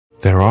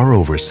There are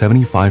over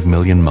 75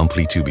 million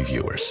monthly Tubi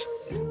viewers.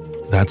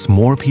 That's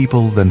more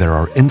people than there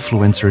are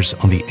influencers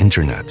on the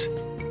internet.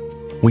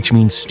 Which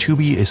means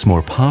Tubi is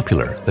more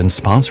popular than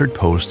sponsored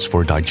posts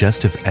for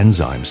digestive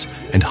enzymes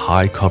and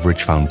high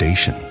coverage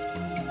foundation.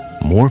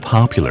 More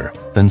popular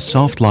than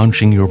soft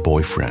launching your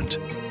boyfriend.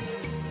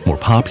 More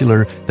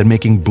popular than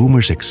making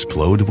boomers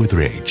explode with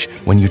rage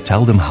when you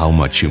tell them how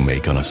much you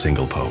make on a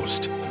single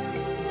post.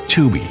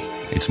 Tubi,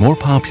 it's more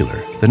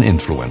popular than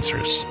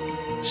influencers.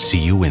 See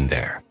you in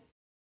there.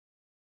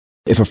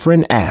 If a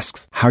friend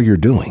asks how you're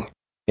doing,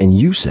 and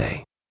you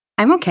say,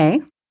 I'm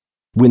okay.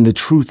 When the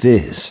truth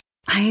is,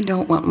 I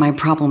don't want my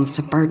problems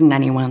to burden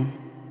anyone.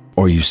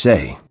 Or you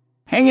say,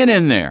 hang it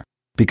in there.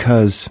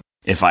 Because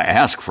if I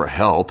ask for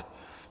help,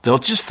 they'll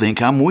just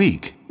think I'm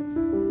weak.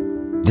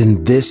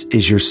 Then this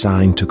is your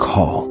sign to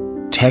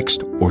call,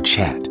 text, or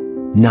chat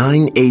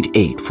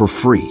 988 for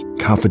free,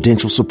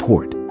 confidential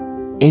support.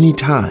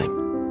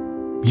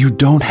 Anytime. You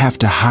don't have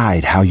to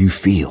hide how you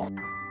feel.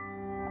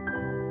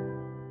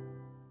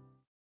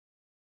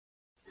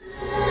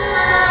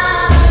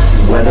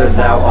 Whether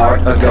thou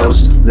art a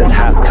ghost that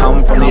hath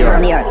come from the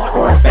earth,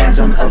 or a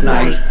phantom of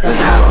night that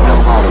hath no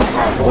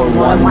home, or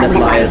one that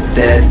lieth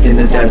dead in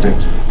the desert,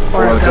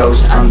 or a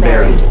ghost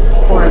unburied,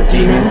 or a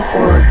demon,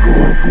 or a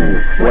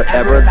ghoul,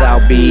 whatever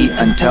thou be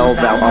until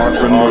thou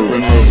art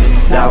removed,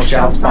 thou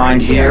shalt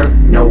find here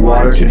no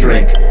water to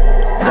drink.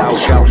 Thou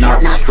shalt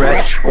not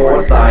stretch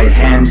forth thy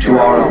hand to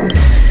our own.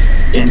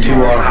 Into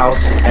our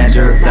house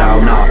enter thou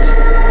not.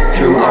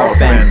 Through our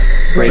fence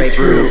break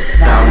through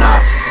thou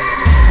not.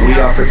 We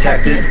are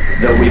protected,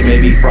 though we may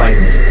be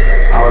frightened.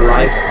 Our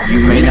life you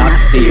may not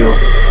steal,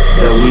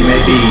 though we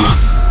may be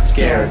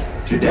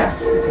scared to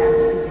death.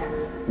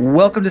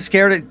 Welcome to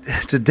Scared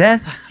to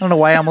Death. I don't know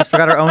why I almost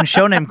forgot our own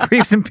show name,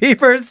 Creeps and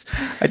Peepers.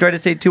 I tried to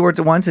say two words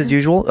at once, as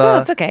usual. No,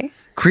 it's okay.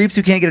 Creeps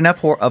who can't get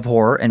enough of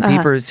horror, and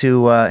peepers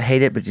who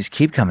hate it but just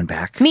keep coming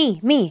back.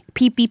 Me.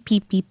 Peepee,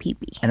 peepee,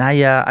 peepee. And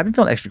I've been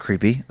feeling extra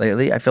creepy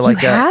lately. I feel like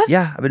have?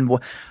 yeah, I've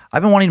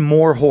been wanting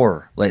more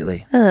horror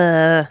lately.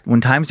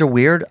 When times are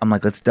weird, I'm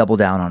like, let's double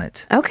down on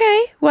it.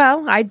 Okay.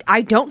 Well,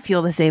 I don't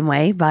feel the same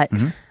way, but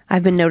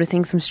I've been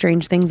noticing some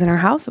strange things in our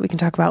house that we can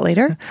talk about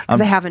later because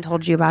I haven't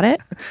told you about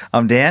it.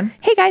 I'm Dan.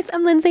 Hey guys,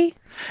 I'm Lindsay.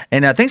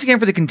 And thanks again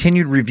for the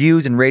continued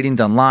reviews and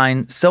ratings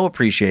online. So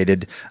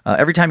appreciated.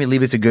 Every time you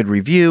leave us a good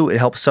review, it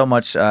helps so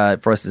much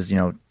for us as,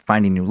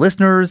 finding new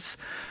listeners.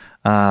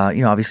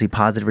 Obviously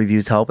positive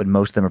reviews help, and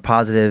most of them are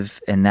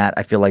positive. And that,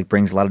 I feel like,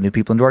 brings a lot of new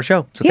people into our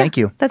show. So thank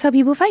you. That's how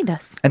people find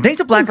us. And thanks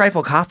to Black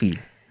Rifle Coffee.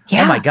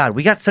 Yeah. Oh my God,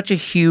 we got such a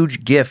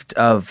huge gift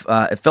of,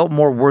 it felt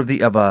more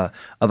worthy of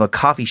a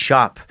coffee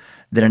shop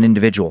than an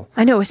individual.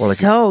 I know, it was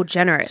so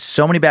generous.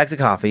 So many bags of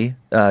coffee,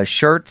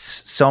 shirts,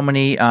 so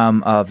many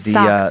of the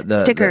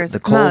socks, stickers, the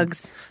cold,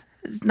 mugs.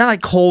 It's not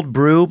like cold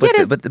brew, but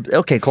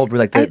cold brew,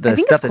 like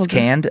the stuff that's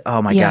canned.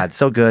 Oh my God,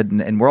 so good,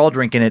 and we're all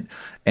drinking it,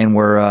 and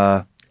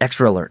we're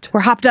extra alert.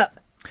 We're hopped up.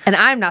 And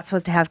I'm not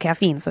supposed to have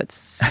caffeine, so it's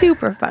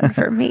super fun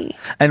for me.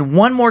 And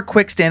one more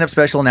quick stand-up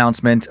special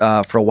announcement,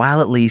 for a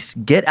while at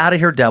least. Get Out of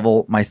Here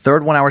Devil, my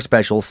third 1 hour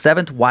special,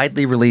 7th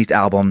widely released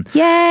album.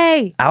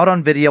 Yay! Out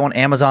on video on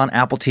Amazon,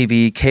 Apple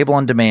TV, cable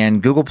on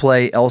demand, Google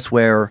Play,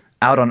 elsewhere.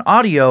 Out on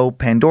audio,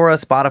 Pandora,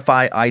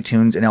 Spotify,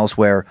 iTunes, and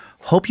elsewhere.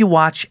 Hope you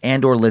watch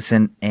and or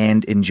listen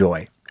and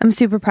enjoy. I'm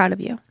super proud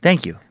of you.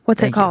 Thank you.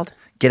 What's it called?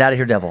 Get Out of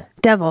Here Devil.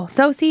 Devil.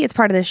 So see, it's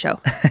part of this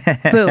show.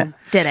 Boom.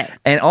 Did it.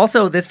 And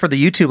also this for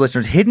the YouTube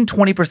listeners, hidden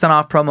 20%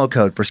 off promo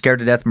code for Scared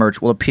to Death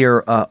merch will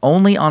appear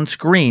only on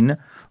screen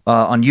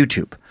on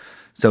YouTube.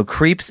 So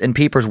creeps and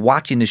peepers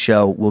watching the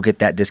show will get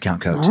that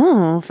discount code.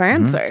 Oh,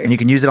 fancy. And you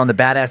can use it on the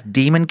badass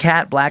Demon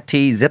Cat black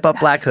tee, zip up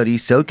black hoodie.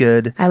 So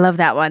good. I love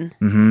that one.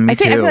 Me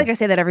too. I feel like I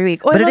say that every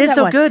week. Oh, but I it love is that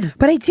so one. good.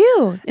 But I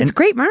do. It's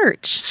great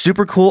merch.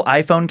 Super cool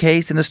iPhone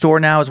case in the store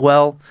now as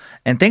well.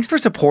 And thanks for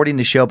supporting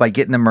the show by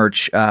getting the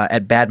merch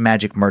at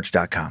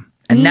badmagicmerch.com.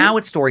 And now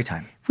it's story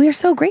time. We are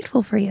so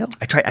grateful for you.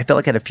 I felt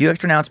like I had a few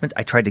extra announcements.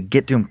 I tried to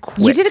get through them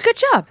quick. You did a good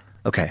job.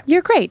 Okay.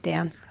 You're great,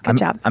 Dan. Good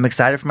job. I'm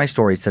excited for my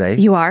stories today.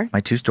 You are?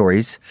 My 2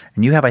 stories.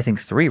 And you have, I think,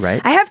 3,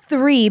 right? I have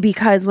 3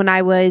 because when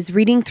I was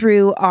reading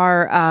through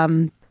our,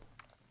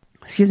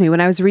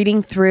 when I was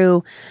reading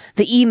through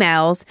the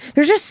emails,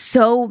 there's just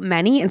so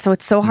many. And so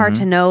it's so hard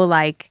to know,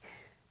 like,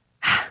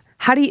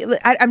 how do you,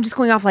 I'm just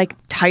going off like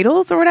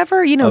titles or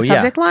whatever,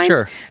 subject lines.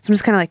 Sure. So I'm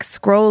just kind of like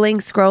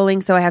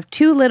scrolling. So I have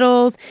 2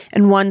 littles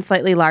and 1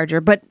 slightly larger,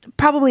 but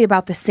probably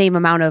about the same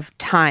amount of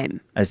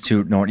time. As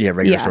 2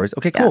 regular stories.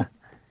 Okay, cool. Yeah.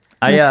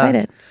 I'm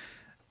excited.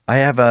 I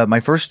have my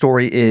first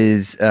story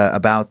is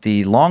about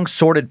the long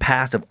sordid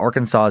past of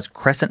Arkansas's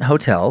Crescent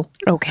Hotel.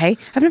 Okay.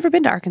 I've never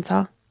been to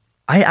Arkansas.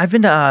 I've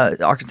been to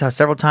Arkansas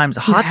several times.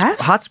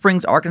 Hot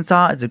Springs,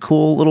 Arkansas is a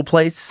cool little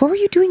place. What were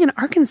you doing in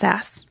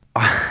Arkansas?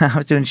 I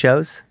was doing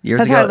shows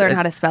years ago. That's how I learned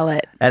how to spell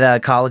it.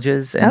 At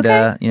colleges and,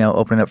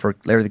 opening up for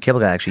Larry the Cable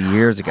Guy actually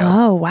years ago.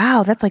 Oh,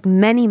 wow. That's like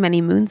many,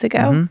 many moons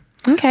ago.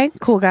 Okay,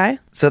 cool guy.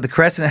 So the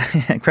Crescent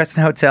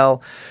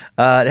Hotel,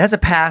 it has a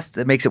past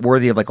that makes it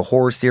worthy of like a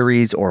horror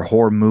series or a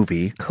horror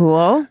movie.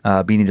 Cool.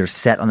 Being either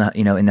set on the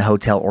in the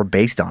hotel or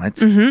based on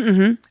it.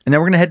 And then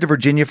we're gonna head to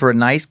Virginia for a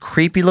nice,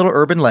 creepy little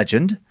urban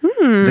legend,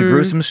 the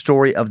gruesome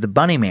story of the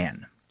Bunny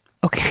Man.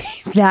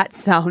 Okay, that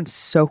sounds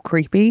so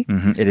creepy.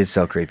 It is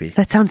so creepy.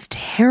 That sounds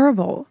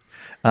terrible.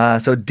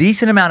 So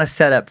decent amount of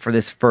setup for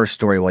this first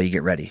story while you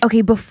get ready.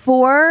 Okay,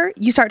 before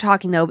you start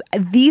talking though,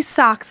 these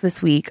socks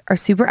this week are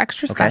super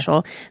extra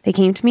special. They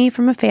came to me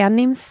from a fan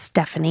named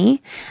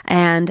Stephanie,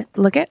 and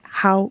look at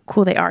how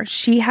cool they are.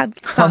 She had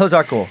socks. Oh, those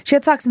are cool. She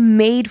had socks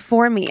made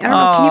for me. I don't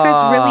know. Can you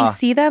guys really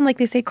see them? Like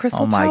they say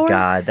crystal power. Oh my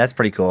God, that's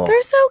pretty cool.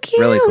 They're so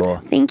cute. Really cool.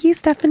 Thank you,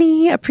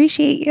 Stephanie.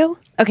 Appreciate you.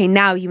 Okay,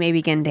 now you may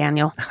begin,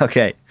 Daniel.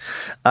 Okay.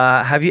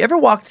 Have you ever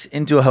walked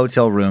into a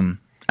hotel room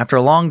after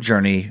a long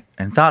journey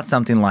and thought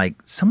something like,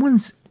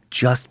 someone's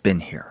just been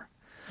here?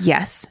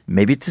 Yes.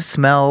 Maybe it's the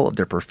smell of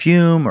their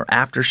perfume or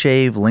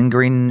aftershave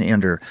lingering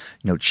under,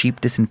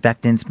 cheap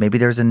disinfectants. Maybe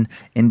there's an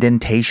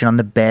indentation on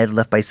the bed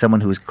left by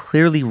someone who was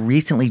clearly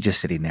recently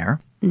just sitting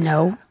there.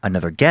 No.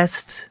 Another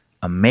guest,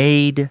 a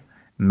maid,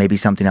 maybe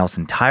something else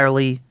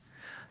entirely.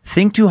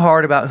 Think too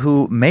hard about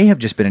who may have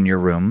just been in your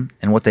room,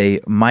 and what they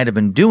might have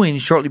been doing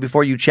shortly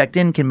before you checked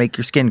in can make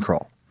your skin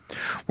crawl.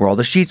 Were all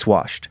the sheets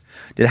washed?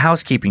 Did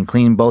housekeeping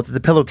clean both of the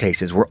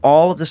pillowcases? Were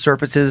all of the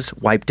surfaces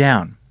wiped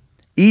down?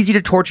 Easy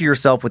to torture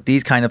yourself with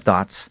these kind of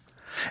thoughts.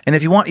 And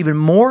if you want even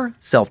more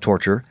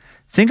self-torture,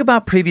 think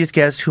about previous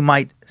guests who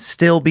might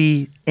still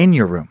be in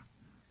your room.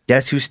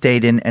 Guests who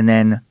stayed in and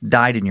then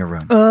died in your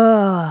room.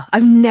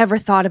 I've never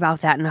thought about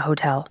that in a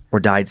hotel.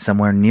 Or died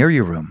somewhere near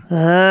your room.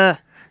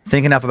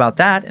 Think enough about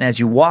that, and as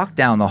you walk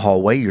down the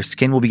hallway, your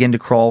skin will begin to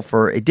crawl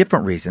for a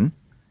different reason.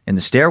 In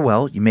the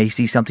stairwell, you may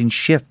see something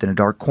shift in a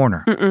dark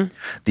corner.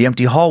 The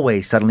empty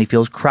hallway suddenly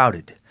feels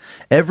crowded.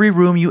 Every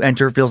room you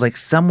enter feels like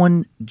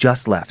someone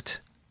just left.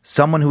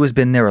 Someone who has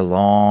been there a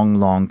long,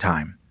 long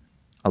time.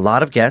 A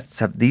lot of guests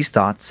have these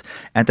thoughts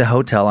at the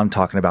hotel I'm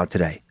talking about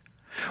today.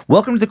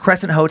 Welcome to the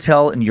Crescent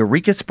Hotel in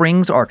Eureka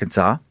Springs,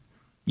 Arkansas.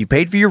 You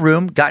paid for your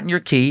room, gotten your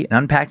key, and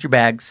unpacked your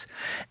bags,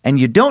 and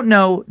you don't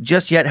know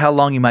just yet how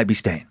long you might be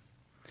staying.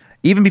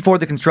 Even before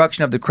the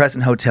construction of the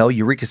Crescent Hotel,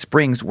 Eureka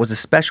Springs was a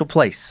special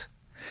place.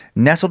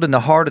 Nestled in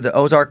the heart of the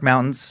Ozark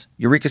Mountains,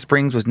 Eureka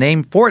Springs was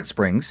named for its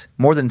springs,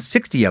 more than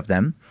 60 of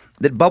them,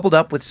 that bubbled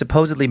up with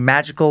supposedly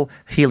magical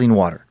healing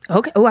water.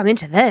 Okay. Oh, I'm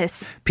into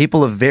this.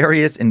 People of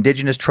various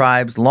indigenous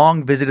tribes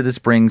long visited the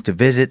springs to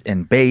visit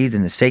and bathe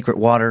in the sacred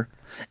water.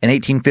 In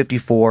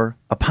 1854,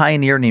 a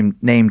pioneer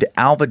named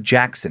Alva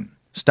Jackson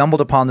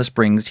stumbled upon the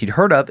springs he'd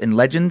heard of in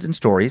legends and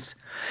stories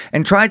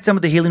and tried some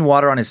of the healing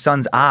water on his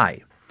son's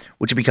eye,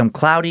 which had become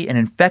cloudy and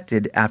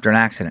infected after an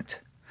accident.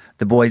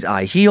 The boy's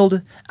eye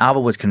healed. Alva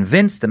was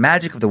convinced the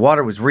magic of the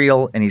water was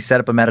real, and he set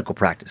up a medical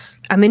practice.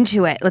 I'm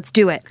into it. Let's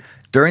do it.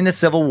 During the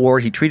Civil War,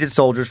 he treated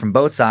soldiers from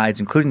both sides,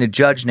 including a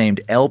judge named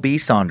L.B.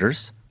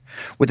 Saunders.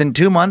 Within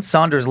 2 months,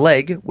 Saunders'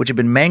 leg, which had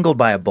been mangled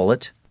by a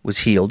bullet, was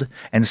healed,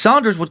 and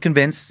Saunders was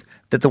convinced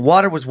that the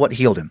water was what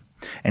healed him,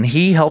 and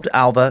he helped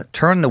Alva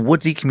turn the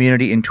woodsy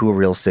community into a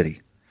real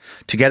city.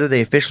 Together,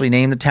 they officially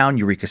named the town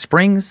Eureka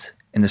Springs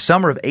in the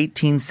summer of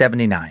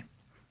 1879.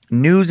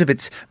 News of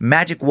its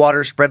magic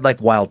water spread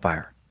like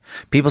wildfire.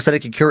 People said it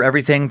could cure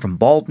everything from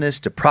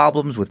baldness to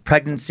problems with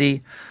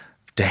pregnancy,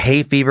 to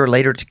hay fever,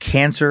 later to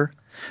cancer.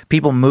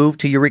 People moved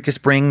to Eureka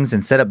Springs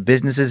and set up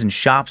businesses and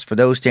shops for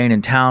those staying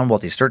in town while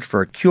they searched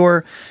for a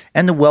cure,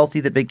 and the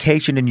wealthy that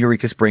vacationed in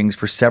Eureka Springs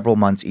for several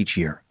months each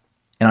year.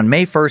 And on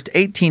May 1st,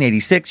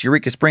 1886,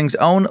 Eureka Springs'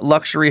 own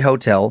luxury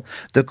hotel,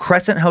 the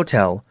Crescent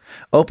Hotel,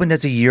 opened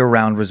as a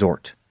year-round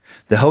resort.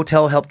 The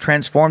hotel helped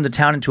transform the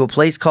town into a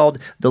place called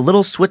the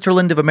Little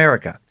Switzerland of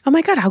America. Oh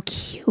my God, how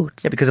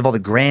cute. Yeah, because of all the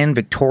grand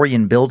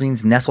Victorian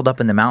buildings nestled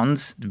up in the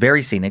mountains.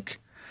 Very scenic.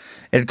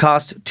 It had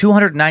cost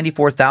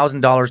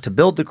 $294,000 to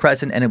build the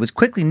Crescent, and it was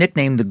quickly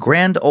nicknamed the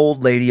Grand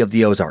Old Lady of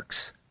the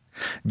Ozarks.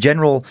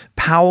 General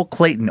Powell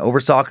Clayton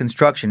oversaw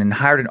construction and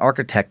hired an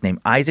architect named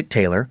Isaac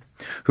Taylor,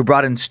 who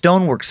brought in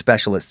stonework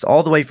specialists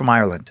all the way from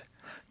Ireland.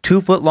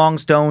 2-foot-long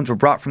stones were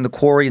brought from the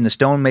quarry, and the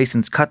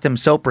stonemasons cut them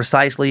so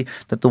precisely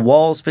that the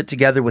walls fit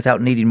together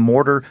without needing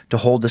mortar to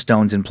hold the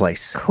stones in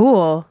place.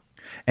 Cool.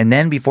 And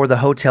then, before the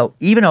hotel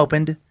even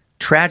opened,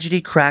 tragedy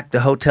cracked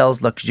the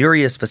hotel's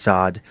luxurious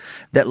facade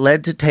that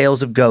led to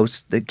tales of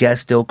ghosts that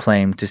guests still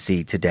claim to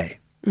see today.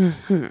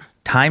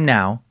 Time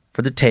now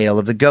for the tale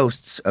of the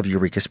ghosts of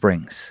Eureka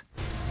Springs.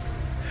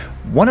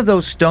 One of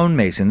those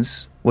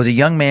stonemasons was a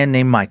young man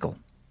named Michael.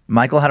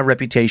 Michael had a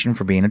reputation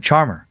for being a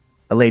charmer,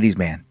 a ladies'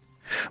 man,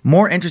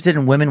 more interested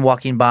in women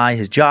walking by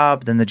his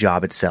job than the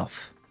job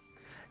itself.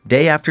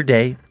 Day after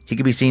day, he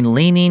could be seen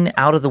leaning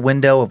out of the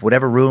window of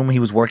whatever room he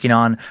was working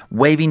on,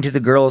 waving to the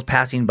girls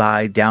passing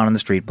by down on the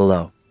street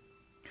below.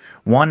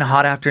 One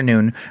hot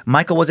afternoon,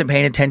 Michael wasn't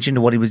paying attention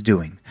to what he was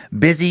doing,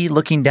 busy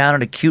looking down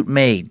at a cute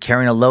maid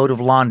carrying a load of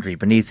laundry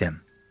beneath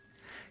him.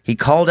 He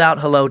called out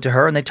hello to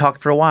her, and they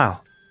talked for a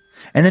while.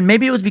 And then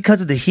maybe it was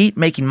because of the heat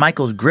making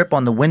Michael's grip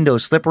on the window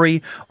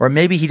slippery, or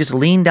maybe he just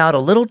leaned out a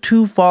little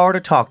too far to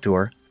talk to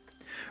her.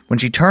 When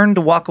she turned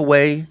to walk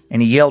away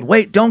and he yelled,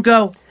 "Wait, don't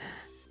go!"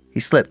 he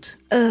slipped.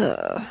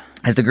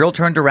 As the girl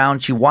turned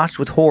around, she watched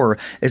with horror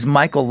as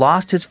Michael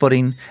lost his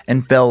footing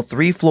and fell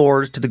 3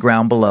 floors to the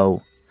ground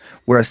below,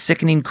 where a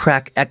sickening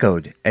crack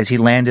echoed as he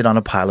landed on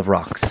a pile of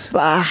rocks.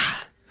 Bah.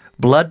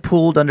 Blood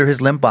pooled under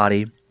his limp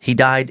body. He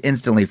died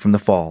instantly from the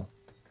fall.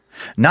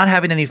 Not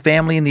having any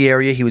family in the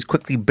area, he was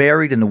quickly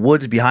buried in the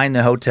woods behind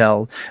the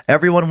hotel.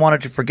 Everyone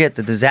wanted to forget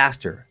the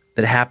disaster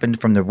that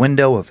happened from the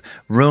window of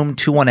room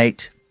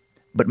 218,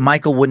 but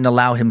Michael wouldn't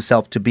allow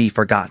himself to be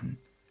forgotten.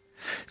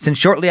 Since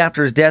shortly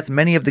after his death,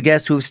 many of the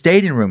guests who have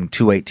stayed in room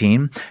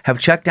 218 have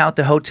checked out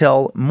the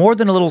hotel more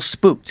than a little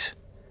spooked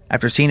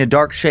after seeing a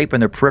dark shape in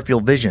their peripheral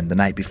vision the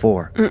night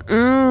before.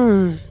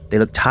 They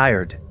looked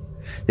tired.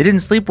 They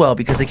didn't sleep well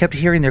because they kept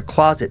hearing their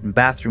closet and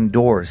bathroom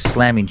doors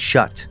slamming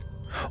shut.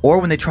 Or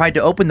when they tried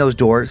to open those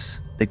doors,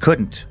 they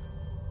couldn't.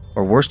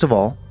 Or worst of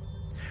all,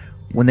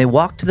 when they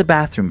walked to the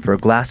bathroom for a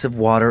glass of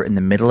water in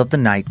the middle of the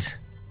night,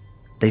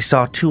 they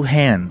saw 2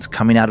 hands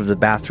coming out of the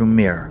bathroom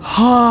mirror,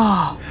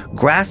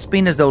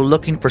 grasping as though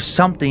looking for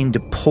something to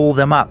pull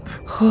them up.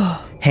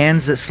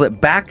 Hands that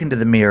slipped back into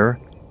the mirror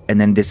and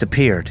then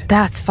disappeared.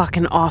 That's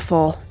fucking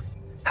awful.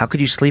 How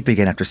could you sleep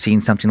again after seeing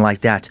something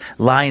like that,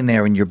 lying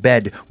there in your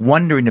bed,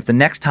 wondering if the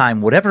next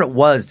time, whatever it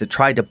was that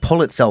tried to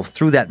pull itself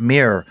through that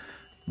mirror,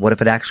 what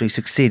if it actually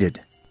succeeded?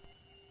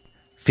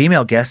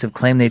 Female guests have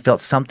claimed they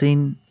felt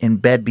something in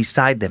bed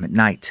beside them at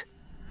night.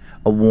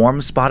 A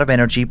warm spot of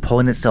energy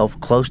pulling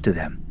itself close to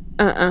them.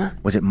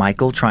 Was it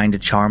Michael trying to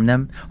charm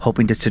them,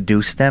 hoping to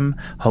seduce them,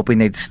 hoping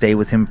they'd stay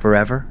with him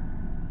forever?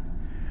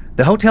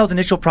 The hotel's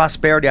initial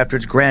prosperity after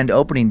its grand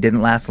opening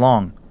didn't last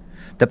long.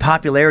 The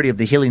popularity of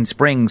the Healing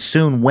Springs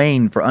soon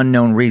waned for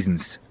unknown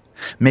reasons.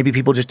 Maybe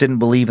people just didn't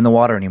believe in the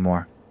water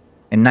anymore.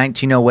 In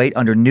 1908,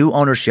 under new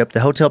ownership,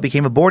 the hotel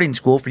became a boarding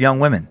school for young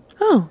women.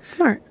 Oh,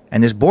 smart.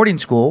 And this boarding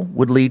school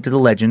would lead to the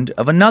legend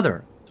of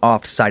another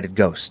oft-cited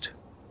ghost.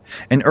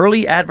 An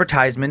early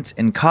advertisement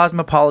in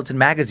Cosmopolitan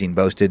magazine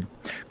boasted,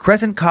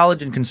 "Crescent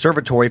College and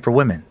Conservatory for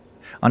Women,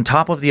 on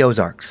top of the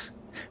Ozarks.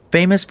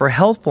 Famous for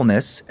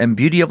healthfulness and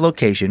beauty of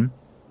location,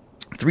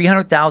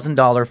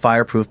 $300,000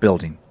 fireproof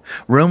building.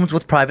 Rooms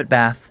with private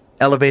bath,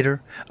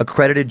 elevator,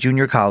 accredited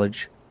junior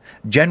college,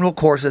 general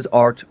courses,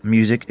 art,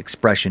 music,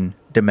 expression,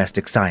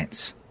 domestic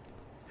science."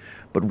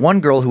 But one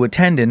girl who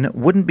attended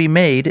wouldn't be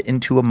made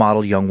into a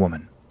model young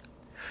woman.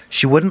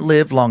 She wouldn't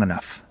live long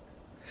enough.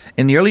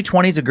 In the early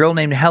 20s, a girl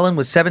named Helen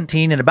was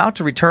 17 and about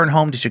to return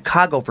home to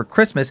Chicago for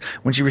Christmas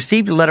when she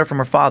received a letter from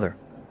her father.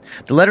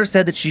 The letter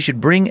said that she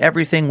should bring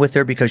everything with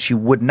her because she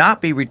would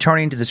not be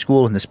returning to the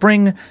school in the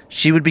spring.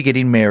 She would be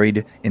getting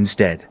married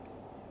instead.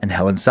 And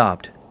Helen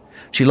sobbed.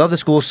 She loved the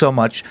school so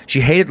much,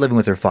 she hated living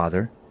with her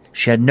father.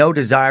 She had no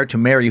desire to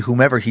marry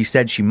whomever he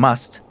said she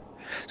must.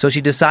 So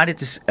she decided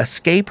to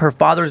escape her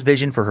father's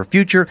vision for her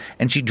future,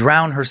 and she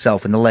drowned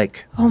herself in the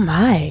lake. Oh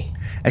my.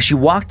 As she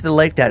walked to the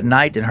lake that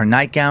night in her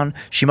nightgown,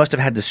 she must have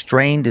had to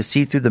strain to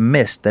see through the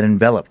mist that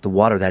enveloped the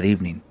water that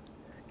evening.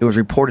 It was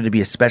reported to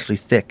be especially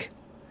thick.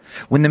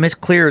 When the mist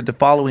cleared the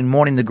following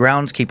morning, the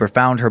groundskeeper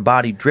found her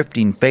body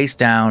drifting face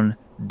down,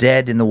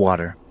 dead in the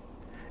water.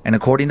 And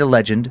according to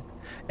legend,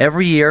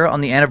 every year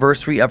on the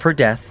anniversary of her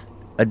death,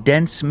 a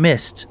dense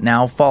mist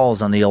now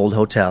falls on the old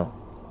hotel.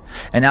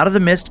 And out of the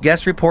mist,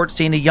 guests report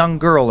seeing a young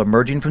girl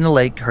emerging from the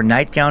lake, her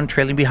nightgown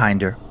trailing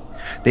behind her.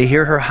 They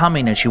hear her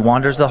humming as she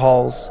wanders the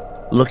halls,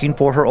 looking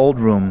for her old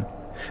room,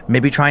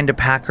 maybe trying to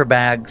pack her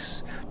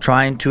bags,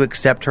 trying to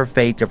accept her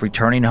fate of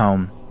returning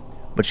home.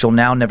 But she'll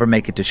now never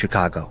make it to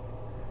Chicago.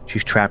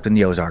 She's trapped in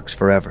the Ozarks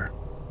forever.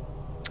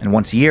 And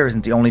once a year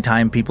isn't the only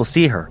time people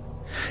see her.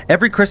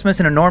 Every Christmas,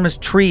 an enormous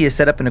tree is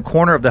set up in a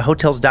corner of the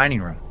hotel's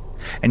dining room.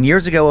 And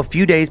years ago, a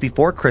few days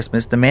before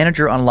Christmas, the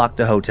manager unlocked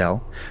the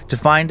hotel to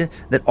find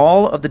that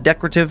all of the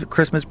decorative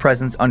Christmas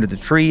presents under the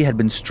tree had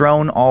been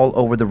strewn all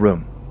over the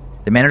room.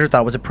 The manager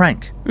thought it was a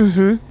prank,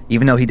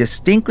 even though he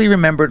distinctly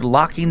remembered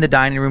locking the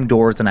dining room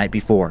doors the night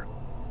before.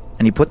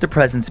 And he put the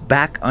presents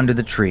back under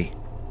the tree.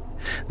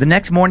 The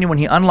next morning, when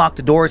he unlocked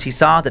the doors, he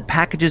saw that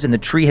packages in the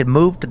tree had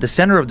moved to the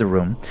center of the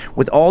room,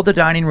 with all the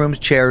dining room's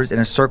chairs in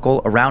a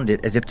circle around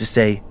it, as if to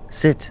say,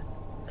 "Sit.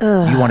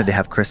 You wanted to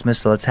have Christmas,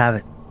 so let's have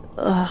it."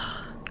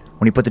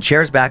 When he put the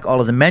chairs back,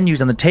 all of the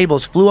menus on the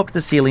tables flew up to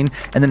the ceiling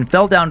and then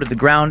fell down to the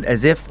ground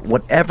as if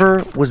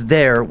whatever was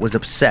there was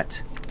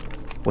upset.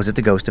 Was it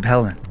the ghost of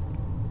Helen?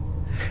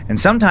 And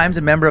sometimes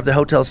a member of the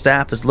hotel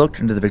staff has looked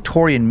into the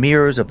Victorian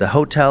mirrors of the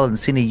hotel and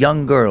seen a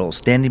young girl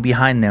standing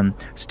behind them,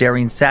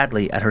 staring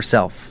sadly at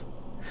herself.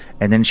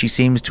 And then she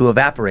seems to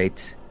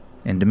evaporate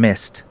into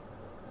mist.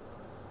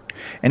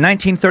 In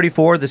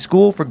 1934, the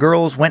school for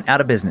girls went out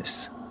of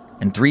business.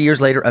 And 3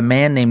 years later, a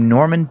man named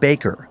Norman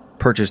Baker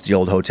purchased the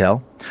old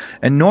hotel.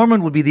 And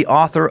Norman would be the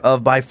author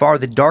of by far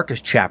the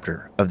darkest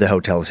chapter of the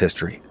hotel's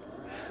history.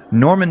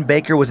 Norman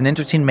Baker was an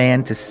interesting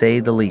man, to say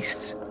the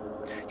least.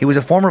 He was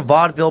a former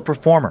vaudeville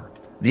performer,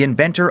 the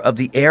inventor of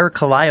the air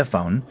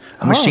calliophone,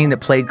 a machine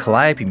that played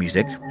calliope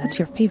music. That's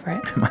your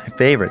favorite. My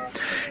favorite.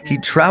 He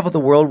traveled the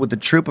world with a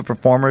troupe of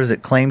performers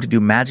that claimed to do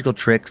magical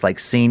tricks like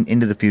seeing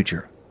into the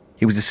future.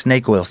 He was a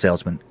snake oil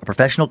salesman, a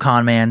professional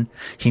con man.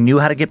 He knew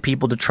how to get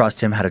people to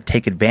trust him, how to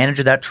take advantage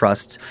of that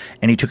trust,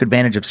 and he took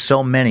advantage of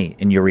so many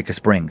in Eureka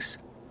Springs.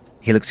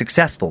 He looked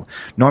successful.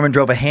 Norman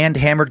drove a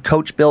hand-hammered,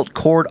 coach-built,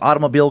 Cord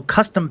automobile,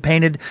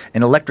 custom-painted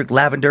in electric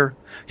lavender.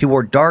 He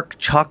wore dark,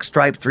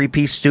 chalk-striped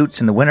three-piece suits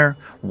in the winter,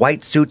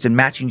 white suits and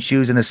matching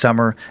shoes in the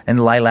summer,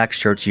 and lilac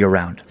shirts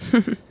year-round.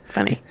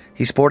 Funny.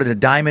 He sported a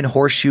diamond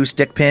horseshoe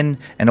stick pin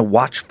and a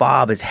watch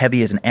fob as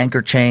heavy as an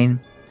anchor chain.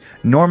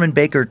 Norman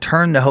Baker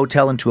turned the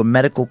hotel into a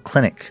medical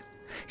clinic.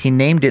 He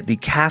named it the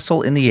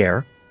Castle in the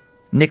Air,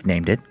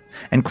 nicknamed it,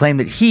 and claimed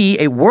that he,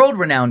 a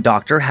world-renowned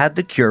doctor, had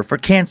the cure for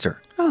cancer.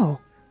 Oh.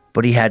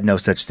 But he had no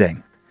such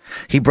thing.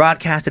 He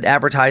broadcasted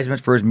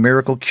advertisements for his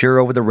miracle cure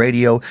over the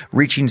radio,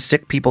 reaching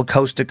sick people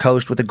coast to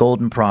coast with a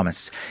golden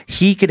promise.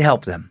 He could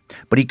help them,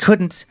 but he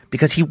couldn't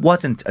because he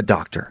wasn't a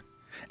doctor,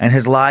 and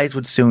his lies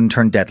would soon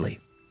turn deadly.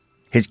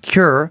 His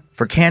cure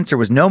for cancer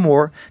was no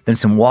more than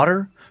some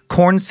water,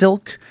 corn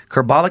silk,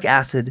 carbolic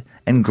acid,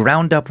 and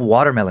ground-up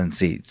watermelon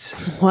seeds.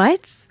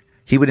 What?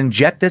 He would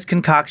inject this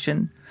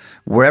concoction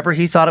wherever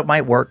he thought it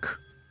might work,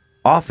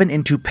 often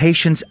into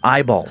patients'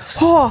 eyeballs.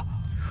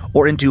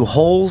 Or into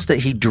holes that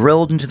he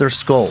drilled into their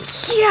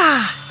skulls.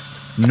 Yeah.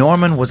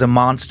 Norman was a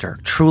monster,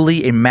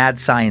 truly a mad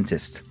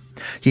scientist.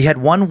 He had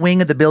one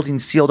wing of the building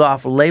sealed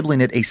off,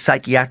 labeling it a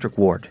psychiatric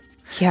ward.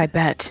 Yeah, I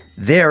bet.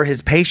 There,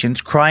 his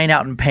patients, crying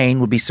out in pain,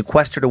 would be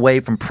sequestered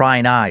away from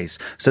prying eyes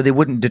so they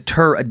wouldn't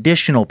deter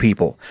additional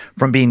people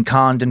from being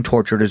conned and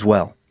tortured as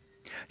well.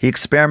 He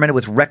experimented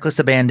with reckless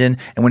abandon,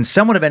 and when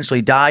someone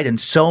eventually died, and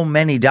so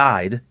many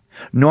died,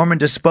 Norman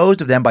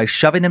disposed of them by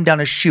shoving them down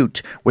a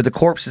chute where the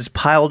corpses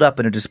piled up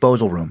in a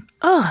disposal room.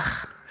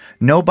 Ugh.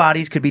 No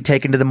bodies could be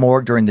taken to the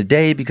morgue during the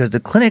day because the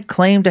clinic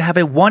claimed to have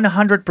a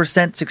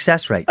 100%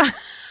 success rate.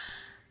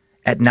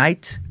 At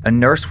night, a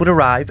nurse would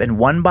arrive and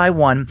one by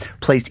one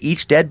place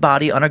each dead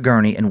body on a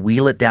gurney and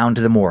wheel it down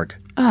to the morgue.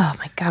 Oh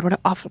my God, what an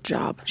awful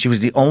job. She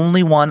was the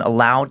only one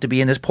allowed to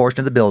be in this portion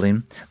of the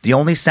building. The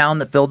only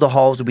sound that filled the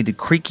halls would be the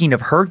creaking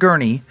of her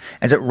gurney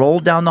as it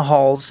rolled down the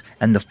halls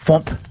and the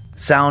thump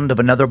sound of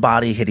another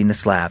body hitting the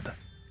slab.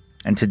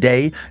 And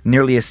today,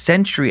 nearly a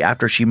century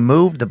after she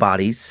moved the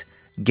bodies,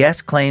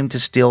 guests claim to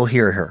still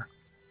hear her.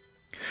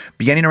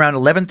 Beginning around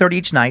 11:30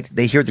 each night,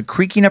 they hear the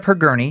creaking of her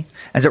gurney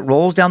as it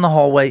rolls down the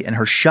hallway and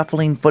her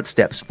shuffling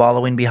footsteps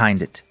following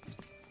behind it.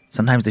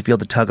 Sometimes they feel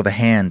the tug of a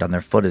hand on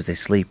their foot as they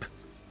sleep,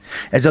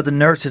 as though the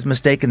nurse has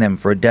mistaken them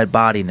for a dead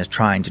body and is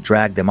trying to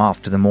drag them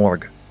off to the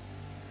morgue.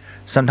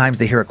 Sometimes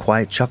they hear a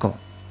quiet chuckle.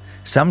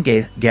 Some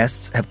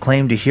guests have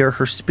claimed to hear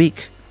her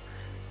speak,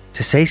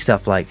 to say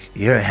stuff like,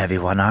 "You're a heavy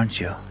one, aren't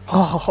you?"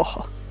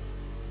 Oh.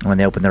 When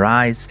they open their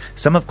eyes,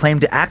 some have claimed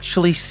to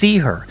actually see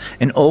her,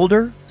 an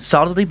older,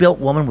 solidly built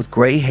woman with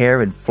gray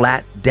hair and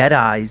flat, dead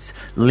eyes,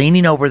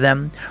 leaning over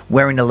them,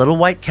 wearing a little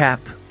white cap,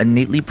 a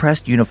neatly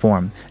pressed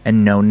uniform,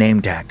 and no name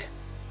tag.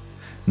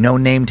 No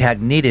name tag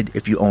needed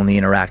if you only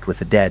interact with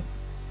the dead.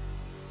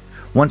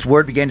 Once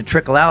word began to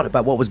trickle out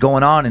about what was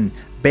going on in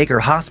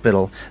Baker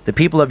Hospital, the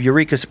people of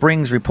Eureka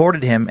Springs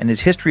reported him, and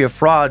his history of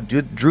fraud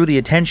drew the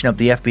attention of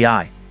the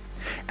FBI.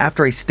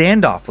 After a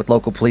standoff with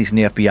local police and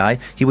the FBI,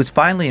 he was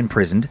finally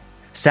imprisoned,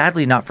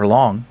 sadly not for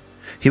long.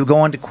 He would go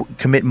on to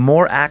commit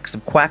more acts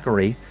of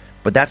quackery,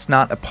 but that's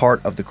not a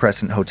part of the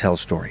Crescent Hotel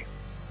story.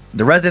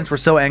 The residents were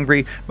so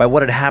angry by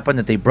what had happened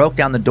that they broke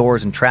down the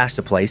doors and trashed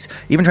the place,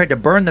 even tried to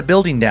burn the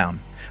building down.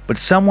 But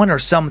someone or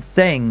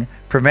something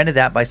prevented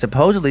that by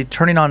supposedly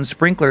turning on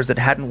sprinklers that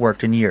hadn't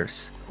worked in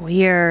years.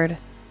 Weird.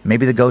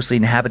 Maybe the ghostly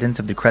inhabitants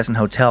of the Crescent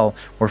Hotel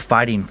were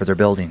fighting for their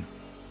building.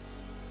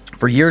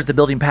 For years, the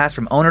building passed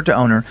from owner to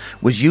owner,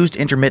 was used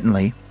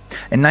intermittently.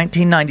 In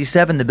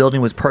 1997, the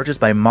building was purchased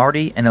by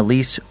Marty and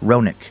Elise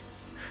Roenick,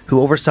 who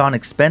oversaw an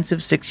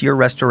expensive 6-year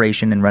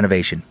restoration and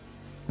renovation.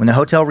 When the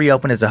hotel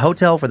reopened as a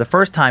hotel for the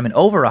first time in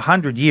over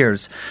 100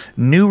 years,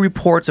 new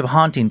reports of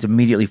hauntings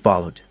immediately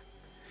followed.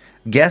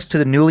 Guests to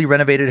the newly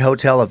renovated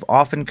hotel have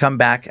often come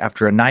back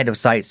after a night of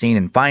sightseeing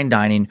and fine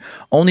dining,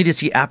 only to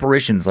see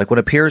apparitions like what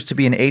appears to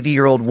be an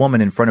 80-year-old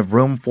woman in front of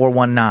room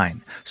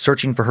 419,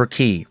 searching for her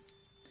key.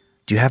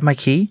 "Do you have my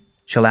key?"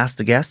 she'll ask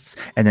the guests,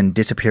 and then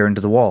disappear into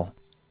the wall.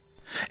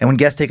 And when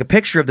guests take a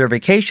picture of their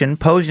vacation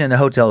posing in the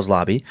hotel's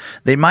lobby,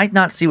 they might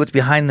not see what's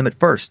behind them at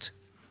first.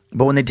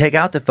 But when they take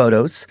out the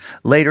photos,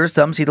 later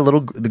some see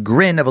the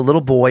grin of a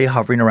little boy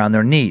hovering around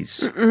their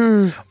knees.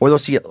 Or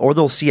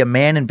they'll see a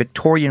man in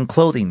Victorian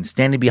clothing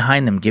standing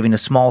behind them giving a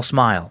small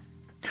smile.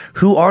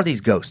 Who are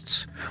these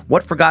ghosts?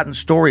 What forgotten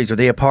stories are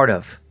they a part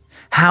of?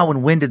 How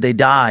and when did they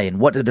die, and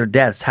what did their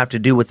deaths have to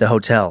do with the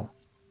hotel?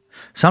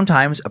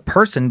 Sometimes a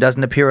person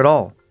doesn't appear at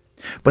all,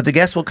 but the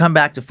guests will come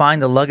back to find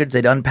the luggage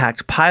they'd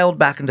unpacked piled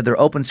back into their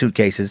open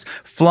suitcases,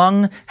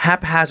 flung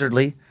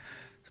haphazardly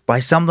by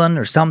someone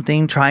or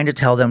something trying to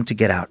tell them to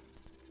get out.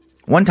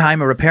 One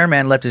time, a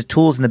repairman left his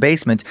tools in the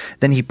basement,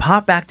 then he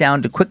popped back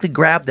down to quickly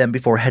grab them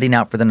before heading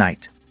out for the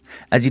night.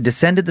 As he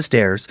descended the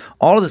stairs,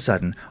 all of a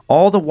sudden,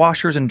 all the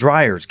washers and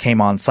dryers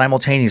came on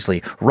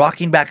simultaneously,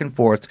 rocking back and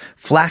forth,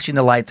 flashing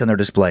the lights on their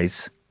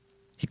displays.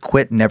 He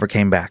quit and never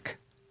came back.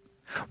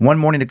 One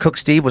morning, the cook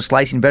Steve was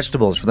slicing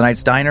vegetables for the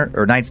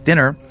night's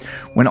dinner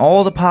when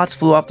all the pots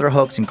flew off their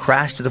hooks and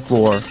crashed to the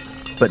floor,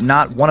 but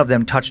not one of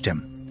them touched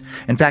him.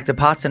 In fact, the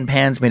pots and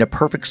pans made a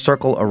perfect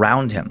circle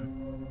around him.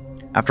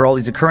 After all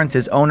these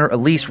occurrences, owner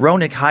Elise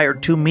Ronick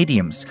hired 2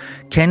 mediums,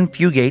 Ken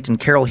Fugate and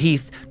Carol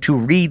Heath, to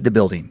read the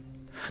building.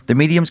 The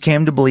mediums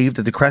came to believe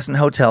that the Crescent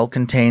Hotel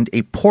contained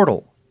a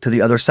portal to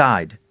the other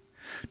side,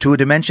 to a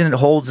dimension that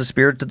holds the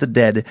spirits of the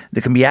dead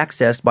that can be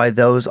accessed by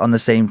those on the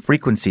same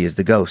frequency as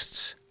the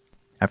ghosts.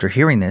 After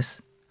hearing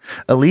this,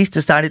 Elise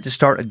decided to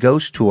start a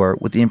ghost tour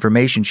with the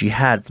information she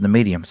had from the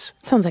mediums.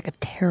 Sounds like a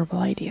terrible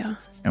idea.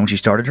 And when she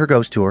started her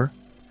ghost tour,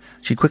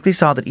 she quickly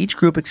saw that each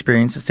group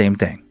experienced the same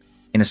thing.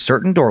 In a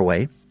certain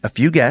doorway, a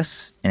few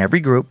guests in every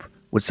group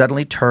would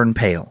suddenly turn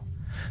pale.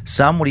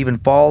 Some would even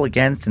fall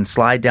against and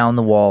slide down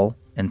the wall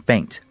and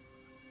faint.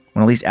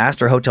 When Elise asked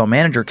her hotel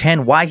manager,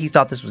 Ken, why he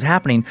thought this was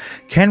happening,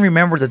 Ken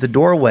remembered that the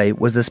doorway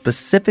was the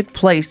specific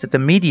place that the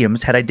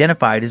mediums had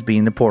identified as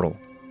being the portal.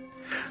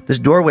 This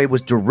doorway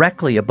was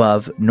directly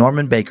above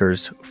Norman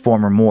Baker's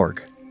former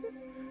morgue.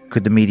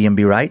 Could the medium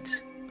be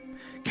right?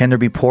 Can there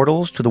be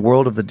portals to the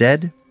world of the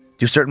dead?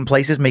 Do certain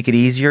places make it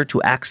easier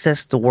to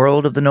access the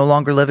world of the no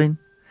longer living?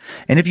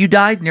 And if you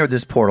died near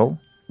this portal,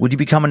 would you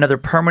become another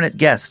permanent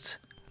guest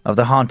of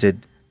the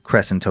haunted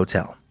Crescent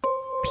Hotel?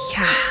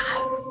 Yeah.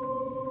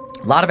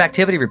 A lot of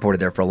activity reported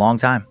there for a long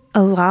time.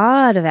 A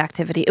lot of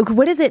activity.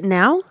 What is it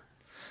now?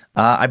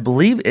 I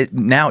believe it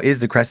now is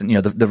the Crescent,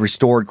 the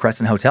restored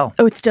Crescent Hotel.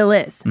 Oh, it still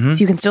is. So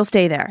you can still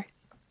stay there.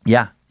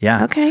 Yeah.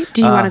 Okay.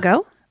 Do you want to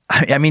go?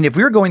 I mean, if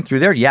we were going through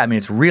there, yeah, I mean,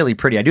 it's really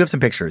pretty. I do have some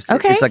pictures.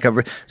 Okay. It's like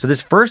so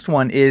this first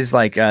one is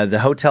like the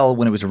hotel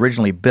when it was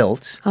originally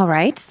built. All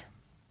right.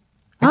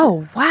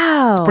 Oh,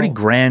 wow. It's a pretty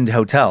grand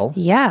hotel.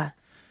 Yeah.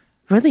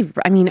 Really,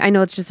 I mean, I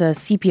know it's just a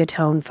sepia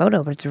tone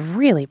photo, but it's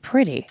really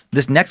pretty.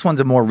 This next one's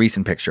a more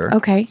recent picture.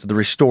 Okay. So the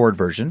restored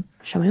version.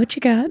 Show me what you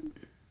got.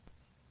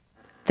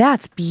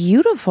 That's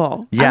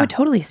beautiful. Yeah. I would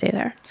totally stay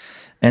there.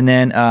 And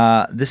then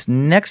this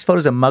next photo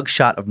is a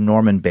mugshot of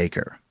Norman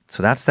Baker.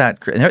 So that's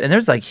that. And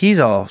there's he's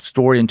a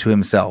story into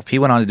himself. He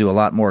went on to do a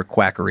lot more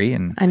quackery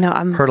and I know,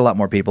 hurt a lot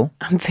more people.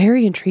 I'm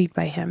very intrigued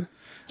by him.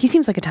 He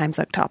seems like a time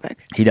suck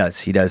topic. He does.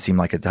 He does seem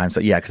like a time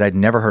suck. Yeah, because I'd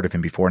never heard of him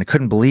before and I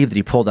couldn't believe that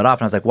he pulled that off.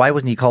 And I was like, why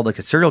wasn't he called like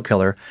a serial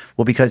killer?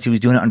 Well, because he was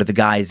doing it under the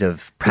guise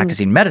of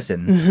practicing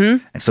medicine.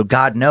 Mm-hmm. And so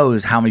God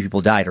knows how many people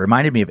died. It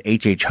reminded me of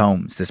H.H.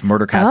 Holmes, this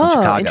murder case in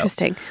Chicago. Oh,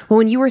 interesting. Well,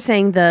 when you were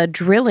saying the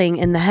drilling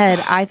in the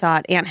head, I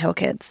thought Anthill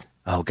Kids.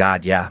 Oh,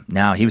 God, yeah.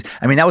 Now he was,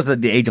 I mean, that was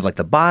the age of like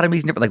the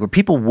bottomies, like where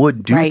people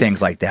would do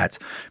things like that.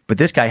 But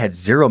this guy had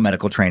zero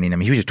medical training. I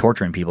mean, he was just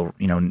torturing people,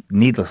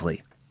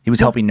 needlessly. He was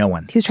helping no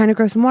one. He was trying to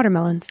grow some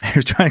watermelons. He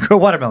was trying to grow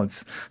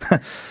watermelons.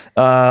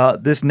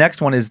 This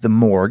next one is the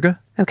morgue.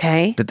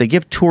 Okay. That they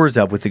give tours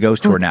of with the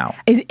ghost tour now.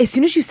 As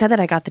soon as you said that,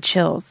 I got the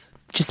chills.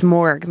 Just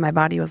morgue. My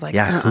body was like,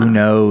 yeah, who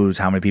knows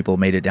how many people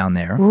made it down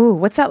there. Ooh,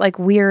 what's that like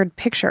weird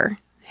picture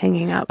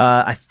hanging up?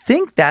 I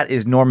think that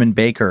is Norman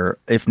Baker.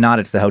 If not,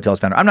 it's the hotel's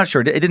founder. I'm not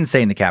sure. It didn't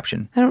say in the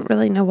caption. I don't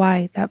really know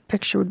why that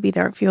picture would be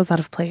there. It feels out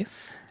of place.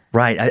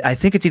 Right. I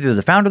think it's either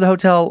the founder of the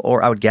hotel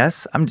or I would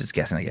guess. I'm just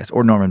guessing, I guess.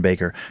 Or Norman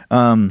Baker.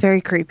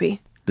 Very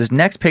creepy. This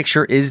next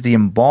picture is the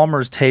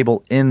embalmer's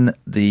table in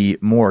the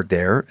morgue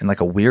there and like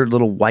a weird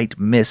little white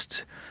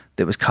mist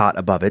that was caught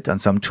above it on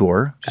some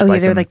tour. Oh, yeah.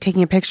 They're like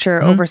taking a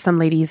picture over some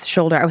lady's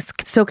shoulder. I was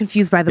so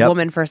confused by the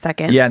woman for a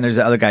second. Yeah. And there's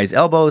the other guy's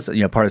elbows,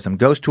 part of some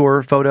ghost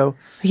tour photo.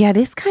 Yeah. It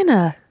is kind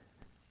of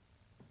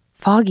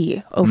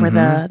foggy over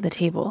the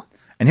table.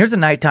 And here's a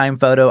nighttime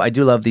photo. I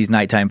do love these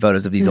nighttime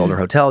photos of these older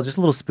hotels. Just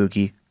a little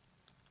spooky.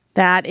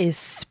 That is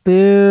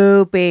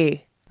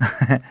spoopy.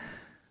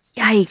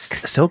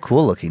 Yikes. So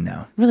cool looking,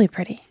 though. Really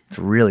pretty. It's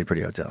a really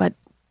pretty hotel. But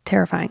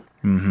terrifying.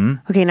 Mm-hmm.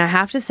 Okay, now I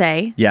have to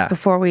say,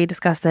 before we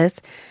discuss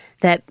this,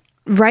 that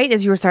right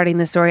as you were starting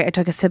this story, I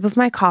took a sip of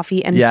my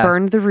coffee and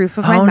burned the roof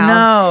of my mouth.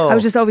 No. I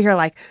was just over here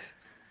like...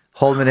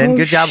 Holding it in.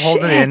 Good job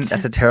holding it in.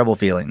 That's a terrible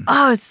feeling.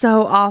 Oh, it's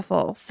so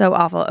awful. So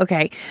awful.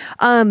 Okay.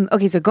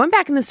 Okay, so going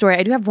back in the story,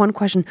 I do have one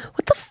question.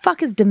 What the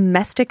fuck is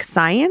domestic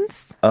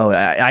science? Oh,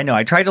 I know.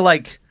 I tried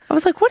to I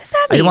was like, what does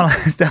that mean? I didn't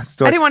want to stop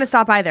story. I didn't want to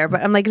stop either,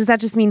 but I'm like, does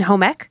that just mean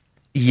home ec?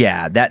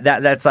 Yeah,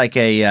 that's like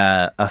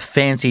a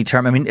fancy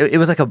term. I mean, it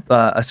was like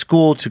a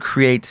school to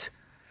create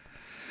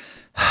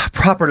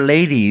proper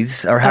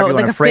ladies, or however you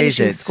want to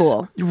phrase it.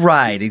 School.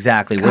 Right,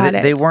 exactly.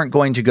 They weren't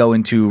going to go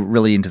into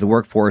the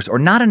workforce, or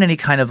not in any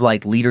kind of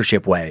like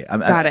leadership way.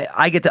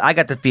 I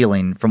got the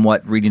feeling from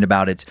reading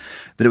about it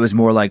that it was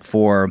more like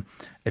for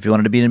if you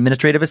wanted to be an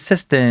administrative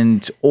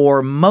assistant,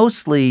 or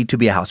mostly to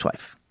be a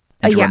housewife.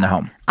 And to run the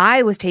home.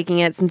 I was taking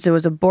it since it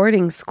was a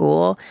boarding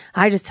school.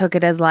 I just took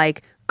it as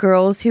like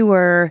girls who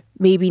were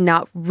maybe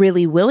not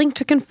really willing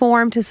to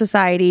conform to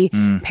society,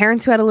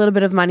 parents who had a little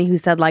bit of money who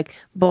said like,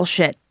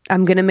 bullshit,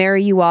 I'm going to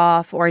marry you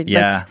off, or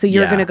like, so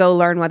you're going to go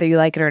learn whether you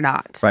like it or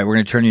not. Right. We're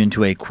going to turn you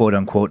into a quote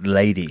unquote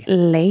lady.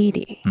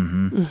 Lady.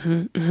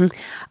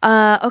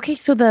 Okay.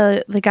 So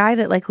the guy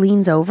that like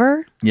leans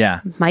over.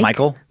 Yeah.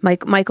 Michael,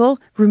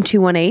 room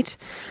 218.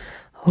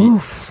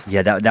 Oof.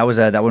 Yeah.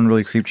 That one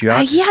really creeped you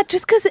out. Yeah.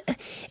 Just because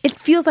it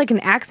feels like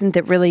an accident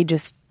that really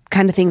just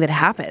kind of thing that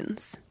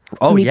happens.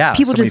 Oh, yeah.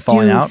 People Somebody just do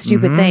falling out.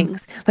 stupid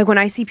things. Like when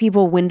I see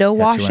people window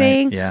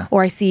washing, yeah.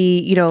 or I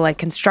see, like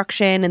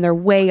construction and they're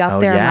way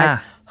up there. Yeah. I'm like,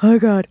 oh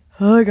God,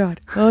 oh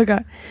God, oh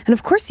God. And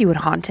of course you would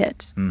haunt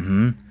it.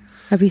 Mm-hmm.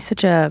 That'd be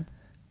such a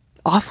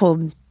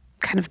awful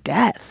kind of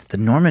death. The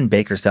Norman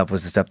Baker stuff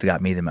was the stuff that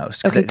got me the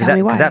most. Okay, tell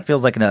me why. Because that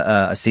feels like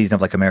a season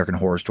of like American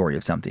Horror Story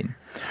of something.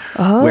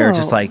 Oh. Where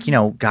just like,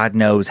 God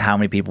knows how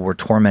many people were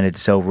tormented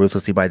so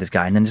ruthlessly by this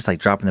guy, and then just like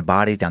dropping the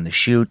bodies down the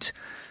chute.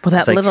 Well,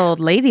 that little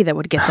old lady that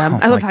would get them.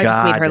 I love how I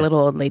just made her little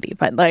old lady,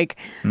 but like,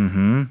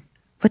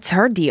 what's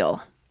her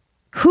deal?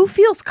 Who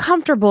feels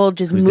comfortable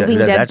just moving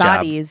dead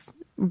bodies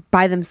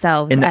by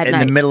themselves at night? In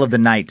the middle of the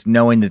night,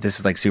 knowing that this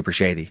is like super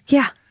shady?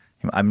 Yeah.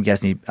 I'm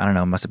guessing, I don't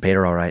know, must have paid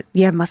her all right.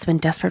 Yeah, must have been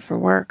desperate for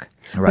work.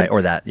 Right,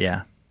 or that,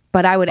 yeah.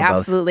 But I would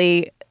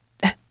absolutely,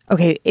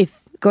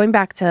 if going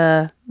back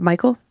to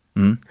Michael,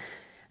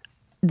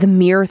 the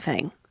mirror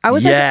thing. I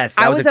was yes,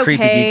 like, that was a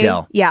creepy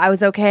detail. Yeah, I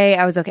was okay.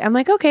 I'm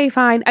like, okay,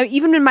 fine.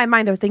 Even in my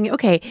mind, I was thinking,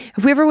 okay,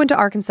 if we ever went to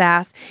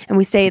Arkansas and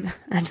we stayed,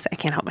 I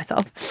can't help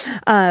myself.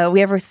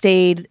 We ever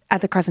stayed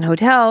at the Crescent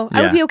Hotel,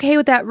 I would be okay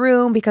with that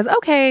room because,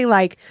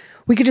 like,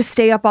 we could just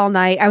stay up all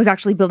night. I was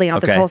actually building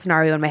out this whole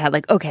scenario in my head.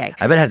 Like, okay.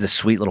 I bet it has a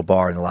sweet little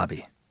bar in the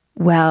lobby.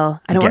 Well,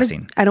 I don't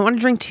want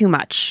to drink too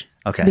much.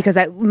 Okay. Because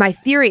my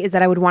theory is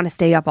that I would want to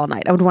stay up all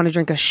night. I would want to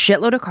drink a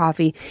shitload of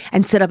coffee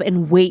and sit up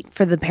and wait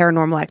for the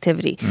paranormal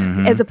activity,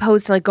 as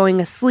opposed to like going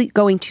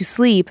to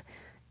sleep,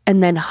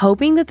 and then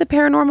hoping that the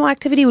paranormal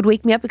activity would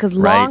wake me up. Because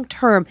long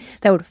term,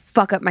 that would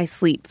fuck up my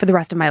sleep for the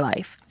rest of my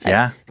life.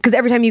 Yeah. Because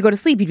every time you go to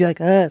sleep, you'd be like,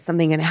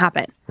 something gonna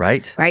happen.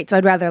 Right. Right. So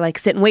I'd rather like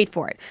sit and wait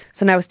for it.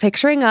 So now I was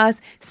picturing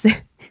us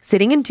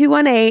sitting in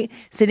 218,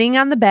 sitting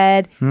on the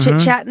bed,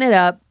 chit chatting it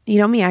up. You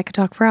know me, I could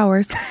talk for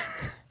hours.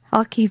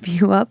 I'll keep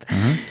you up.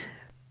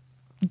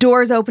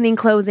 Doors opening,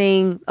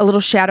 closing, a little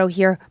shadow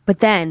here. But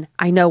then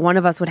I know one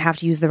of us would have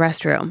to use the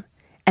restroom.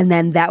 And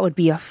then that would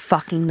be a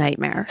fucking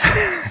nightmare.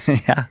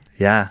 Yeah.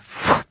 Yeah,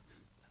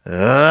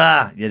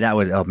 that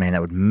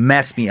would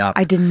mess me up.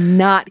 I did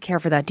not care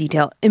for that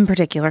detail in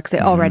particular because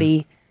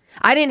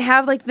I didn't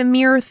have like the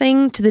mirror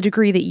thing to the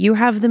degree that you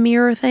have the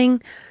mirror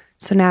thing.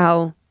 So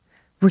now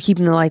we're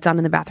keeping the lights on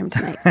in the bathroom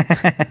tonight.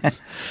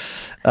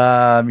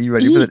 You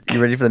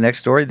ready for the next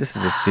story? This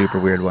is a super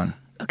weird one.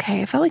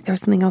 Okay, I felt like there was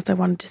something else I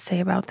wanted to say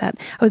about that.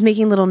 I was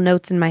making little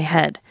notes in my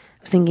head.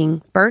 I was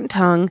thinking burnt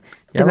tongue,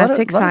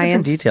 domestic a lot of science.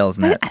 different details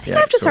in that. I think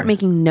I have to start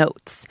making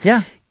notes.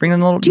 Yeah, bring in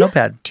a little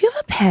notepad. Do you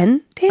have a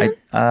pen, Dan?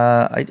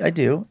 I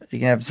do. You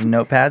can have some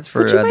notepads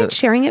for Would you mind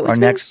sharing it with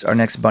me? Our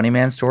next Bunny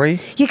Man story.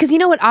 Yeah, because you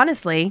know what?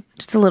 Honestly,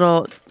 just a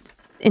little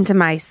into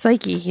my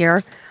psyche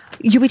here.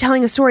 You'll be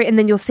telling a story and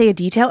then you'll say a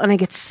detail and I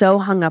get so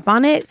hung up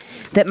on it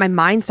that my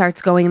mind starts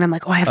going and I'm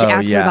like, I have to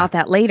ask you about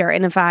that later.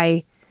 And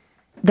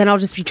then I'll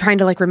just be trying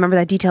to like remember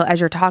that detail as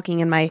you're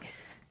talking and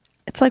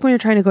it's like when you're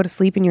trying to go to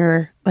sleep and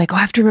you're like, I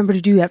have to remember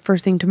to do that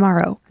first thing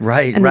tomorrow.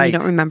 Right, and then you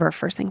don't remember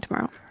first thing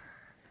tomorrow.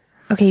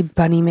 Okay,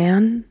 Bunny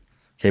Man.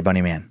 So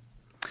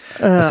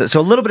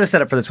a little bit of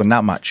setup for this one,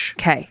 not much.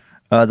 Okay.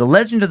 The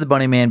legend of the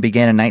Bunny Man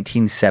began in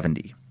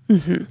 1970.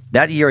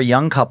 That year, a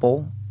young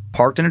couple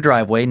parked in a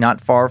driveway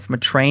not far from a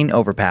train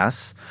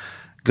overpass.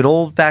 Good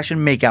old-fashioned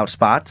makeout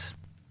spots.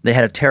 They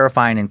had a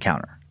terrifying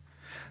encounter.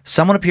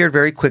 Someone appeared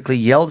very quickly,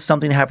 yelled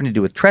something having to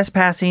do with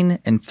trespassing,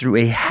 and threw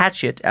a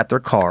hatchet at their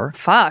car.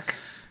 Fuck.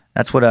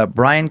 That's what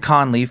Brian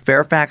Conley,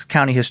 Fairfax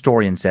County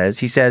historian, says.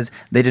 He says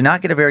they did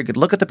not get a very good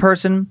look at the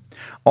person.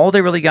 All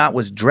they really got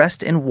was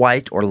dressed in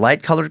white or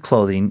light-colored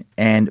clothing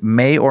and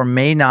may or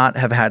may not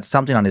have had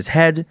something on his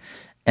head,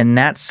 and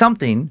that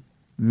something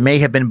may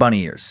have been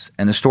bunny ears.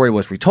 And the story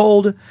was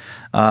retold,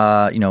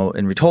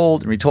 and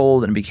retold,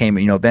 and became,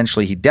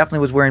 eventually he definitely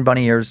was wearing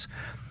bunny ears.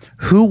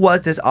 Who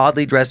was this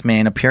oddly dressed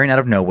man appearing out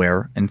of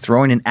nowhere and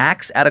throwing an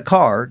axe at a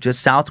car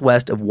just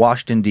southwest of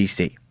Washington,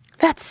 D.C.?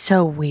 That's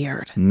so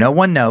weird. No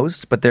one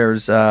knows, but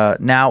there's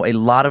now a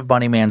lot of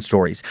Bunny Man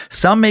stories.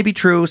 Some may be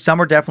true,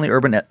 some are definitely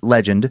urban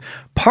legend.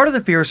 Part of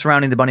the fear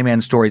surrounding the Bunny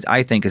Man stories,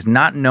 I think, is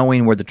not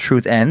knowing where the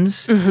truth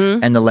ends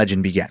and the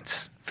legend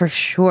begins. For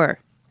sure.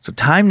 So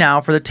time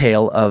now for the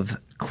tale of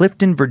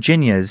Clifton,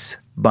 Virginia's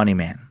Bunny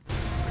Man.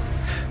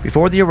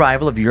 Before the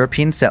arrival of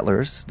European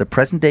settlers, the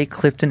present-day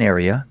Clifton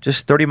area,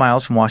 just 30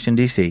 miles from Washington,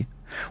 D.C.,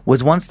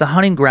 was once the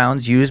hunting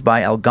grounds used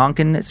by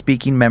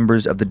Algonquin-speaking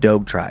members of the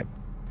Dogue tribe.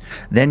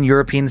 Then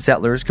European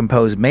settlers,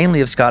 composed mainly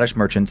of Scottish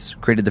merchants,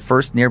 created the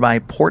first nearby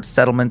port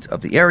settlements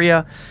of the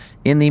area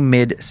in the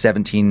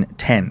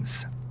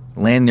mid-1710s.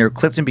 Land near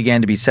Clifton began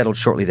to be settled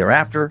shortly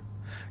thereafter.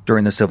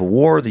 During the Civil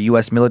War, the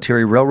U.S.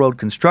 Military Railroad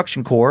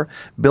Construction Corps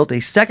built a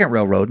second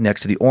railroad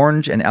next to the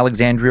Orange and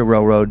Alexandria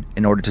Railroad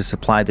in order to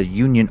supply the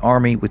Union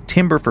Army with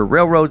timber for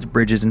railroads,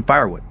 bridges, and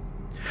firewood.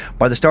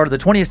 By the start of the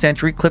 20th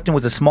century, Clifton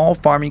was a small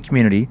farming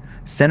community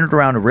centered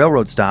around a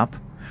railroad stop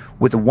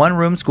with a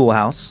one-room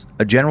schoolhouse,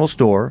 a general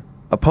store,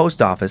 a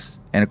post office,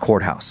 and a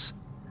courthouse.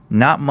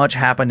 Not much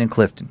happened in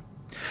Clifton.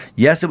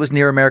 Yes, it was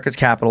near America's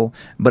capital,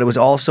 but it was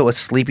also a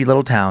sleepy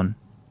little town.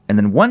 And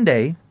then one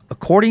day,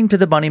 according to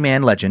the Bunny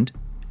Man legend,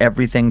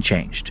 everything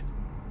changed.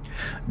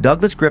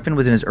 Douglas Griffin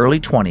was in his early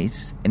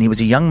 20s, and he was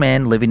a young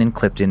man living in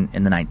Clifton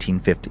in the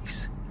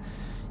 1950s.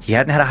 He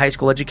hadn't had a high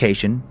school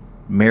education,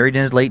 married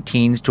in his late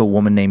teens to a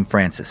woman named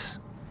Frances.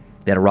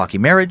 They had a rocky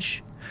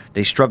marriage,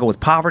 they struggled with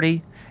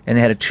poverty, and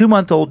they had a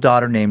 2-month-old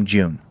daughter named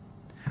June.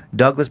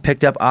 Douglas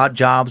picked up odd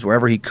jobs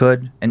wherever he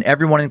could, and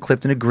everyone in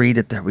Clifton agreed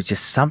that there was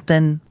just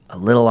something a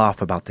little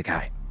off about the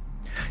guy.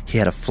 He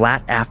had a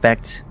flat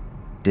affect,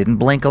 didn't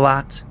blink a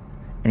lot,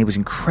 and he was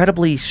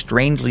incredibly,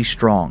 strangely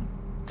strong.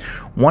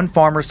 One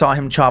farmer saw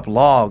him chop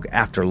log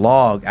after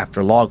log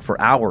after log for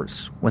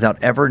hours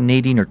without ever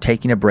needing or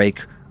taking a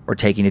break or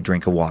taking a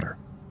drink of water.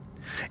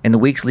 In the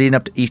weeks leading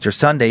up to Easter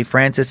Sunday,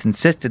 Frances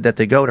insisted that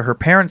they go to her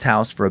parents'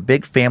 house for a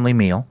big family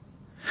meal.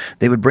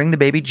 They would bring the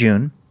baby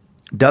June.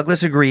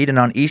 Douglas agreed, and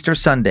on Easter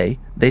Sunday,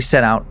 they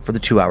set out for the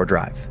 2-hour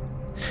drive.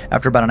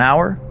 After about an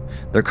hour,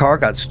 their car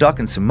got stuck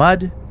in some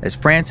mud. As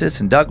Frances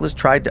and Douglas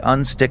tried to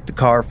unstick the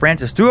car,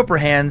 Frances threw up her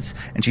hands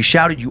and she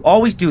shouted, "You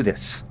always do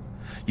this.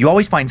 You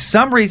always find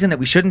some reason that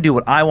we shouldn't do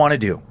what I want to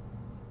do."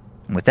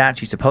 And with that,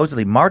 she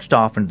supposedly marched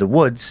off into the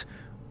woods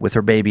with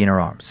her baby in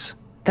her arms.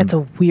 That's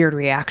a weird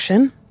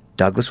reaction.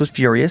 Douglas was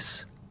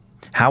furious.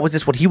 How was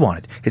this what he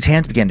wanted? His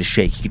hands began to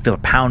shake. He could feel a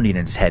pounding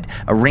in his head,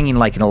 a ringing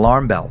like an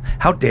alarm bell.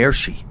 How dare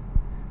she?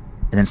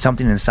 And then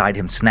something inside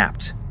him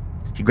snapped.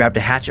 He grabbed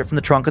a hatchet from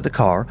the trunk of the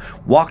car,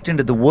 walked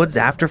into the woods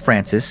after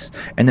Frances,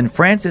 and then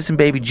Frances and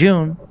baby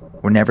June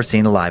were never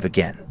seen alive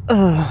again.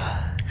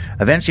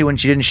 Eventually, when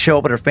she didn't show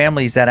up at her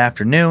family's that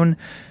afternoon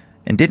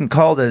and didn't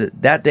call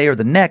that day or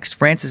the next,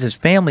 Frances's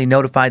family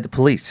notified the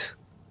police.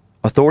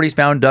 Authorities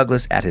found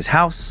Douglas at his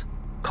house,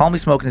 calmly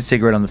smoking a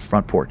cigarette on the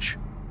front porch.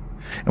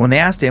 And when they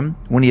asked him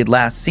when he had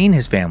last seen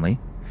his family,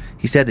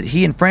 he said that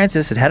he and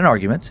Frances had had an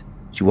argument.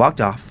 She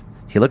walked off.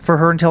 He looked for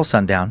her until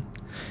sundown,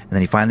 and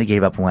then he finally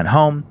gave up and went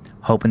home,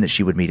 hoping that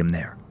she would meet him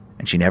there.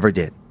 And she never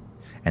did.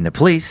 And the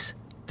police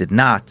did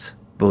not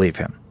believe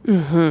him.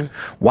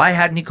 Why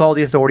hadn't he called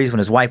the authorities when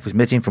his wife was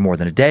missing for more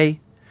than a day?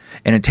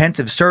 An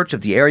intensive search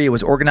of the area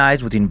was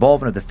organized with the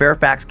involvement of the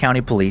Fairfax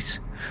County Police,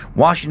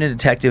 Washington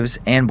detectives,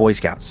 and Boy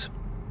Scouts.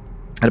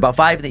 At about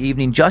 5 in the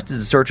evening, just as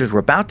the searchers were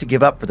about to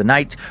give up for the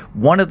night,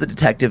 one of the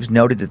detectives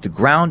noted that the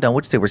ground on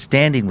which they were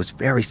standing was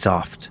very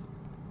soft.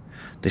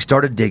 They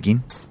started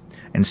digging,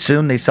 and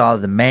soon they saw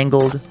the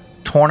mangled,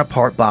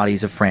 torn-apart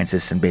bodies of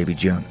Frances and baby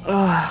June.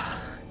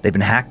 They'd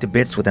been hacked to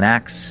bits with an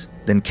axe,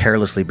 then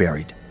carelessly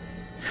buried.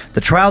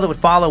 The trial that would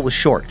follow was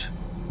short.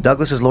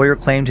 Douglas's lawyer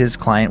claimed his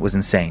client was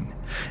insane,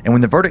 and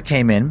when the verdict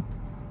came in,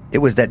 it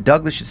was that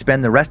Douglas should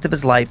spend the rest of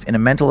his life in a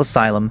mental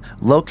asylum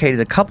located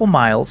a couple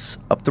miles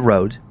up the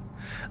road.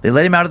 They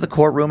let him out of the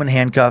courtroom in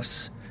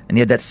handcuffs, and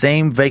he had that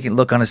same vacant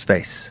look on his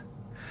face.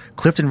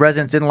 Clifton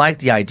residents didn't like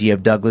the idea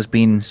of Douglas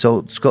being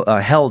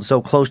held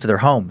so close to their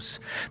homes.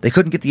 They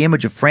couldn't get the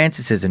image of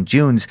Frances's and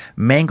June's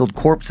mangled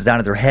corpses out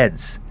of their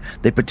heads.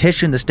 They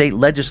petitioned the state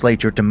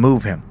legislature to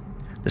move him.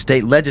 The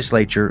state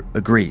legislature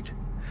agreed.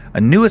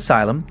 A new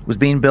asylum was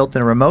being built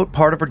in a remote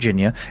part of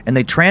Virginia, and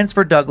they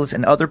transferred Douglas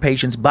and other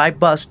patients by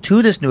bus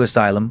to this new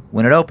asylum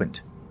when it opened.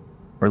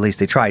 Or at least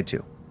they tried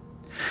to.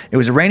 It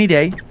was a rainy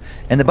day,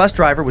 and the bus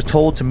driver was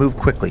told to move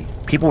quickly.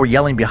 People were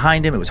yelling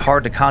behind him. It was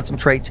hard to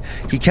concentrate.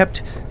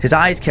 His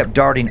eyes kept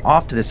darting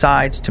off to the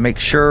sides to make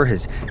sure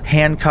his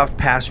handcuffed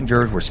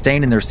passengers were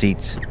staying in their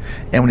seats.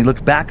 And when he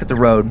looked back at the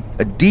road,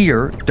 a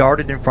deer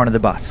darted in front of the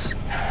bus.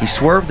 He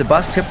swerved, the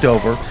bus tipped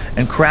over,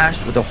 and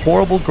crashed with a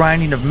horrible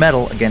grinding of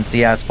metal against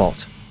the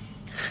asphalt.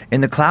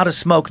 In the cloud of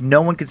smoke,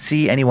 no one could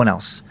see anyone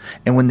else.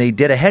 And when they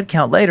did a head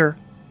count later,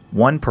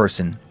 one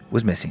person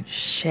was missing.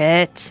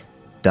 Shit.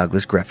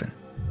 Douglas Griffin.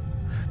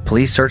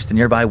 Police searched the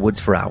nearby woods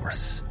for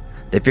hours.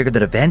 They figured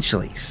that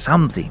eventually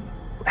something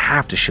would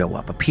have to show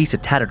up. A piece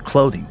of tattered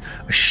clothing,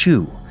 a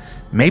shoe,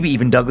 maybe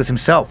even Douglas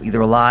himself,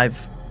 either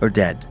alive or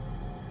dead.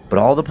 But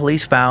all the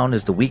police found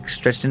as the weeks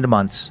stretched into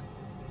months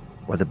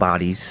were the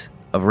bodies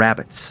of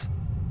rabbits.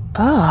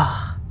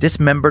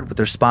 Dismembered with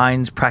their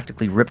spines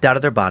practically ripped out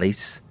of their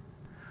bodies.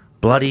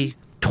 Bloody,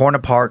 torn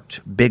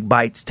apart, big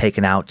bites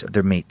taken out of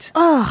their meat.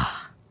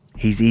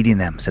 He's eating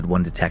them, said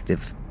one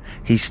detective.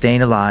 He's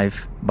staying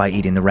alive by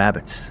eating the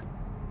rabbits.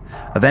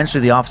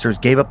 Eventually, the officers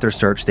gave up their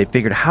search. They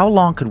figured, how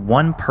long could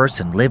one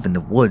person live in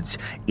the woods,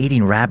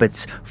 eating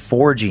rabbits,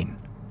 foraging?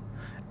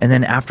 And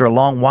then after a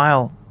long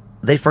while,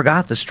 they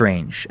forgot the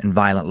strange and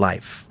violent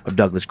life of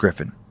Douglas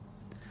Griffin.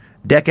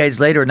 Decades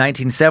later, in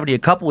 1970, a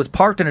couple was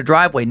parked in a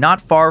driveway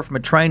not far from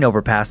a train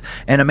overpass,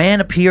 and a man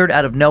appeared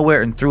out of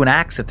nowhere and threw an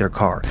axe at their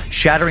car,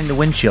 shattering the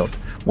windshield.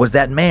 Was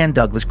that man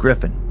Douglas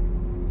Griffin?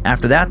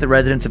 After that, the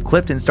residents of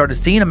Clifton started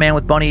seeing a man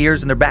with bunny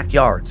ears in their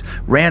backyards,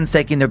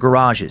 ransacking their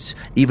garages,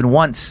 even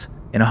once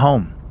in a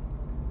home.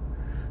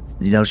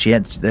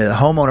 The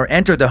homeowner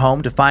entered the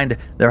home to find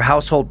their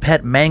household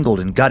pet mangled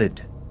and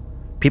gutted.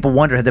 People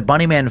wondered, had the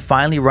bunny man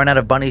finally run out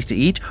of bunnies to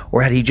eat,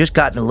 or had he just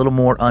gotten a little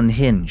more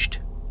unhinged?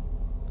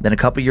 Then a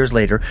couple years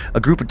later, a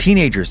group of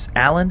teenagers,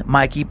 Alan,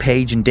 Mikey,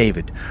 Paige, and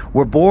David,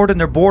 were bored, and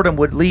their boredom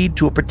would lead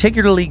to a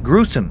particularly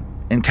gruesome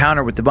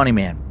encounter with the bunny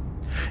man.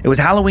 It was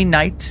Halloween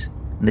night,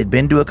 and they'd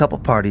been to a couple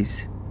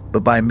parties,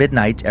 but by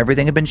midnight,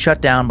 everything had been shut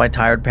down by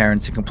tired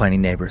parents and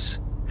complaining neighbors.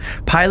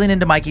 Piling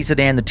into Mikey's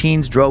sedan, the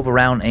teens drove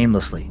around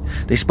aimlessly.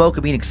 They spoke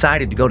of being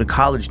excited to go to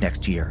college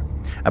next year,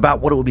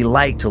 about what it would be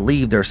like to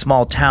leave their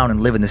small town and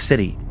live in the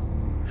city.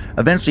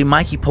 Eventually,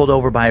 Mikey pulled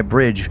over by a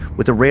bridge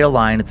with a rail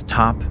line at the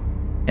top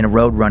and a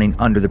road running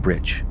under the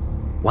bridge.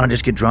 "Want to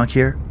just get drunk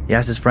here?" he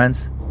asked his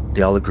friends.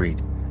 They all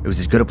agreed. It was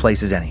as good a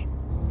place as any.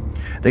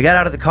 They got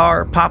out of the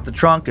car, popped the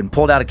trunk, and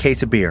pulled out a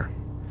case of beer.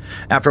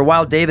 After a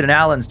while, David and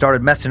Alan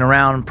started messing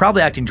around,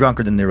 probably acting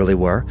drunker than they really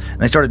were, and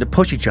they started to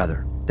push each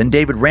other. Then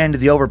David ran to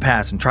the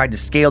overpass and tried to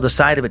scale the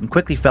side of it and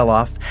quickly fell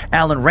off.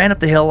 Alan ran up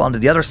the hill onto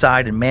the other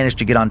side and managed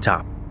to get on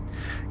top.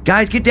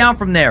 "Guys, get down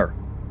from there,"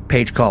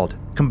 Paige called.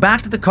 "Come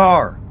back to the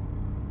car."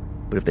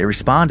 But if they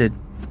responded,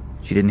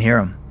 she didn't hear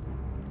them.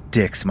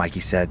 "Dicks," Mikey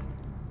said.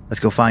 "Let's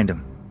go find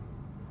him."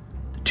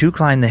 The two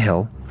climbed the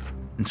hill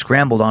and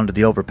scrambled onto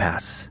the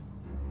overpass.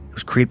 It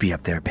was creepy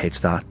up there, Paige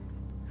thought.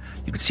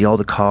 You could see all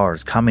the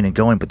cars coming and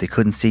going, but they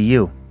couldn't see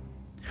you.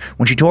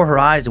 When she tore her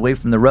eyes away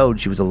from the road,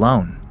 she was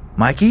alone.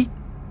 "Mikey?"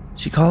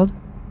 she called.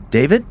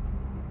 "David?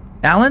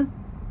 Alan?"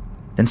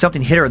 Then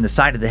something hit her in the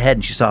side of the head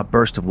and she saw a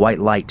burst of white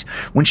light.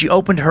 When she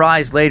opened her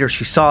eyes later,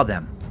 she saw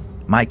them.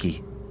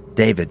 Mikey,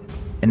 David,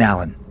 and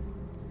Alan.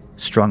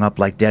 Strung up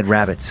like dead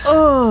rabbits.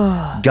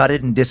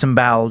 Gutted and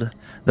disemboweled,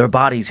 their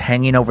bodies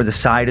hanging over the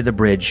side of the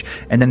bridge,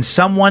 and then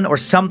someone or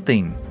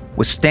something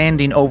was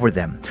standing over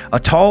them. A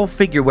tall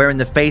figure wearing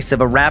the face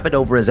of a rabbit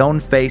over his own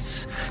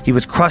face. He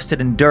was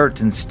crusted in dirt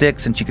and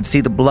sticks, and she could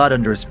see the blood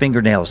under his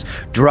fingernails,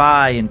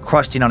 dry and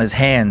crusting on his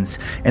hands.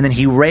 And then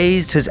he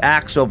raised his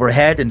axe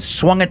overhead and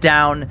swung it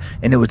down,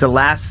 and it was the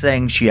last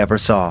thing she ever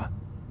saw.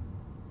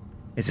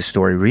 Is the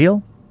story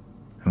real?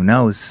 Who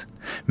knows?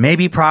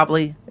 Maybe,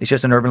 probably, it's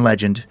just an urban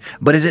legend.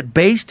 But is it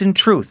based in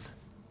truth?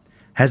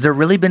 Has there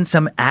really been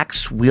some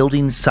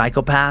axe-wielding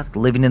psychopath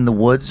living in the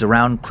woods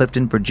around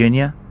Clifton,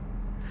 Virginia?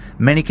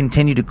 Many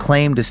continue to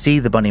claim to see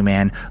the bunny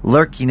man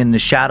lurking in the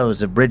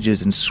shadows of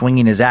bridges and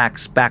swinging his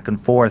axe back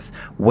and forth,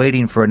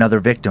 waiting for another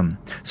victim,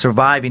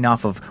 surviving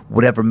off of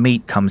whatever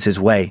meat comes his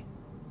way.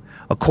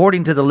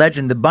 According to the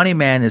legend, the bunny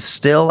man is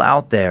still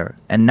out there,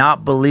 and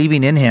not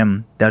believing in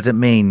him doesn't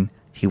mean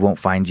he won't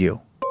find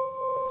you.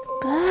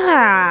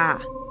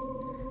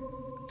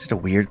 It's just a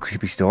weird,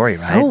 creepy story, right?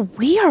 So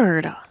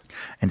weird.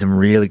 And some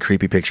really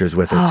creepy pictures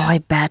with it. Oh, I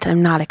bet.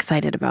 I'm not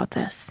excited about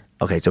this.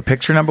 Okay, so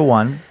picture number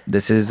one.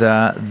 This is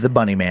the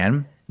bunny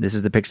man. This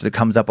is the picture that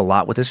comes up a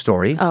lot with his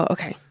story. Oh,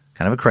 okay.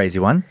 Kind of a crazy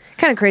one.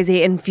 Kind of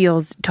crazy and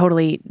feels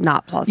totally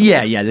not plausible.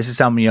 Yeah. This is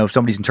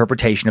somebody's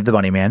interpretation of the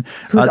bunny man.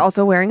 Who's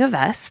also wearing a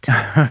vest.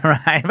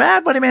 Right.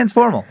 Bunny man's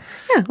formal.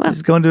 Yeah, well.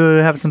 He's going to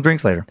have some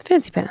drinks later.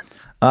 Fancy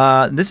pants.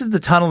 This is the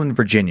tunnel in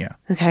Virginia.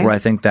 Okay. Where I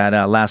think that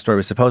last story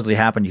was supposedly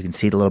happened. You can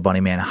see the little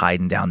bunny man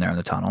hiding down there in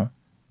the tunnel.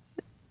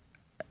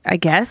 I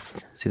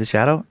guess. See the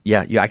shadow?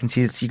 Yeah, I can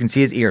see. You can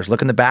see his ears.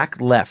 Look in the back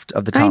left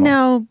of the tunnel. I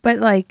know, but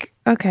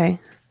okay.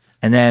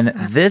 And then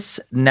this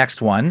next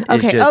one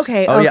is just...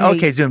 Okay.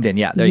 Okay, zoomed in.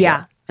 Yeah, there you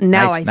go.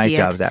 Now nice, I see nice it.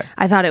 job, Zach.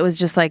 I thought it was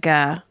just like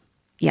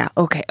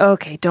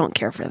okay, don't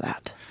care for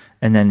that.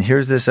 And then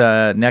here's this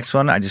next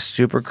one. I just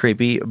super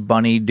creepy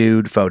bunny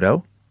dude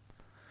photo.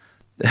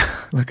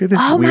 Look at this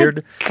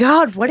weird... Oh my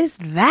God, what is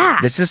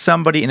that? This is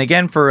somebody, and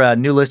again, for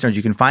new listeners,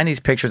 you can find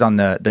these pictures on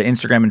the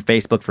Instagram and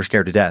Facebook for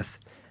Scared to Death.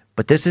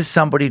 But this is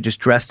somebody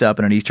just dressed up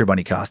in an Easter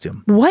bunny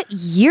costume. What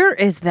year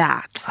is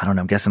that? I don't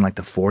know. I'm guessing like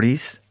the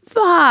 40s.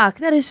 Fuck,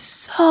 that is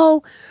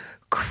so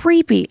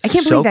creepy. I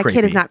can't believe that kid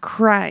is creepy. not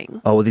crying.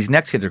 Oh, well, these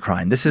next kids are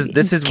crying. This is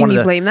Can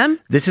you blame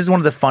them? This is one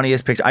of the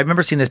funniest pictures. I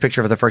remember seeing this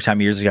picture for the first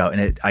time years ago,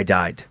 and I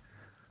died.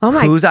 Oh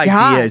my God. Whose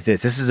idea is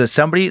this? This is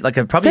somebody,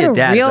 probably a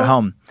dad at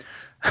home.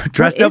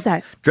 Dressed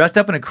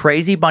up in a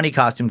crazy bunny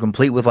costume,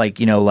 complete with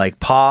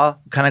paw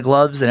kind of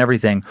gloves and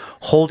everything,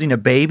 holding a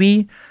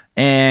baby.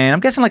 And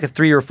I'm guessing like a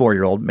 3 or 4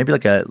 year old, maybe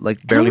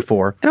barely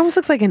 4. It almost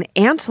looks like an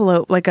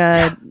antelope, like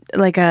a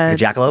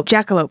jackalope.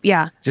 Jackalope,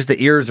 yeah. Just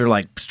the ears are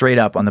like straight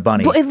up on the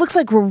bunny. Well, it looks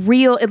like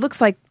real. It looks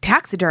like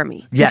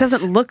taxidermy. Yes. It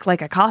doesn't look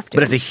like a costume.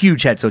 But it's a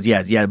huge head, so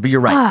yeah. But you're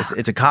right.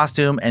 It's a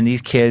costume, and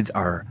these kids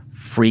are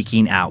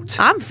freaking out.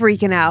 I'm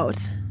freaking out.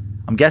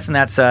 I'm guessing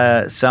that's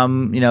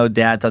some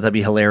dad thought that'd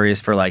be hilarious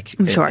for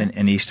I'm sure.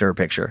 an Easter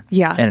picture.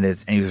 Yeah, and it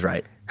is, and he was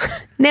right.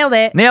 Nailed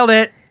it.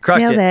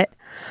 Crushed Nailed it.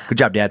 Good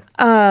job, Dad.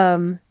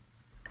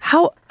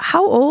 How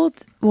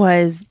old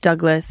was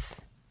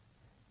Douglas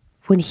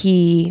when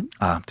he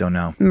don't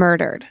know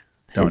murdered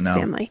his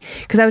family?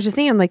 Because I was just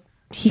thinking,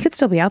 he could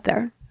still be out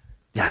there.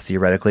 Yeah,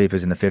 theoretically, if it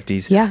was in the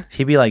 50s, yeah,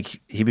 he'd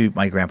be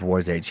my Grandpa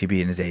Ward's age. He'd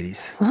be in his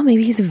 80s. Well,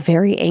 maybe he's a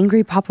very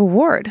angry Papa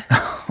Ward.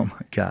 Oh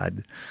my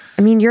God!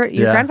 I mean, your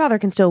grandfather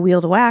can still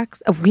wield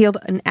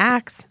an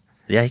axe.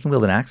 Yeah, he can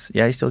wield an axe.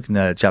 Yeah, he still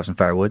can chop some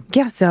firewood.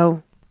 Yeah,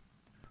 so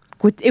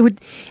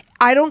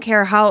I don't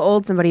care how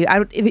old somebody.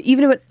 I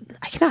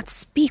cannot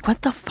speak.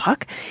 What the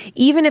fuck?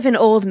 Even if an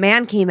old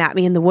man came at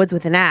me in the woods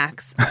with an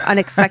axe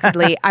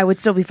unexpectedly, I would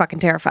still be fucking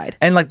terrified.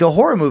 And like the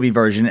horror movie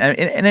version,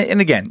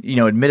 and again,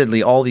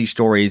 admittedly, all these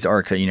stories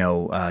are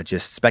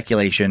just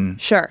speculation.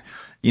 Sure.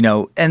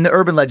 And the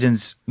urban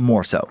legends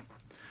more so.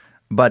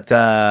 But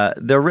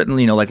they're written,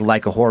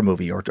 like a horror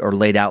movie or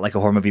laid out like a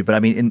horror movie. But I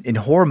mean, in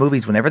horror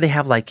movies, whenever they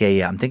have like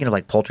I'm thinking of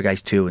like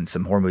Poltergeist 2 and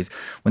some horror movies,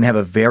 when they have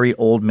a very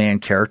old man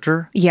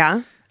character.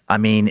 Yeah. I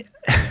mean,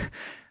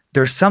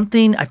 there's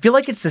something, I feel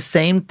like it's the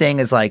same thing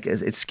as like,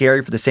 it's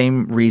scary for the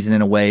same reason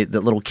in a way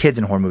that little kids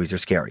in horror movies are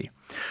scary.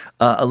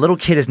 A little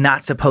kid is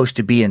not supposed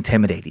to be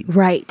intimidating.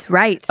 Right.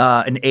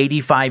 An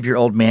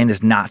 85-year-old man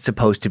is not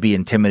supposed to be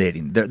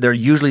intimidating. They're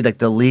usually like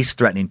the least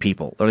threatening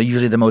people. They're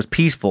usually the most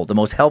peaceful, the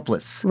most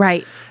helpless.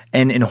 Right.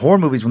 And in horror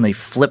movies, when they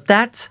flip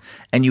that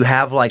and you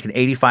have like an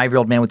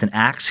 85-year-old man with an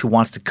axe who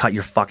wants to cut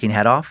your fucking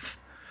head off,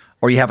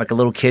 or you have like a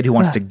little kid who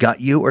wants to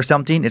gut you or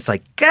something, it's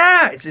like,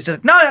 God, it's just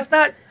like, no, that's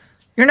not,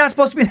 you're not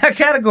supposed to be in that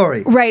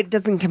category. Right, it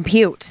doesn't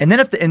compute. And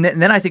then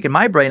then I think in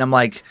my brain, I'm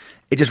like,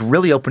 it just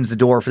really opens the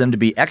door for them to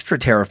be extra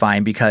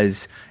terrifying,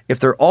 because if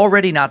they're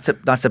already not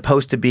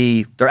supposed to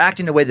be, they're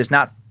acting in a way that's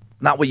not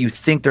what you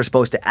think they're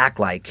supposed to act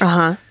like,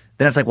 then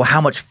it's like, well,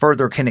 how much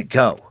further can it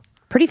go?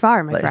 Pretty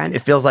far, my friend. It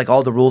feels like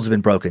all the rules have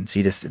been broken.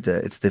 So it's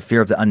the fear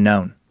of the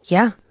unknown.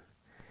 Yeah.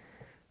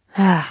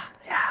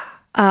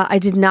 I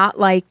did not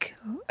like,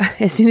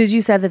 as soon as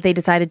you said that they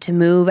decided to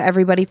move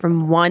everybody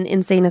from one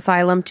insane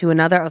asylum to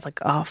another, I was like,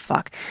 oh,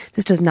 fuck.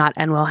 This does not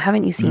end well.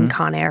 Haven't you seen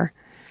Con Air?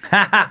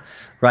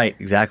 Right,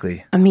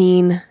 exactly. I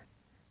mean,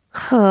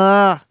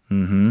 I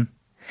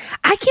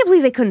can't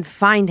believe they couldn't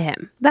find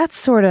him.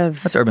 That's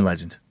urban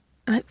legend.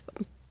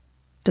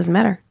 Doesn't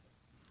matter.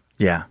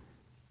 Yeah.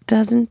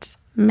 Doesn't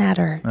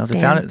matter. Well,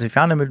 if they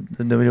found him,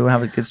 then we don't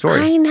have a good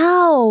story. I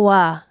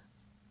know.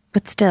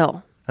 But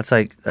still. That's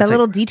like that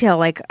little detail,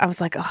 like, I was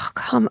like, oh,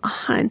 come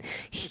on.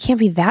 He can't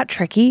be that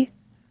tricky.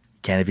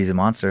 Can't if he's a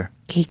monster.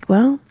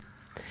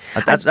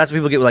 That's what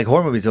people get with like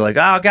horror movies. They're like,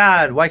 oh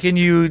God, why can't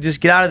you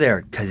just get out of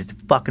there? Because it's a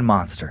fucking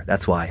monster.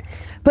 That's why.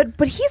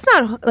 But he's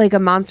not like a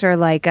monster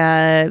like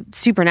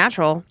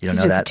Supernatural. You don't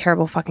he's know just that. a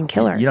terrible fucking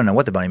killer. You don't know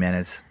what the Bunny Man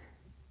is.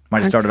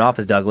 Might have started off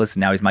as Douglas,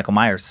 and now he's Michael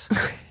Myers.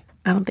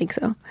 I don't think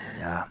so.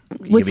 Yeah.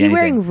 Was he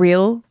wearing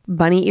real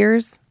bunny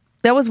ears?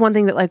 That was one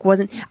thing that like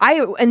wasn't.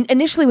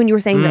 Initially when you were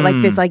saying that like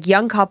this like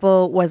young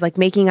couple was like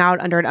making out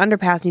under an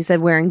underpass and you said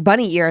wearing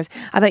bunny ears,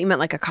 I thought you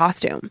meant like a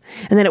costume.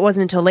 And then it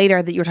wasn't until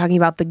later that you were talking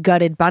about the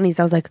gutted bunnies.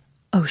 I was like,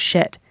 oh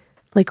shit,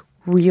 like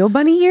real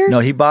bunny ears? No,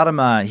 he bought him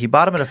at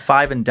a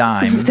 5 and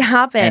dime.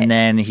 Stop it. And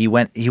then he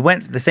went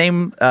the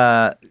same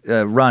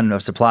run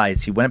of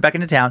supplies. He went back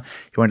into town.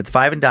 He went to the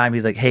 5 and dime.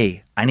 He's like,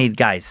 hey, I need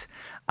guys.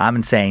 I'm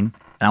insane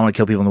and I want to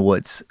kill people in the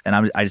woods.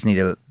 And I just need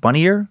a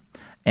bunny ear.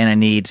 And I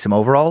need some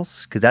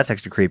overalls, because that's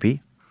extra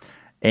creepy.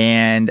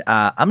 And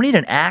I'm going to need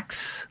an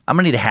axe. I'm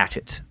going to need a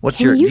hatchet.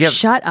 Can you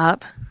shut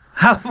up?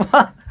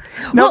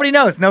 Nobody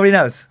knows.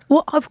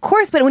 Well, of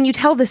course, but when you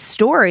tell the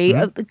story,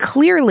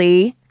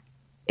 clearly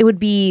it would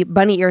be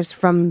bunny ears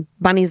from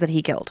bunnies that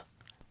he killed.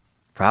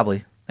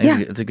 Probably.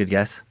 It's a good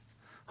guess.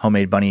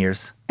 Homemade bunny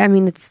ears. I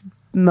mean, it's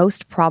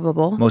most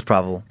probable. Most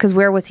probable. Because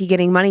where was he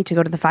getting money to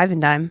go to the 5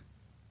 and dime?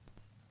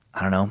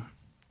 I don't know.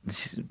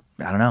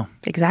 I don't know.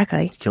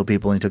 Exactly. He killed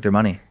people and he took their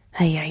money.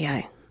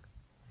 Hey.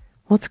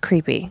 Well, it's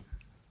creepy.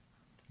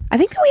 I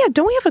think that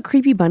don't we have a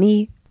creepy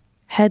bunny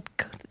head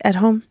at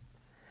home?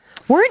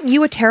 Weren't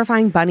you a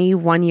terrifying bunny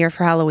one year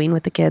for Halloween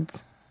with the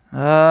kids?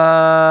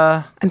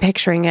 I'm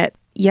picturing it.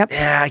 Yep.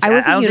 Yeah, I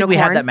was a don't unicorn. think we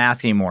have that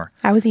mask anymore.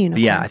 I was a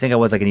unicorn. But yeah, I think I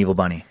was like an evil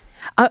bunny.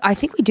 I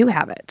think we do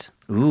have it.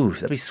 Ooh,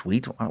 that'd be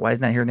sweet. Why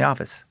isn't that here in the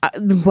office?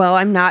 Well,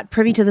 I'm not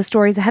privy to the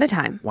stories ahead of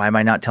time. Why am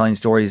I not telling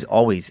stories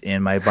always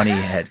in my bunny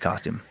head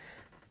costume?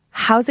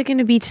 How's it going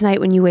to be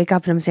tonight when you wake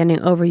up and I'm standing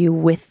over you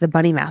with the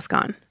bunny mask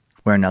on?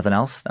 Wearing nothing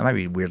else? That might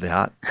be weirdly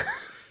hot.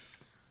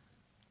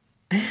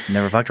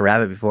 Never fucked a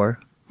rabbit before.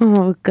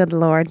 Oh, good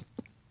Lord.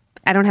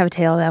 I don't have a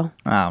tail, though.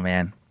 Oh,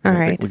 man. All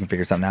right. We can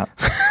figure something out.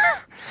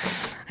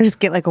 I just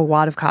get like a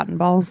wad of cotton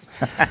balls,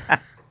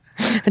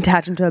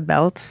 attach them to a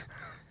belt.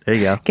 There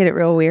you go. Get it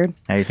real weird.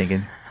 How are you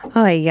thinking?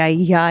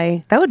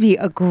 That would be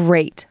a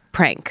great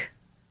prank.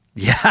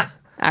 Yeah.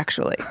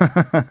 Actually.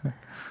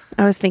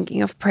 I was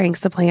thinking of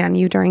pranks to play on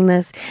you during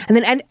this. And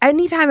then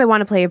anytime I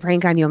want to play a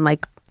prank on you, I'm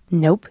like,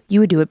 nope, you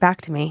would do it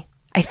back to me.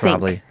 I think.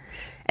 Probably.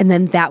 And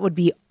then that would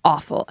be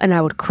awful. And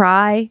I would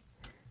cry.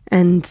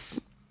 And,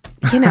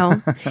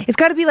 it's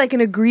got to be like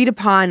an agreed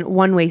upon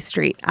one-way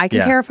street. I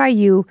can terrify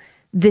you.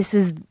 This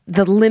is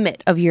the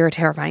limit of your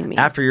terrifying me.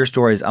 After your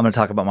stories, I'm going to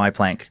talk about my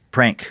prank.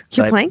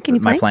 Your plank? Can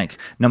you my plank? plank.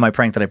 No, my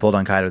prank that I pulled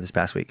on Kyler this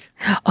past week.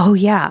 Oh,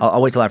 yeah.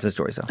 I'll wait till after the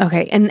stories, though.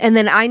 Okay. And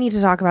then I need to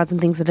talk about some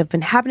things that have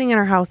been happening in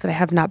our house that I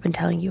have not been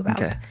telling you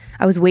about. Okay.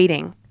 I was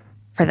waiting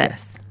for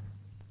this.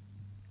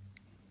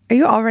 Are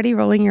you already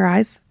rolling your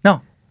eyes?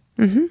 No.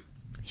 Mm-hmm. You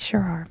sure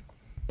are.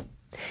 Do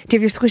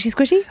you have your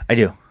squishy? I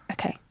do.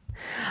 Okay.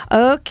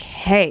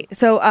 Okay.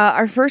 So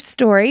our first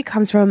story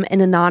comes from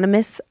an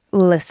anonymous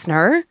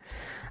listener.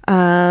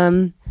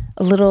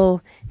 A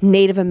little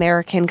Native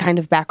American kind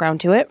of background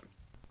to it.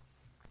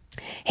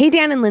 Hey,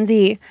 Dan and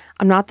Lindsay,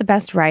 I'm not the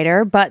best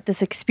writer, but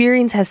this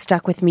experience has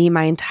stuck with me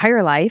my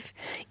entire life.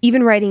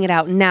 Even writing it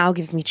out now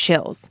gives me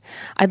chills.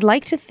 I'd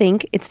like to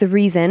think it's the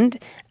reason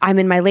I'm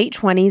in my late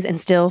 20s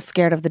and still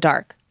scared of the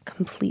dark.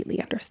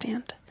 Completely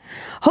understand.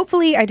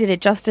 Hopefully, I did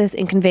it justice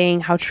in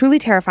conveying how truly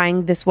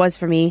terrifying this was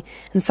for me,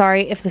 and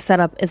sorry if the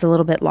setup is a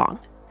little bit long.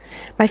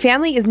 My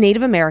family is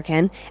Native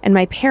American, and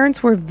my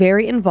parents were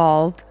very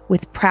involved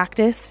with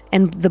practice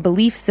and the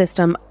belief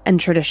system and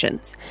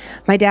traditions.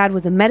 My dad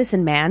was a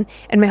medicine man,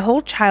 and my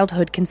whole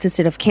childhood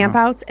consisted of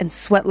campouts and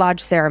sweat lodge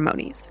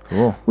ceremonies.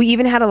 Cool. We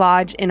even had a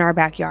lodge in our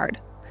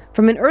backyard.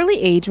 From an early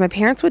age, my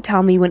parents would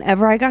tell me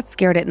whenever I got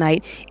scared at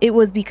night, it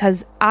was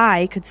because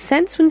I could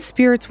sense when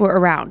spirits were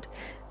around.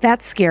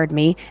 That scared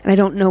me, and I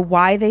don't know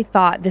why they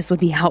thought this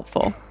would be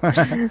helpful.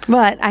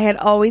 But I had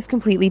always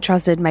completely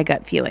trusted my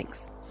gut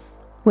feelings.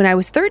 When I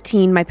was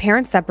 13, my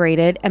parents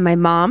separated, and my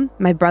mom,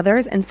 my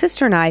brothers, and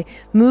sister and I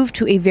moved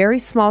to a very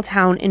small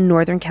town in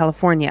Northern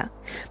California.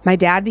 My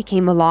dad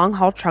became a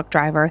long-haul truck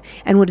driver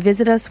and would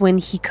visit us when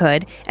he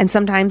could, and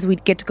sometimes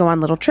we'd get to go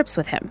on little trips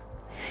with him.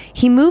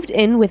 He moved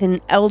in with an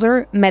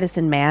elder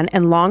medicine man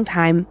and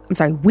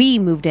we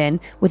moved in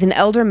with an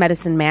elder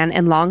medicine man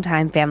and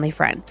longtime family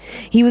friend.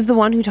 He was the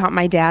one who taught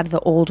my dad the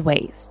old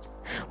ways.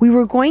 We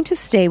were going to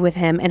stay with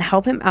him and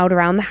help him out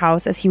around the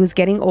house as he was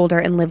getting older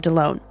and lived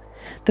alone.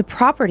 The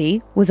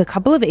property was a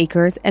couple of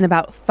acres and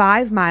about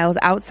 5 miles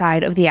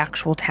outside of the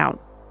actual town.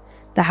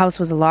 The house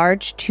was a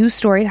large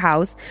 2-story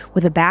house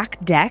with a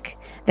back deck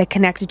that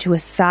connected to a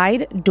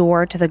side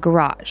door to the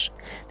garage.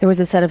 There was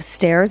a set of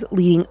stairs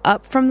leading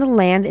up from the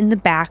land in the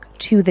back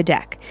to the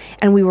deck,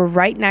 and we were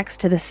right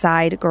next to the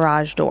side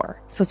garage door.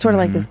 So it's sort of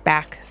like this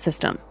back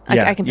system.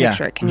 I can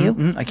picture it. Can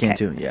you? I can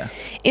too, yeah.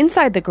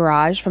 Inside the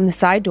garage, from the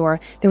side door,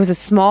 there was a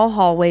small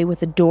hallway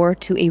with a door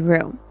to a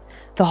room.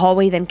 The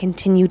hallway then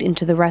continued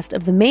into the rest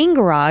of the main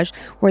garage,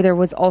 where there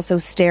was also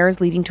stairs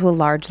leading to a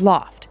large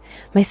loft.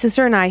 My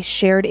sister and I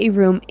shared a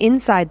room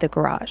inside the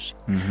garage.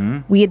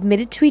 We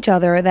admitted to each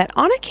other that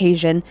on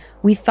occasion,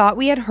 we thought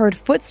we had heard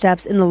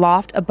footsteps in the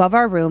loft above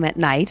our room at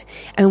night,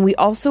 and we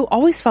also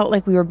always felt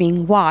like we were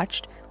being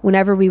watched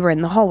whenever we were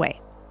in the hallway.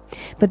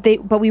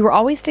 But we were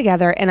always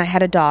together, and I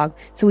had a dog,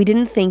 so we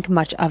didn't think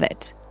much of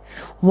it.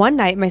 One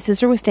night, my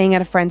sister was staying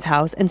at a friend's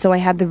house, and so I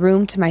had the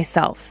room to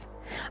myself.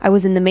 I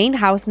was in the main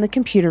house in the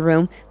computer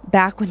room,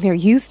 back when there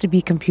used to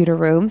be computer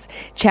rooms,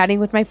 chatting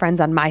with my friends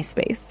on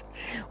MySpace.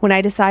 When I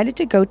decided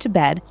to go to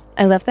bed,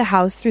 I left the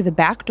house through the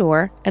back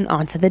door and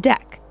onto the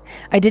deck.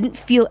 I didn't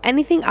feel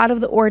anything out of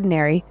the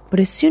ordinary,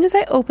 but as soon as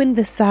I opened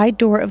the side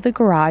door of the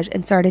garage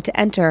and started to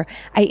enter,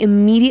 I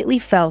immediately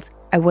felt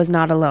I was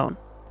not alone.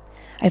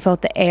 I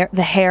felt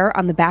the hair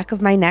on the back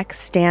of my neck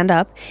stand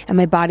up and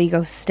my body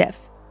go stiff.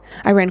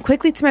 I ran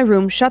quickly to my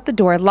room, shut the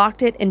door,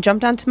 locked it, and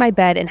jumped onto my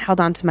bed and held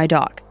onto my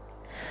dog.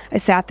 I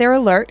sat there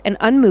alert and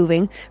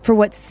unmoving for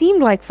what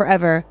seemed like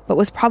forever, but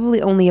was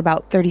probably only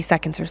about 30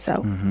 seconds or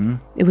so.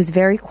 It was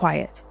very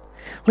quiet.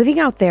 Living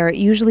out there, it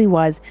usually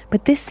was,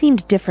 but this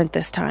seemed different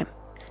this time.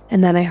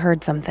 And then I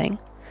heard something.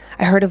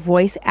 I heard a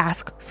voice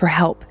ask for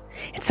help.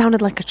 It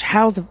sounded like a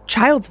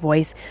child's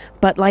voice,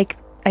 but like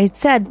I had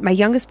said,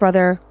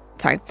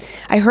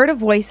 I heard a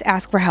voice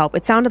ask for help.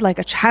 It sounded like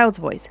a child's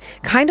voice,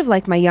 kind of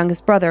like my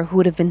youngest brother, who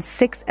would have been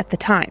 6 at the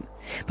time.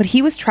 But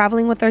he was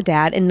traveling with our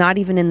dad and not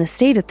even in the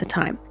state at the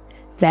time.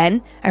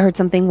 Then I heard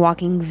something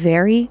walking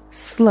very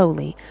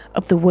slowly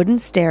up the wooden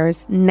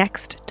stairs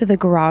next to the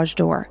garage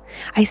door.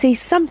 I say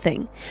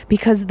something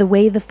because of the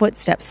way the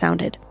footsteps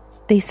sounded.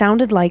 They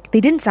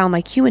didn't sound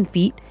like human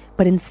feet,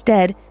 but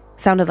instead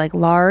sounded like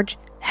large,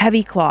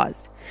 heavy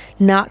claws,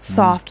 not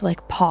soft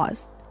like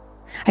paws.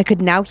 I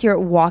could now hear it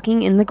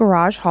walking in the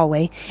garage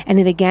hallway, and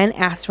it again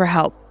asked for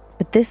help,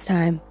 but this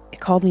time it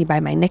called me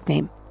by my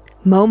nickname.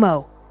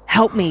 Momo,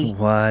 help me.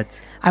 What?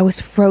 I was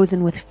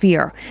frozen with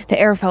fear. The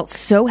air felt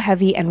so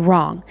heavy and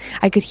wrong.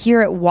 I could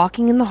hear it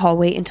walking in the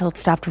hallway until it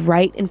stopped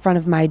right in front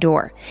of my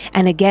door.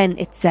 And again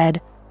it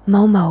said,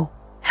 Momo,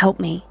 help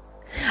me.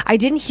 I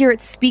didn't hear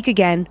it speak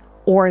again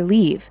or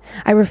leave.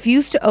 I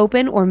refused to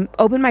open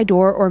my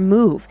door or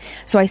move,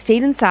 so I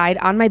stayed inside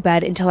on my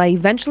bed until I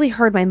eventually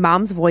heard my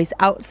mom's voice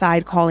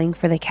outside calling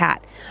for the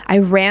cat. I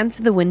ran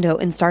to the window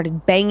and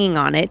started banging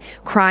on it,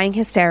 crying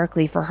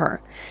hysterically for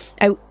her.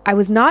 I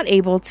was not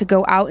able to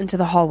go out into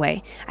the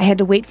hallway. I had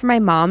to wait for my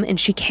mom, and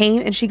she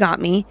came and she got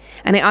me,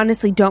 and I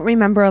honestly don't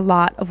remember a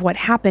lot of what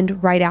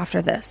happened right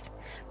after this,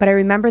 but I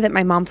remember that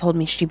my mom told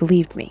me she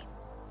believed me.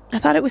 I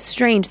thought it was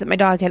strange that my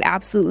dog had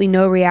absolutely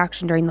no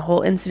reaction during the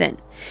whole incident.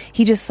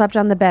 He just slept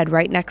on the bed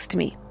right next to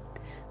me.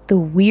 The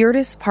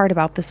weirdest part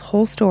about this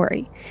whole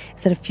story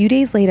is that a few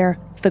days later,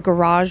 the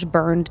garage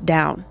burned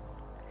down.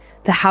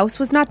 The house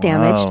was not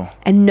damaged,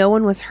 and no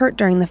one was hurt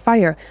during the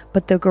fire,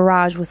 but the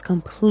garage was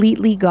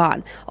completely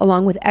gone,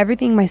 along with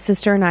everything my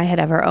sister and I had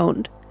ever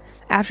owned.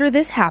 After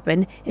this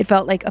happened, it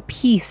felt like a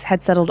peace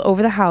had settled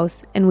over the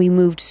house, and we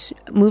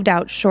moved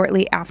out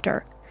shortly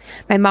after.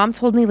 My mom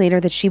told me later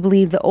that she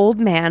believed the old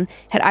man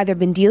had either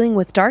been dealing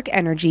with dark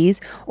energies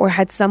or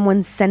had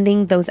someone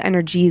sending those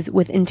energies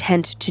with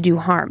intent to do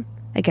harm.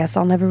 I guess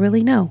I'll never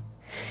really know.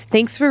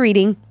 Thanks for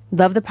reading.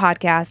 Love the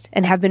podcast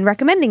and have been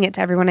recommending it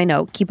to everyone I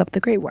know. Keep up the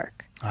great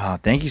work. Oh,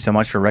 thank you so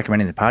much for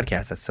recommending the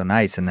podcast. That's so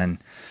nice. And then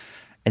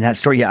in that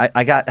story,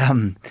 I got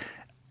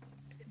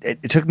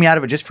it took me out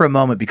of it just for a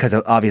moment because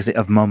of, obviously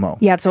of Momo.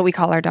 Yeah, it's what we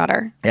call our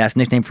daughter. Yeah, it's a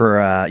nickname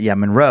for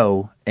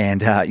Monroe.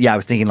 And I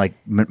was thinking like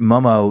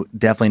Momo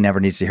definitely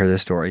never needs to hear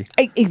this story.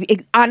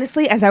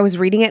 Honestly, as I was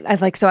reading it, I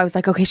was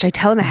like, okay, should I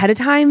tell him ahead of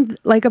time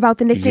like about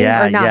the nickname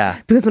or not?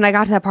 Yeah. Because when I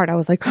got to that part, I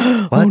was like,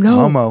 oh What?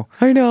 no, Momo.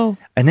 I know.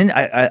 And then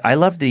I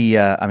love the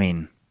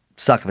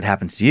suck if it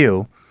happens to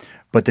you,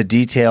 but the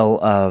detail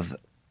of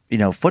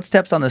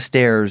footsteps on the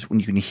stairs when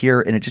you can hear,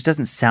 and it just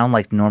doesn't sound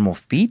like normal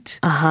feet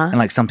and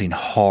like something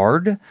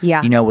hard.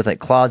 Yeah. With like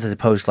claws as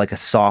opposed to like a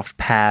soft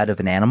pad of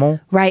an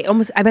animal. Right.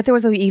 Almost. I bet there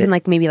was even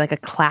like maybe like a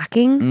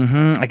clacking.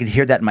 Mm-hmm. I could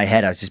hear that in my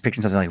head. I was just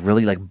picturing something like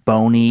really like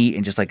bony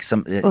and just like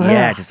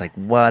just like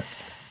what?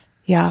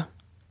 Yeah.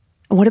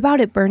 What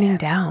about it burning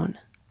down?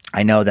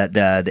 I know that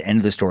the end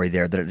of the story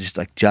there, that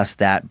it just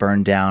that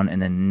burned down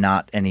and then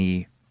not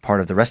any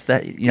part of the rest of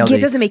that. It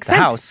doesn't make sense.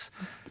 House.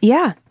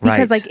 Yeah,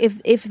 because Right. like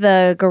if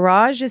the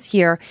garage is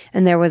here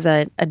and there was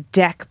a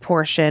deck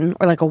portion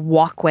or like a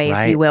walkway,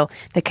 if you will,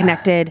 that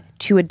connected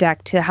to a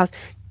deck to the house,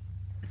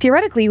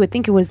 theoretically you would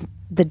think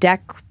the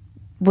deck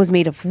was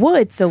made of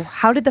wood. So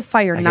how did the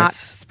fire not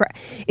spread?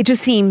 It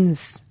just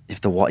seems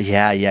if the wall,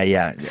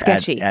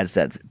 sketchy. adds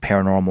that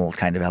paranormal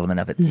kind of element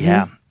of it. Mm-hmm.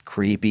 Yeah,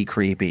 creepy.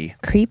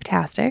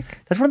 creeptastic.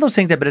 That's one of those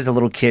things that, but as a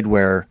little kid,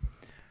 where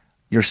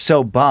you're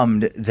so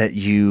bummed that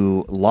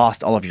you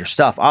lost all of your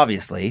stuff,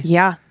 obviously.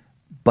 Yeah.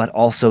 But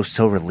also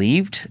so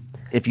relieved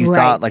if you Right.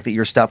 thought like that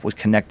your stuff was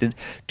connected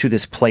to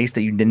this place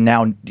that you did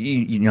now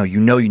you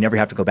never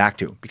have to go back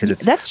to because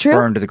it's That's true.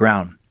 burned to the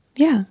ground.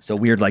 Yeah. So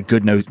weird, like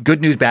good news,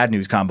 bad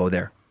news combo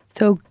there.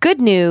 So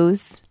good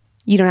news,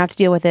 you don't have to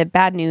deal with it.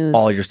 Bad news,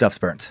 All your stuff's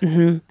burnt.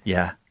 Mm-hmm.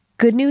 Yeah.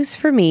 good news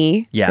for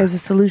me. Yeah. There's a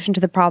solution to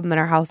the problem in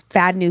our house.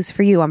 Bad news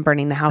for you. I'm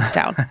burning the house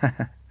down.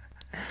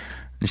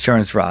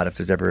 Insurance fraud if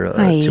there's ever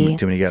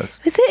too many goes.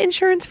 Is it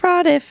insurance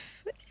fraud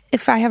if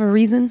I have a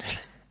reason?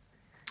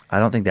 I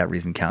don't think that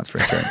reason counts for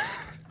insurance.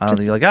 I don't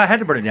think you're like, I had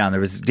to burn it down.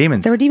 There was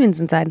demons. There were demons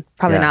inside.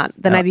 Probably Yeah. not.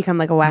 Then No. I become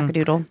like a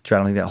wackadoodle. So I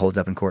don't think that holds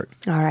up in court.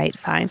 All right,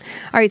 fine.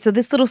 All right, so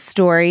this little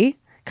story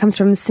comes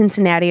from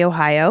Cincinnati,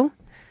 Ohio,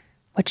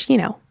 which,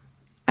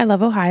 I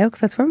love Ohio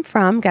because that's where I'm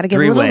from. Got to give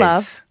 3 a little ways.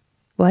 love.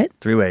 What?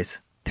 3 ways.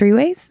 3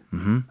 ways?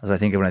 Mm-hmm. That's what I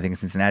think of when I think of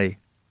Cincinnati.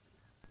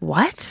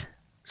 What?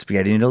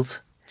 Spaghetti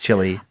noodles,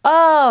 chili,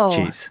 Oh.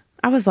 cheese.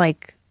 I was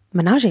like,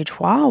 menage a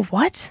trois?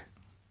 What?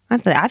 I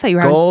thought you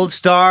were having Gold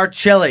Star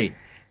chili.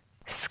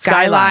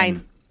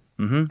 Skyline.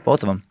 Mm-hmm.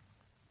 Both of them.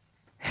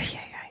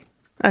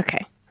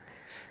 Okay.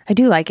 I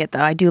do like it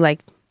though. I do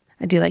like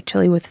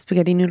chili with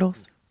spaghetti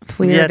noodles. It's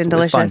weird Yeah, and it's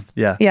delicious. fun.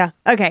 Yeah. Yeah.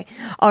 Okay.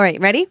 All right.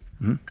 Ready?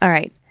 Mm-hmm. All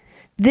right.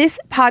 This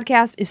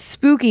podcast is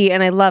spooky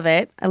and I love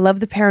it. I love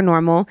the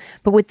paranormal,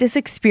 but with this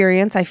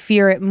experience, I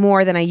fear it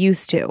more than I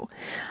used to.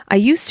 I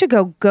used to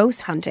go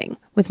ghost hunting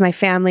with my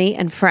family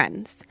and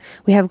friends.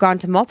 We have gone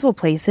to multiple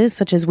places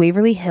such as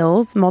Waverly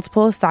Hills,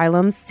 multiple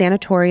asylums,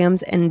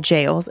 sanatoriums, and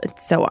jails, and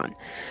so on.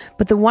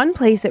 But the one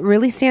place that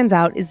really stands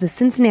out is the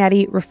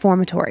Cincinnati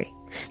Reformatory.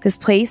 This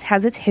place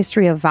has its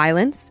history of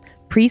violence,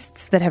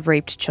 priests that have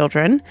raped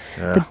children.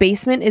 The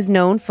basement is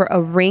known for a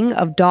ring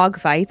of dog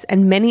fights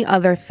and many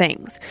other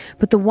things.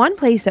 But the one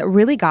place that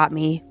really got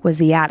me was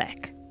the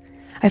attic.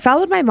 I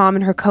followed my mom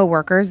and her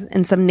coworkers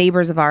and some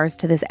neighbors of ours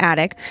to this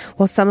attic,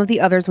 while some of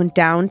the others went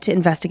down to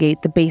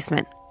investigate the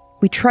basement.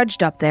 We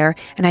trudged up there,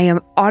 and I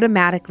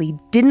automatically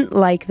didn't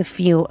like the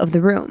feel of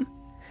the room.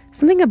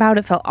 Something about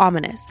it felt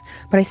ominous,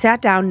 but I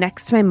sat down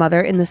next to my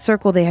mother in the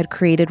circle they had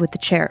created with the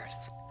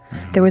chairs.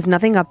 There was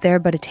nothing up there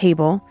but a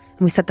table,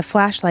 and we set the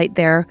flashlight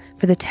there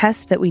for the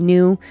test that we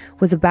knew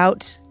was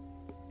about,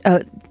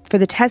 where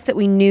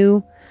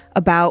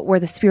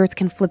the spirits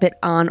can flip it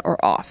on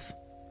or off.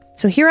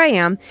 So here I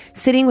am,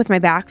 sitting with my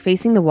back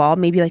facing the wall,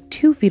 maybe like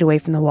 2 feet away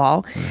from the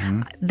wall.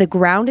 The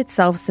ground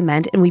itself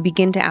cement, and we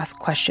begin to ask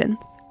questions.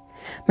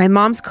 My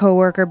mom's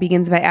coworker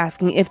begins by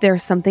asking if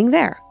there's something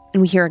there,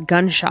 and we hear a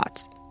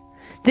gunshot.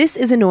 This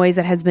is a noise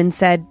that has been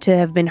said to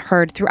have been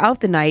heard throughout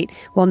the night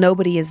while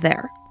nobody is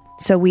there.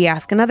 So we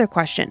ask another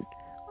question.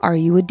 Are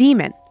you a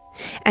demon?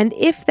 And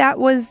if that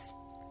was,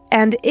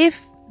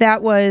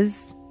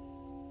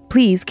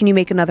 please, can you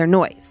make another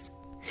noise?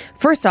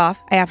 First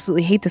off, I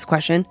absolutely hate this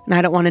question, and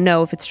I don't want to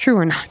know if it's true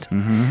or not.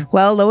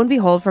 Well, lo and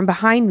behold, from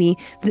behind me,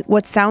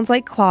 what sounds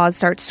like claws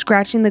start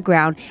scratching the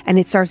ground, and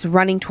it starts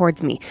running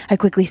towards me. I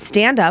quickly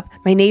stand up,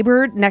 my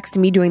neighbor next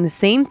to me doing the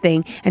same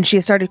thing, and she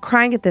has started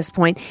crying at this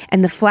point,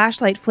 and the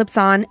flashlight flips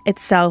on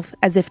itself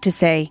as if to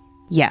say,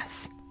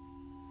 yes.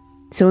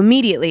 So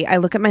immediately, I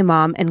look at my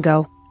mom and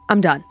go,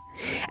 I'm done.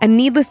 And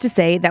needless to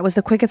say, that was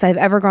the quickest I've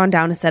ever gone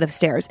down a set of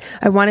stairs.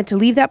 I wanted to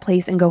leave that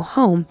place and go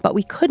home, but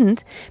we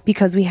couldn't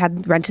because we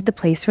had rented the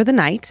place for the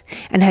night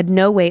and had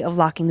no way of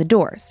locking the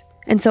doors.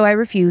 And so I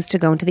refused to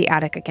go into the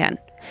attic again.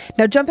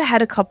 Now jump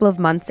ahead a couple of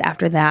months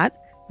after that.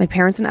 My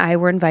parents and I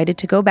were invited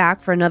to go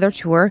back for another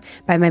tour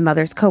by my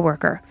mother's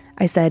coworker.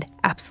 I said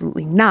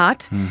absolutely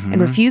not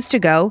and refused to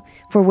go,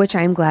 for which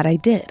I am glad I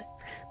did.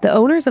 The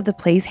owners of the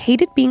place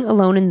hated being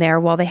alone in there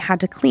while they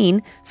had to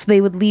clean, so they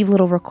would leave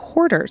little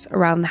recorders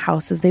around the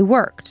house as they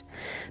worked.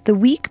 The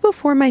week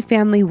before my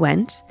family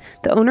went,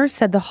 the owner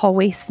said the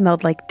hallway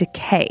smelled like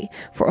decay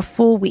for a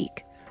full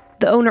week.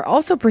 The owner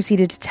also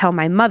proceeded to tell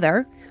my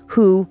mother,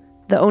 who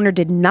the owner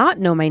did not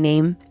know my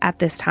name at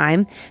this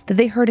time, that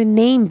they heard a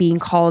name being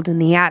called in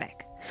the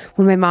attic.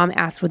 When my mom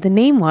asked what the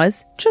name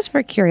was, just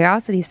for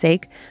curiosity's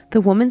sake,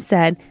 the woman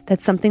said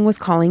that something was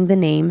calling the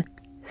name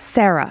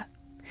Sarah.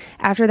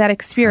 After that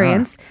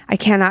experience, I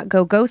cannot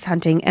go ghost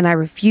hunting, and I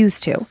refuse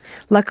to.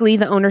 Luckily,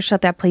 the owner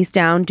shut that place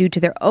down due to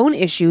their own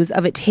issues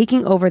of it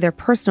taking over their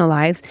personal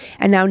lives,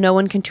 and now no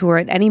one can tour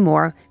it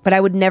anymore, but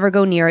I would never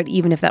go near it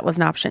even if that was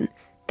an option.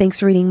 Thanks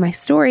for reading my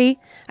story.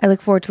 I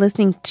look forward to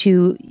listening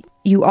to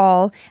you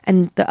all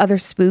and the other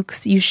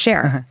spooks you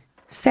share.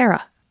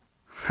 Sarah.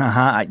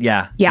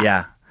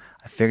 Yeah.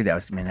 I figured that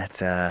was. I mean,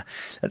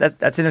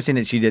 that's interesting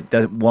that she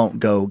won't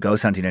go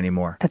ghost hunting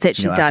anymore. That's it.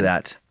 She's after done.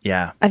 That.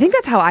 Yeah. I think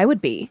that's how I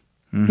would be.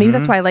 Maybe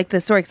that's why I like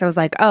this story, because I was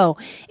like, oh,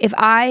 if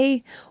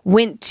I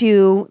went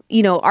to,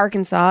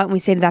 Arkansas and we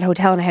stayed at that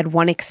hotel and I had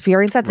one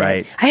experience, that's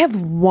right. it. I have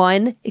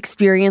one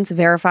experience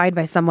verified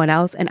by someone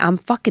else and I'm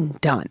fucking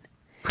done.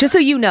 Just so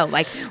you know,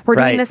 like, we're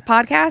doing this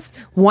podcast,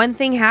 one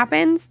thing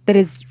happens that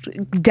is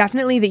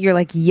definitely that you're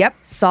like, yep,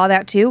 saw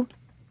that too.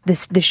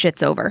 This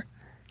shit's over.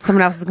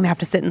 Someone else is going to have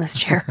to sit in this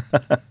chair.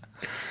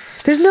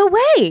 There's no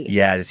way.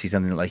 Yeah, to see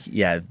something like,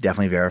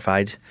 definitely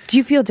verified. Do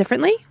you feel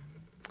differently?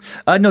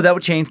 No, that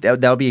would change.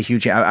 That would be a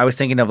huge change. I was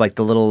thinking of like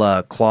the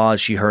little claws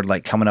she heard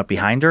like coming up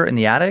behind her in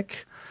the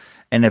attic.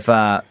 And if,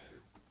 that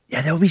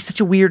would be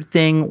such a weird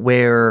thing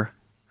where...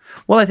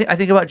 Well, I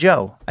think about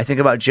Joe. I think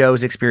about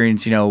Joe's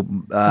experience,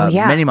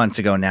 many months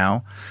ago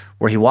now,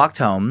 where he walked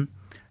home.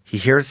 He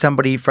hears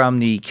somebody from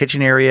the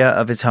kitchen area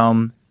of his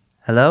home.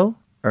 Hello?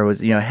 Or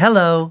was,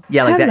 hello?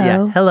 Yeah, like that.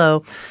 Yeah,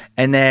 hello.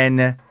 And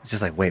then it's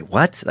just like, wait,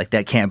 what? Like,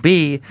 that can't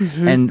be.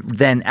 Mm-hmm. And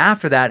then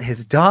after that,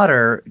 his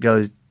daughter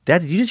goes,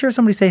 Dad, did you just hear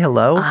somebody say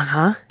hello?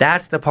 Uh-huh.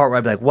 That's the part where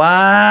I'd be like,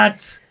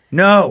 what?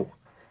 No.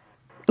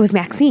 It was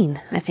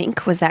Maxine, I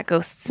think, was that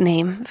ghost's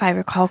name, if I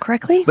recall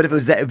correctly. But if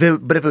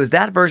it was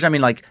that version, I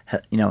mean, like,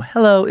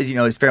 hello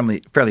is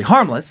fairly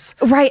harmless,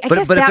 right? I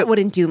guess that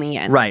wouldn't do me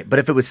in, right? But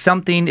if it was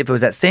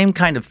that same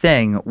kind of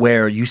thing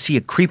where you see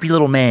a creepy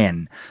little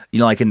man,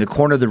 like in the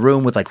corner of the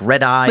room with like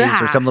red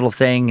eyes or some little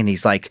thing, and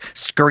he's like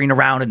scurrying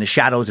around in the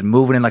shadows and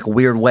moving in like a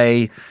weird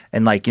way,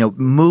 and like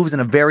moves in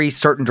a very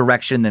certain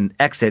direction, then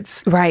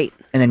exits, right?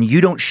 And then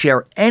you don't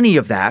share any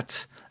of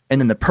that. And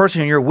then the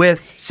person you're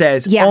with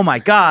says, yes. Oh my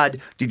God,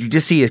 did you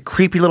just see a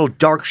creepy little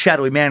dark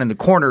shadowy man in the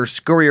corner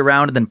scurry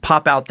around and then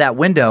pop out that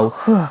window?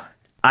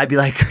 I'd be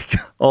like,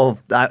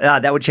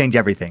 that would change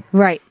everything.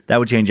 Right. That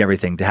would change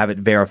everything to have it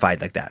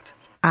verified like that.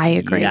 I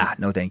agree. Yeah,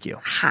 no thank you.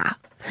 Ha.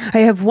 I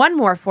have one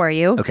more for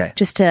you. Okay.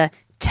 Just to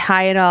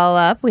tie it all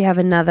up, we have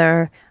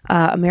another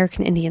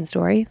American Indian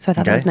story. So I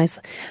thought that was a nice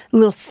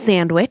little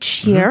sandwich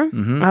here.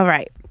 Mm-hmm. All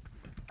right.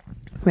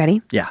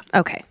 Ready? Yeah.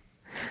 Okay.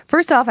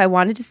 First off, I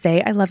wanted to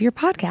say I love your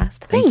podcast.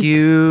 Thank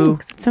you.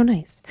 Thanks. It's so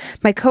nice.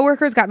 My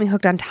coworkers got me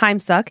hooked on Time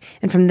Suck,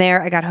 and from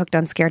there I got hooked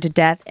on Scared to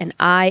Death, and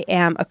I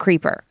am a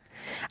creeper.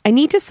 I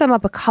need to sum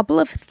up a couple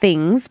of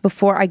things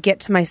before I get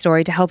to my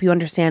story to help you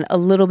understand a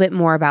little bit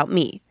more about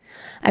me.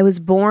 I was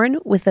born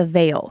with a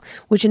veil,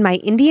 which in my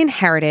Indian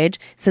heritage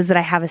says that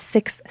I have a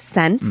sixth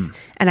sense,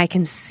 and I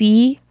can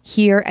see,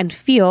 hear, and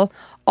feel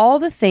all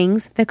the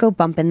things that go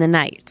bump in the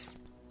night.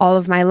 All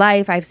of my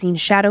life, I've seen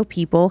shadow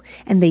people,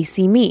 and they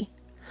see me.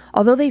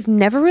 Although they've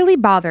never really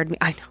bothered me,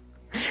 I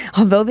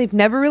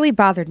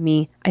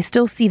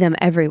still see them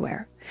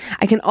everywhere.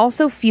 I can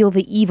also feel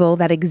the evil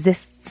that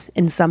exists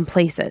in some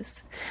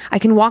places. I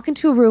can walk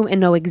into a room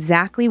and know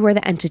exactly where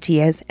the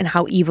entity is and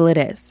how evil it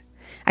is.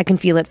 I can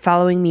feel it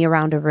following me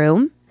around a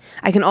room.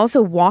 I can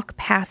also walk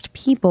past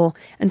people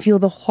and feel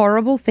the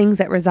horrible things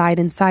that reside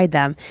inside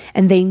them,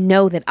 and they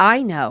know that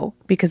I know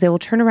because they will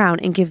turn around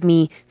and give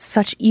me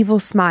such evil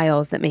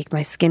smiles that make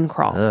my skin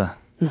crawl.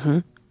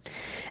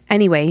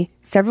 Anyway,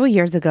 several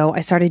years ago,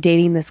 I started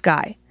dating this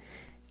guy.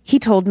 He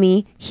told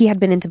me he had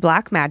been into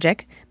black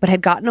magic, but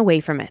had gotten away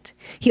from it.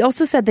 He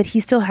also said that he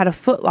still had a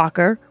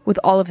footlocker with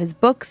all of his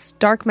books,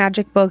 dark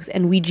magic books,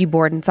 and Ouija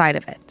board inside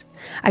of it.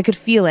 I could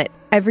feel it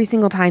every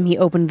single time he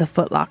opened the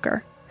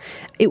footlocker.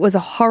 It was a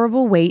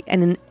horrible wait,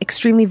 and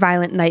extremely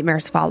violent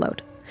nightmares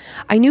followed.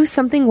 I knew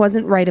something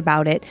wasn't right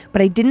about it,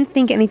 but I didn't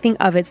think anything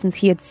of it since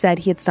he had said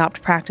he had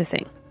stopped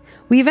practicing.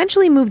 We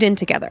eventually moved in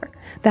together.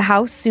 The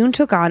house soon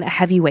took on a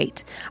heavy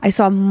weight. I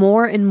saw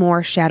more and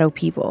more shadow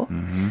people.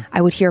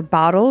 I would hear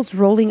bottles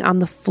rolling on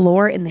the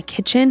floor in the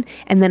kitchen,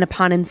 and then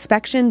upon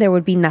inspection, there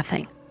would be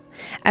nothing.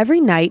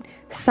 Every night,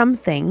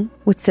 something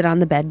would sit on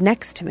the bed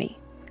next to me.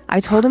 I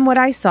told him what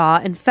I saw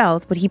and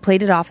felt, but he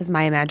played it off as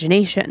my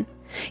imagination.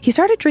 He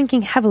started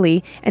drinking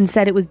heavily and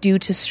said it was due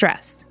to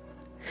stress.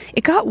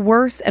 It got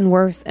worse and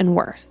worse and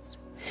worse.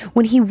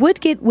 When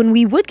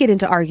we would get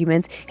into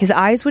arguments, his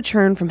eyes would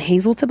turn from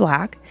hazel to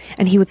black,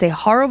 and he would say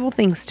horrible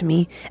things to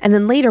me, and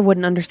then later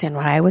wouldn't understand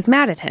why I was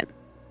mad at him.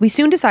 We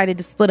soon decided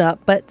to split up,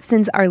 but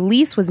since our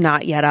lease was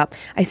not yet up,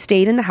 I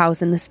stayed in the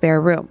house in the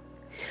spare room.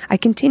 I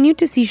continued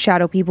to see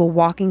shadow people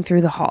walking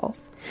through the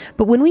halls.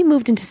 But when we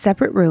moved into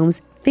separate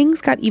rooms,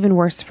 things got even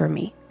worse for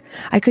me.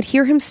 I could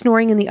hear him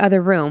snoring in the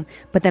other room,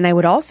 but then I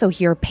would also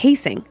hear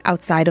pacing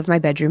outside of my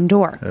bedroom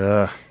door.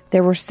 Ugh.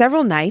 There were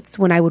several nights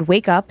when I would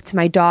wake up to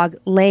my dog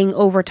laying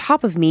over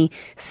top of me,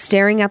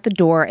 staring at the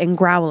door and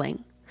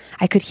growling.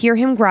 I could hear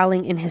him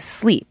growling in his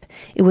sleep.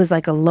 It was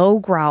like a low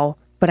growl,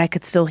 but I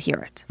could still hear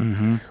it.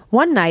 Mm-hmm.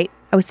 One night,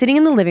 I was sitting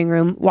in the living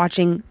room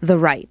watching The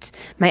Right.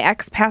 My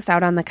ex passed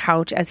out on the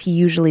couch as he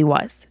usually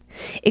was.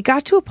 It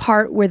got to a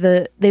part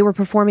where they were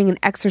performing an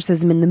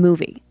exorcism in the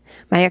movie.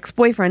 My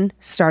ex-boyfriend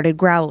started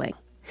growling.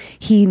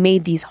 He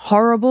made these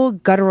horrible,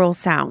 guttural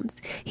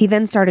sounds. He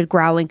then started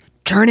growling,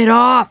 "Turn it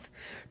off!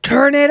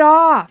 Turn it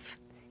off!"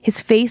 His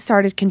face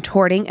started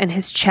contorting and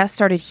his chest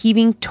started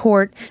heaving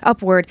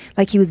upward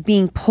like he was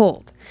being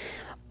pulled.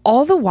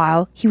 All the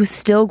while, he was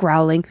still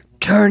growling,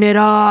 "Turn it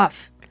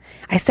off!"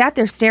 I sat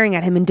there staring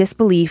at him in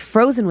disbelief,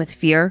 frozen with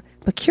fear,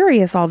 but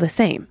curious all the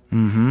same.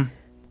 Mm-hmm.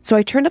 So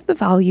I turned up the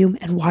volume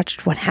and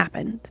watched what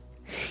happened.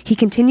 He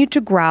continued to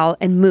growl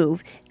and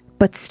move,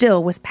 but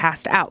still was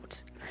passed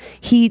out.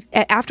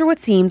 After what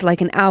seemed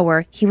like an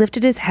hour, he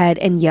lifted his head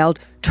and yelled,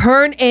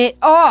 "Turn it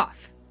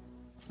off!"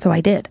 So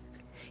I did.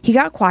 He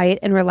got quiet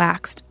and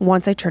relaxed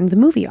once I turned the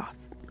movie off.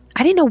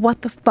 I didn't know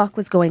what the fuck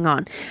was going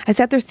on. I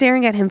sat there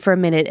staring at him for a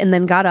minute and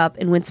then got up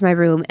and went to my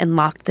room and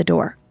locked the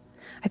door.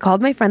 I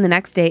called my friend the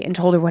next day and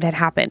told her what had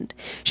happened.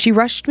 She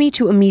rushed me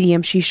to a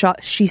medium she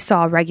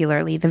saw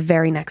regularly the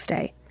very next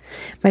day.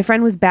 My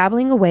friend was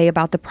babbling away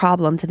about the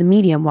problem to the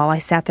medium while I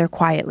sat there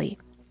quietly.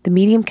 The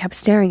medium kept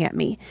staring at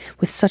me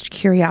with such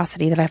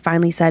curiosity that I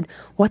finally said,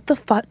 "What the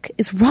fuck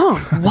is wrong?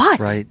 What?"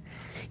 Right.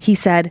 He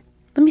said,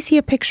 "Let me see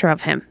a picture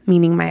of him,"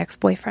 meaning my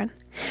ex-boyfriend.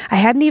 I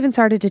hadn't even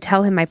started to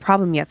tell him my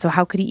problem yet, so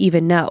how could he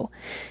even know?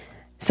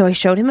 So I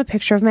showed him a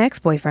picture of my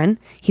ex-boyfriend.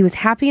 He was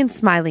happy and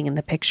smiling in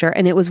the picture,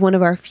 and it was one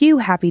of our few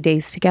happy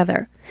days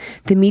together.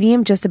 The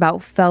medium just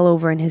about fell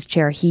over in his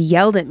chair. He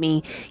yelled at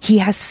me, "He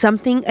has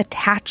something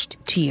attached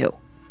to you."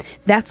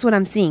 That's what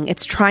I'm seeing.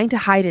 It's trying to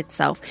hide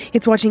itself.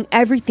 It's watching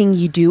everything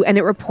you do, and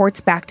it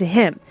reports back to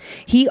him.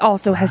 He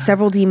also has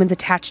several demons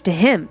attached to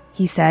him,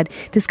 he said.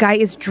 This guy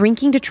is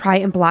drinking to try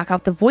and block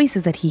out the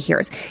voices that he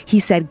hears. He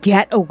said,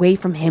 "Get away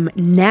from him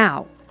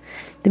now."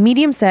 The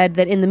medium said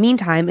that in the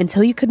meantime,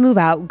 until you could move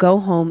out, go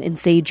home and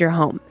sage your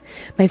home.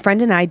 My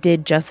friend and I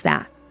did just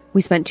that.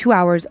 We spent 2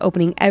 hours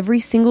opening every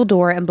single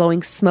door and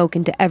blowing smoke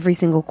into every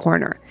single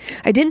corner.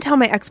 I didn't tell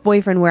my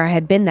ex-boyfriend where I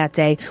had been that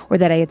day or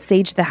that I had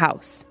saged the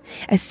house.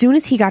 As soon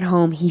as he got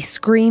home, he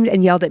screamed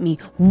and yelled at me,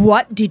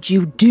 "What did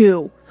you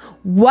do?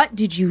 What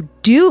did you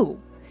do?"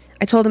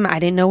 I told him I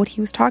didn't know what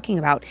he was talking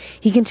about.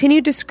 He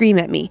continued to scream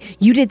at me,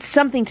 "You did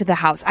something to the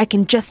house. I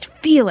can just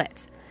feel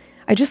it."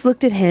 I just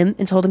looked at him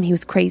and told him he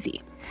was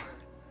crazy.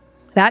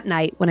 That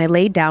night, when I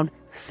laid down,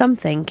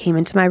 something came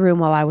into my room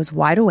while I was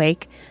wide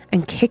awake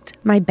and kicked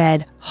my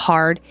bed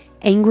hard,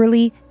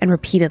 angrily, and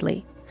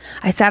repeatedly.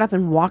 I sat up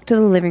and walked to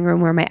the living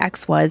room where my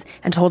ex was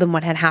and told him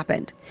what had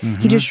happened.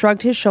 He just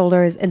shrugged his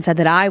shoulders and said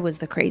that I was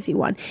the crazy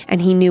one,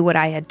 and he knew what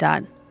I had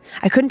done.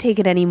 I couldn't take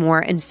it anymore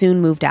and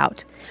soon moved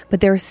out, but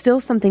there is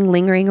still something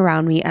lingering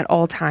around me at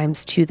all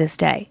times to this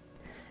day.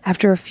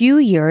 After a few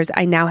years,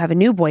 I now have a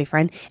new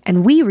boyfriend,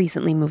 and we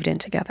recently moved in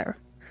together.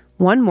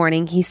 One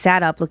morning, he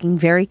sat up looking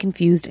very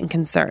confused and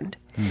concerned.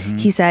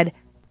 He said,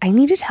 "I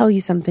need to tell you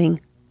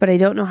something, but I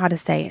don't know how to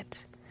say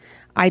it."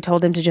 I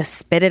told him to just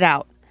spit it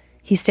out.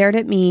 He stared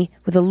at me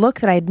with a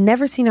look that I had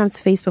never seen on his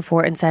face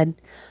before and said,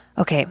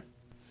 "Okay,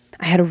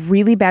 I had a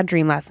really bad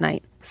dream last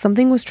night.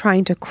 Something was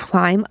trying to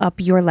climb up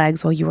your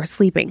legs while you were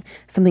sleeping,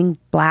 something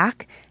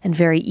black and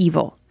very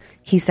evil."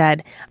 He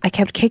said, "I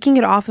kept kicking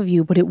it off of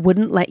you, but it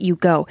wouldn't let you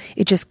go.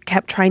 It just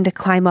kept trying to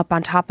climb up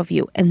on top of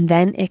you, and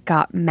then it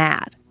got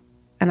mad."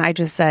 And I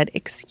just said,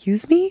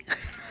 "Excuse me?"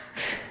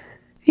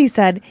 He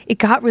said, "It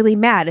got really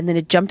mad, and then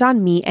it jumped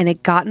on me, and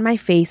it got in my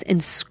face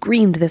and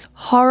screamed this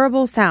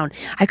horrible sound.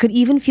 I could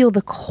even feel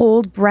the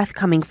cold breath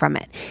coming from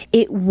it.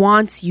 It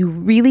wants you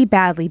really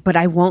badly, but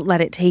I won't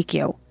let it take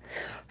you."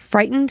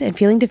 Frightened and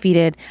feeling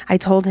defeated, I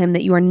told him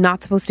that you are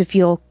not supposed to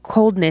feel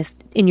coldness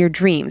in your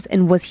dreams,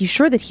 and was he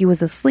sure that he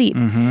was asleep?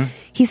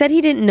 He said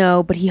he didn't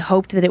know, but he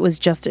hoped that it was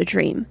just a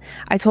dream.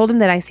 I told him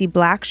that I see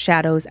black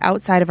shadows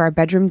outside of our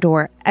bedroom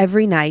door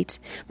every night,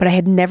 but I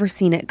had never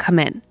seen it come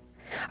in.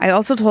 I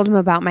also told him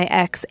about my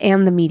ex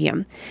and the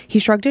medium. He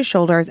shrugged his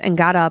shoulders and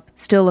got up,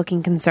 still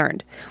looking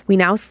concerned. We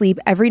now sleep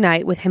every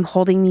night with him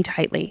holding me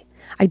tightly.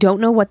 I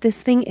don't know what this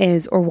thing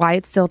is or why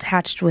it's still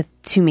attached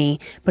to me,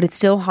 but it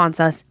still haunts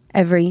us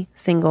every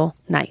single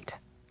night.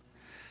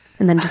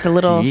 And then just a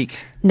little Yeek.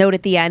 note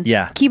at the end.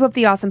 Yeah. Keep up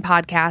the awesome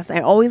podcast.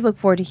 I always look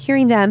forward to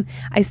hearing them.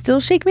 I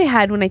still shake my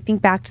head when I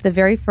think back to the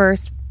very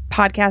first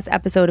podcast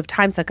episode of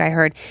Time Suck I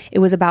heard. It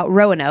was about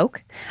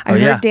Roanoke. I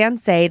heard Dan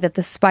say that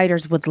the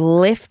spiders would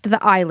lift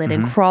the eyelid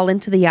and crawl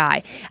into the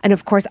eye. And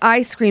of course,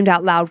 I screamed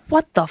out loud,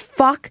 "What the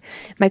fuck?"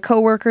 My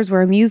coworkers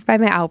were amused by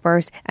my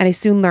outburst, and I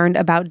soon learned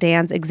about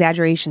Dan's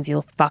exaggerations,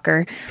 you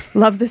fucker.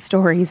 Love the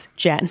stories,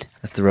 Jen.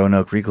 That's the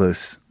Roanoke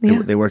recluse.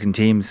 Yeah. They work in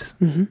teams.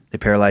 They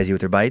paralyze you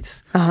with their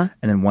bites. And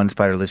then one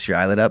spider lifts your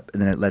eyelid up,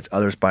 and then it lets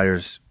other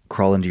spiders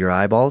crawl into your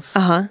eyeballs.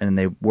 And then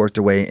they work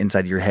their way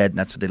inside your head, and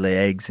that's what they lay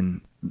eggs,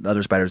 and the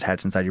other spiders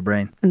hatch inside your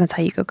brain. And that's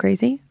how you go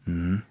crazy?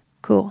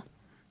 Cool.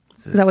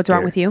 Is that what's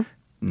wrong with you?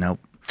 Nope.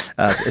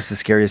 It's the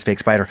scariest fake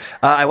spider.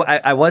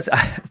 I was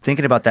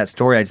thinking about that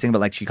story. I just think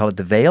about, like, she called it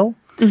the veil.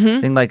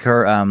 Thing like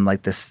her,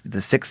 like the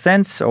sixth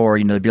sense, or,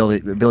 you know,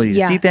 the ability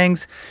to see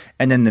things.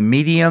 And then the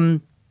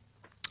medium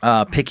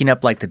picking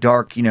up, like, the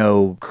dark, you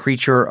know,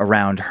 creature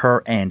around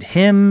her and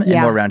him, and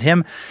more around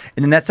him.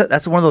 And then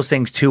that's one of those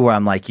things too, where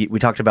I'm like, we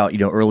talked about, you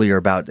know, earlier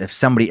about if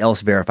somebody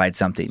else verified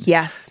something.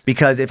 Yes.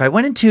 Because if I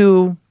went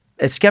into,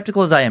 as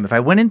skeptical as I am, if I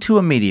went into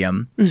a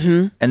medium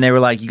and they were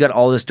like, you got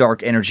all this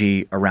dark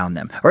energy around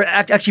them, or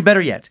actually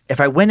better yet,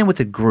 if I went in with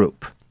a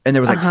group and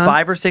there was like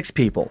 5 or 6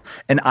 people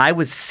and I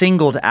was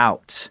singled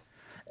out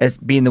as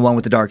being the one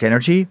with the dark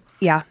energy,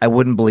 I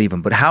wouldn't believe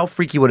them. But how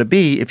freaky would it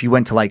be if you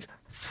went to like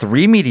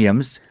 3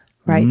 mediums,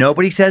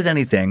 nobody says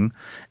anything,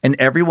 and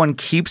everyone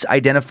keeps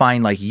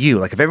identifying like you?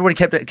 Like if everybody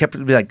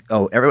kept be like,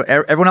 oh,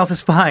 everyone else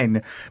is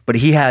fine, but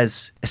he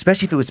has,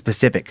 especially if it was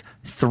specific,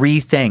 3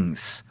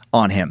 things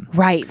on him.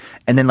 Right.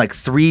 And then like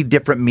 3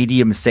 different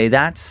mediums say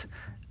that,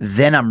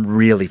 then I'm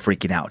really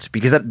freaking out,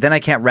 because then I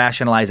can't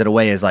rationalize it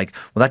away as like,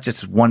 well, that's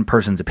just one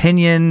person's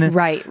opinion.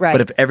 Right.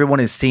 But if everyone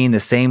is seeing the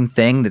same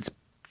thing that's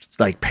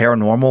like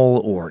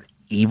paranormal or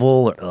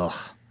evil, or ugh.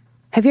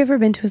 Have you ever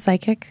been to a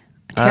psychic?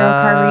 A tarot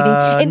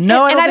card reading?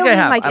 No, I don't and I think don't I mean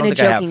have. like I in don't a think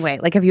I have. joking way.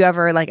 Like, have you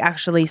ever like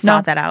actually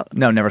sought that out?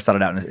 No, never sought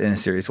it out in a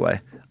serious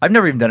way. I've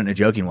never even done it in a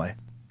joking way.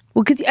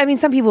 Well, because I mean,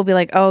 some people will be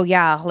like, "Oh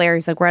yeah,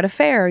 Larry's like, we're at a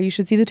fair. You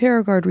should see the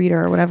tarot card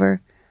reader or whatever."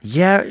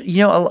 Yeah, you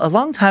know, a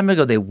long time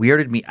ago they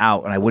weirded me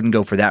out, and I wouldn't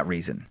go for that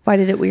reason. Why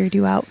did it weird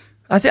you out?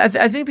 I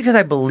think because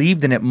I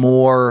believed in it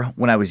more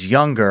when I was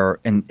younger,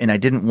 and I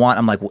didn't want.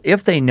 I'm like, well,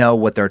 if they know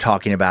what they're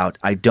talking about,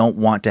 I don't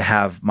want to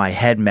have my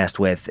head messed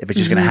with if it's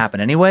just going to happen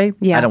anyway.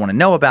 Yeah. I don't want to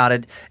know about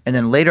it. And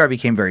then later I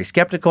became very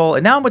skeptical,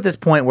 and now I'm at this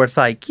point where it's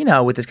like, you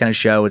know, with this kind of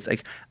show, it's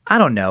like, I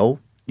don't know,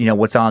 you know,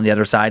 what's on the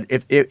other side.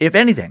 If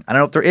anything, I don't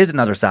know if there is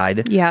another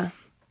side. Yeah.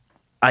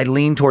 I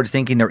lean towards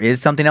thinking there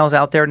is something else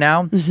out there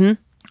now.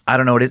 I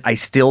don't know what it is. I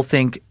still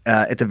think,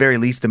 at the very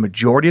least, the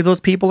majority of those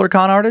people are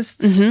con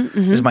artists.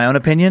 Is my own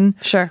opinion.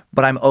 Sure.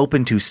 But I'm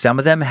open to some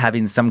of them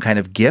having some kind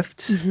of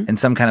gift and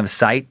some kind of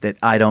sight that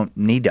I don't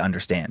need to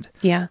understand.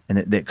 Yeah. And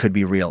that could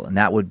be real. And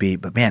that would be,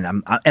 but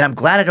man, I'm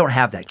glad I don't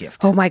have that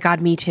gift. Oh my God,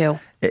 me too.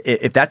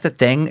 If that's a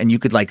thing and you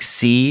could like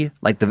see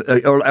like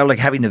or like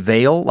having the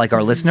veil, like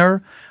our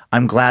listener,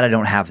 I'm glad I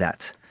don't have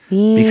that.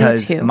 Me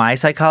because too. my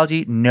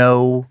psychology,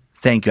 no.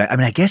 Thank you. I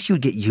mean, I guess you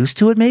would get used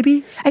to it,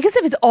 maybe. I guess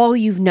if it's all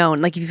you've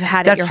known, like if you've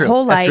had it your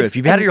whole life. That's true. If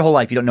you've had it your whole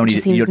life, you don't know any.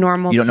 It seems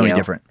normal. You don't know to any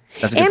different.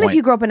 That's a good and point. if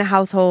you grow up in a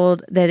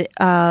household that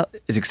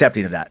is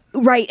accepting of that,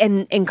 right,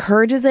 and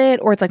encourages it,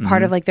 or it's like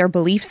part of like their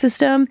belief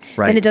system,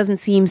 then it doesn't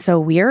seem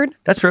so weird.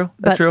 That's true.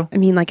 That's true. I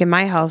mean, like in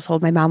my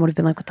household, my mom would have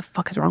been like, "What the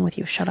fuck is wrong with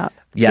you? Shut up."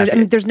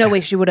 Yeah. There's no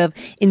way she would have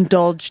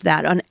indulged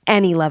that on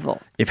any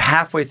level. If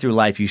halfway through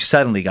life you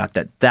suddenly got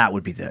that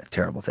would be the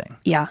terrible thing.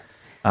 Yeah.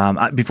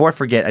 Before I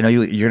forget, I know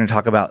you're going to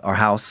talk about our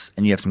house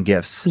and you have some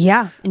gifts.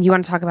 Yeah, and you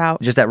want to talk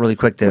about just that really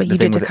quick. The what you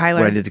thing did to Kyler.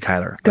 What I did to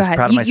Kyler. Go I was ahead.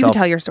 proud of myself. You can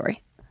tell your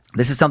story.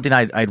 This is something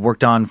I'd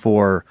worked on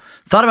thought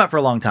about for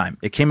a long time.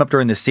 It came up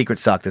during the Secret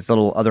Suck, this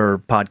little other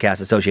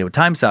podcast associated with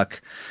Time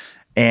Suck.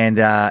 And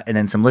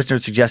then some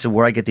listeners suggested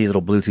where I get these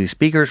little Bluetooth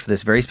speakers for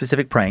this very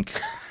specific prank.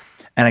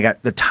 And I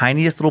got the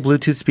tiniest little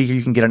Bluetooth speaker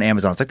you can get on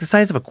Amazon. It's like the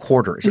size of a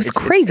quarter. It's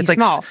crazy like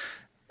small.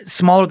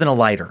 Smaller than a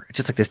lighter. It's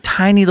just like this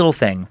tiny little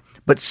thing,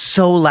 but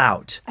so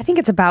loud. I think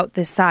it's about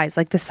this size,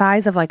 like the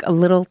size of like a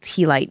little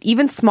tea light,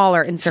 even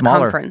smaller in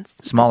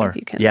circumference. Smaller.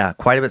 Yeah,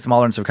 quite a bit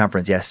smaller in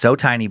circumference. Yeah, so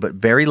tiny, but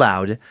very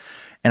loud.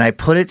 And I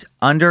put it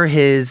under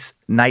his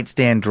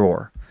nightstand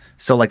drawer.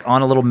 So like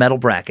on a little metal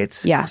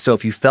brackets. Yeah. So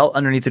if you felt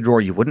underneath the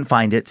drawer, you wouldn't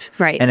find it.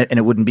 Right. And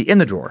it wouldn't be in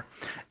the drawer.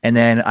 And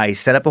then I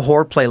set up a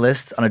horror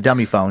playlist on a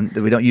dummy phone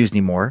that we don't use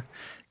anymore.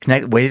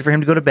 Waited for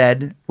him to go to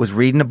bed, was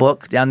reading a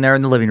book down there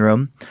in the living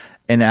room.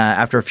 And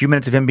after a few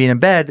minutes of him being in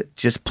bed,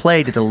 just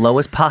played at the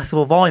lowest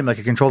possible volume. I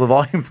could control the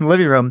volume from the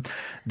living room.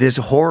 This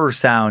horror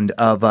sound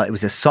of, it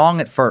was a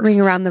song at first.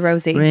 Ring Around the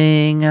Rosie.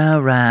 Ring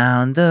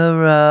around the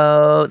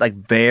rose. Like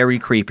very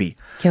creepy.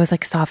 Yeah, it was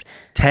like soft.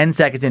 10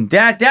 seconds in.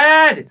 Dad,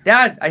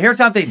 I hear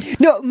something.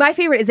 No, my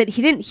favorite is that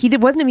he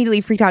wasn't immediately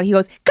freaked out. He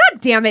goes,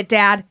 "God damn it,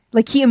 Dad."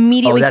 Like he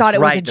immediately thought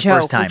it was a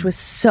joke, which was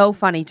so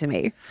funny to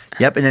me.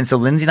 Yep. And then so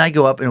Lindsay and I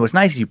go up, and what's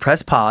nice is you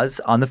press pause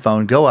on the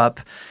phone, go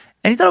up,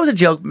 And he thought it was a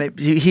joke.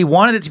 He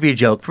wanted it to be a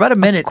joke for about a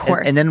minute. Of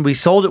course. And then we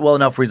sold it well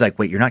enough where he's like,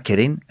 wait, you're not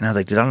kidding? And I was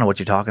like, dude, I don't know what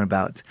you're talking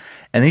about.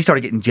 And then he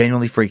started getting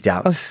genuinely freaked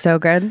out. Oh, so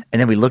good.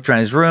 And then we looked around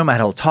his room. I had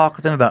a whole talk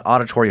with him about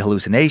auditory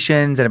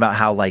hallucinations and about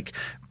how like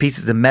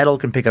pieces of metal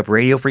can pick up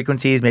radio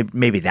frequencies.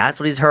 Maybe that's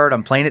what he's heard.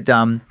 I'm playing it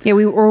dumb. Yeah,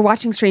 we were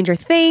watching Stranger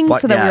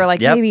Things, so that we were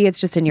like, maybe it's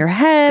just in your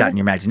head. Got in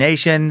your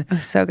imagination. Oh,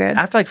 so good.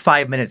 After like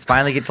 5 minutes,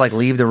 finally get to like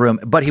leave the room.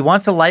 But he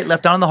wants the light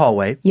left on in the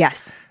hallway.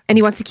 Yes. And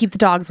he wants to keep the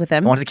dogs with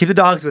him. Wants to keep the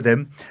dogs with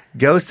him.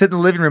 Go sit in the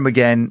living room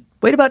again.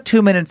 Wait about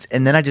 2 minutes,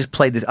 and then I just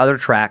played this other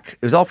track.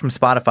 It was all from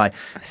Spotify,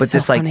 but So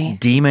this like funny.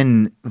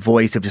 demon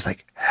voice of just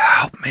like,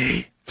 help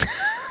me.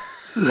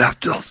 Like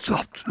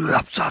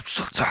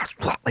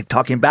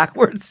talking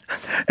backwards.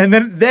 And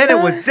then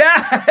it was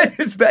Dad.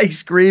 He's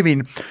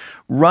screaming.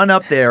 Run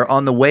up there.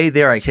 On the way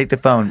there, I take the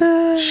phone,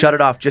 shut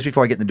it off just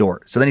before I get in the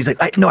door. So then he's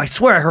like, no, I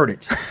swear I heard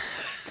it.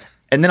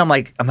 And then I'm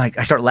like,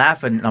 I start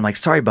laughing, and I'm like,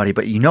 sorry, buddy,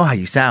 but you know how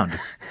you sound.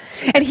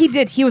 And he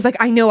did. He was like,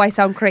 I know I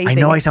sound crazy. I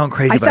know I sound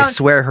crazy, but I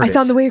swear I heard it. I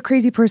sound the way a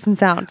crazy person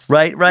sounds.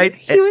 Right.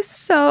 He was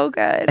so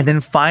good. And then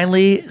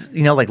finally,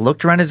 like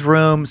looked around his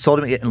room,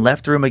 sold him, and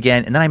left the room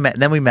again. And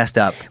then we messed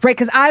up. Right,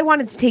 because I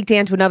wanted to take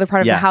Dan to another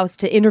part of the house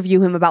to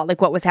interview him about like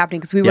what was happening,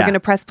 because we were going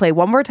to press play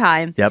one more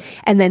time. Yep.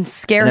 And then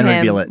scare And then him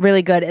reveal it.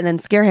 really good, and then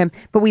scare him.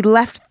 But we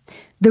left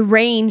the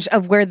range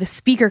of where the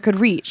speaker could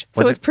reach.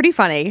 So it was pretty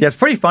funny. Yeah, it's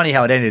pretty funny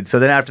how it ended. So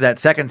then after that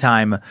second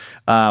time,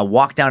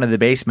 walked down to the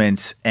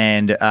basement,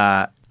 and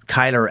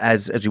Kyler,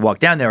 as we walk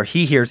down there,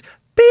 he hears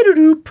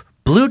beep-a-doop,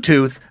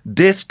 Bluetooth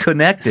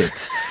disconnected.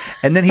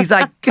 And then he's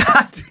like,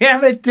 God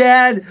damn it,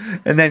 Dad.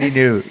 And then he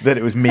knew that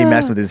it was me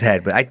messing with his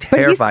head. But I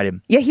terrified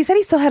him. Yeah, he said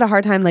he still had a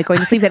hard time like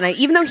going to sleep that night,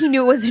 even though he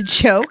knew it was a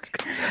joke.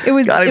 It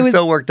was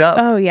so worked up.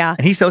 Oh yeah.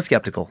 And he's so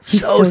skeptical.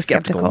 He's so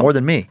skeptical. More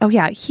than me. Oh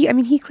yeah.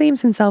 He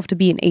claims himself to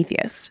be an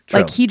atheist. True.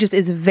 Like he just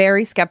is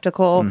very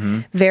skeptical,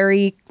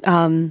 very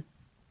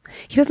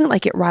he doesn't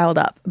like get riled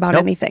up about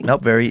anything.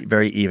 Nope, very,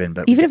 very even.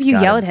 But even if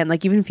you yell at him,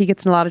 like even if he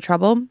gets in a lot of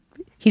trouble,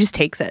 he just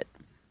takes it.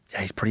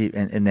 Yeah, he's pretty,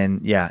 and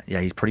then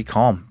he's pretty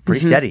calm,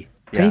 pretty steady.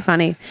 Pretty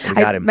funny. We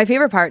got him. My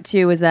favorite part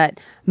too was that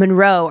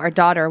Monroe, our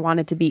daughter,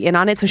 wanted to be in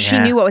on it, so she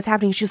knew what was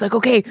happening. She was like,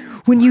 "Okay,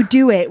 when you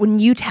do it, when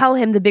you tell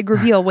him the big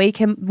reveal, wake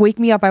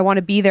me up. I want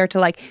to be there to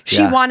like."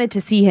 She wanted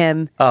to see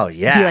him. Oh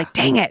yeah. Be like,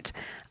 "Dang it!"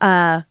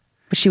 But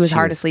she was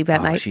hard asleep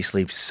that night. She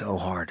sleeps so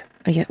hard.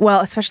 Yeah, well,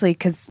 especially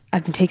because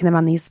I've been taking them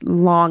on these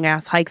long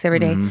ass hikes every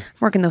day. I'm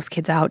working those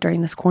kids out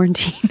during this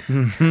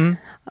quarantine.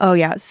 Oh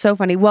yeah, so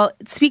funny. Well,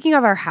 speaking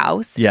of our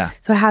house, so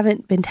I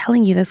haven't been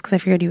telling you this because I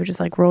figured you would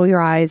just like roll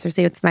your eyes or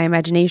say it's my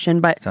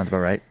imagination, but sounds about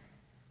right.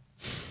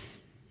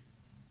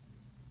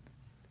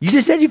 You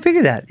just said you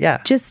figured that,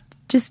 yeah.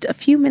 Just a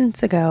few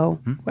minutes ago,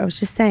 I was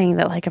just saying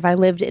that like if I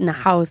lived in a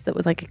house that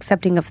was like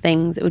accepting of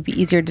things, it would be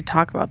easier to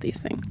talk about these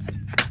things.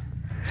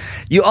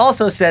 You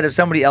also said if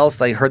somebody else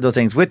like heard those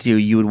things with you,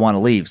 you would want to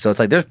leave. So it's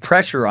like there's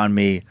pressure on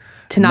me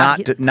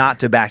not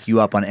to back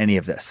you up on any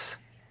of this.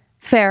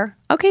 Fair.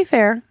 Okay,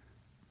 fair.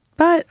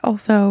 But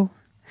also,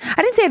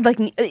 I didn't say I'd like,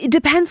 it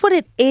depends what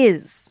it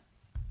is.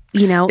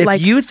 You know, if like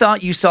you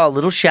thought you saw a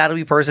little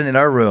shadowy person in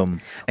our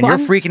room and you're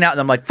freaking out and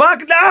I'm like,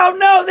 fuck,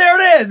 no,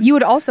 there it is. You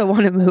would also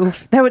want to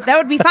move. That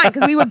would be fine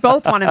because we would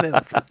both want to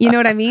move. You know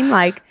what I mean?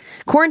 Like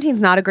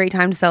quarantine's not a great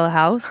time to sell a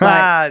house.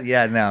 But,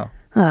 yeah, no.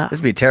 This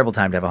would be a terrible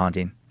time to have a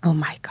haunting. Oh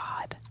my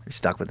God. You're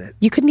stuck with it.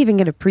 You couldn't even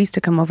get a priest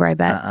to come over, I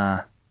bet.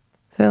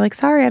 So they're like,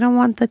 sorry, I don't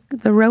want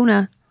the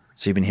Rona.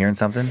 So you've been hearing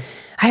something?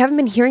 I haven't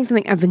been hearing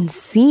something. I've been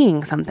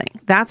seeing something.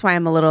 That's why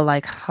I'm a little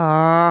like,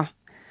 out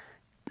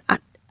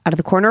of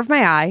the corner of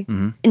my eye,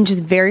 in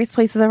just various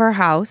places of our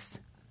house,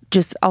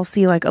 just I'll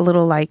see like a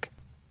little like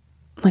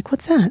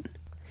what's that?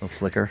 A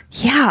flicker?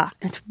 Yeah.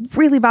 It's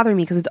really bothering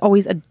me because it's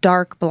always a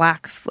dark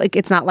black, like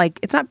it's not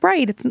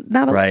bright. It's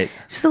not right.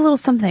 It's just a little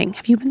something.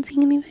 Have you been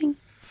seeing anything?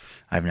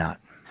 I've not.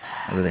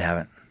 I really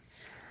haven't.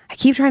 I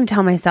keep trying to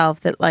tell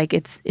myself that like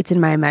it's in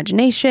my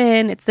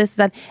imagination, it's this,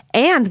 that.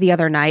 And the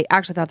other night, I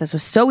actually thought this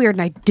was so weird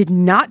and I did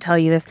not tell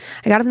you this.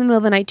 I got up in the middle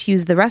of the night to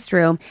use the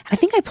restroom and I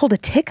think I pulled a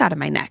tick out of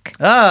my neck.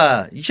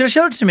 You should have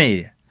showed it to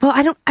me. Well,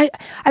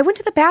 I went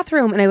to the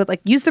bathroom and I would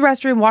like use the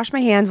restroom, wash my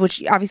hands,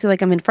 which obviously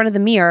like I'm in front of the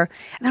mirror.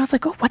 And I was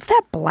like, oh, what's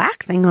that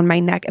black thing on my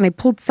neck? And I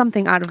pulled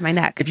something out of my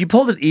neck. If you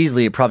pulled it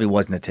easily, it probably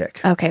wasn't a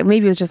tick. Okay,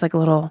 maybe it was just like a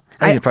little.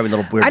 I think it's probably a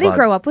little weird. I didn't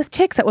grow up with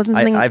ticks. That wasn't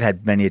something. I've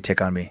had many a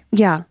tick on me.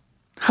 Yeah.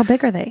 How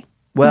big are they?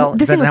 Well, it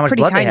this depends on how much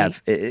pretty blood tiny.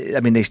 they have. I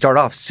mean, they start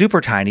off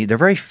super tiny. They're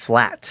very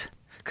flat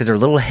because their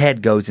little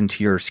head goes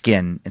into your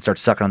skin and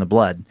starts sucking on the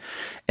blood.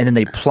 And then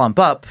they plump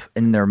up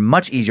and they're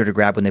much easier to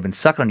grab when they've been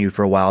sucking on you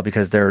for a while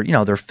because they're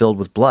filled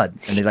with blood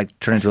and they like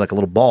turn into like a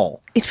little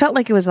ball. It felt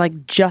like it was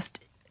like just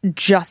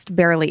just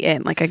barely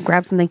in. Like I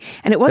grabbed something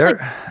and it was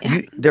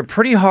they're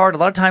pretty hard. A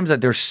lot of times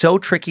they're so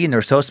tricky and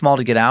they're so small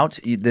to get out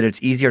that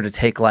it's easier to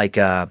take like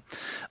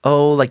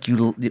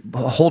you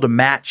hold a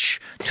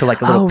match to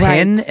like a little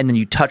pin and then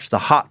you touch the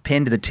hot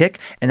pin to the tick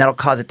and that'll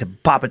cause it to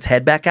pop its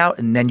head back out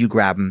and then you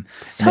grab them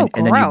and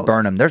then you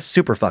burn them. They're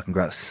super fucking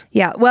gross.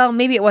 Yeah. Well,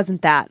 maybe it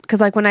wasn't that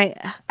because like when I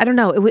don't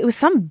know, it was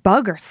some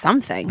bug or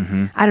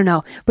something. I don't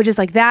know. But just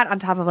like that on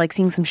top of like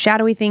seeing some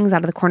shadowy things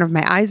out of the corner of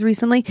my eyes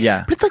recently.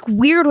 Yeah. But it's like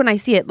weird when I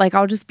see it. Like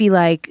I'll just be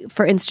like,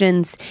 for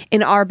instance,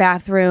 in our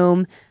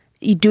bathroom,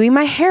 doing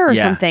my hair or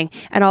something,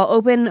 and I'll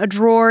open a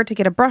drawer to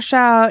get a brush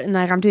out, and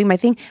like I'm doing my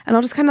thing, and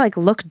I'll just kind of like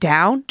look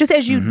down, just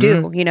as you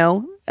do, you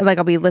know, like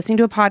I'll be listening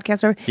to a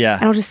podcast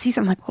and I'll just see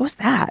something like, what was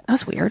that? That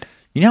was weird.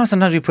 You know how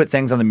sometimes we put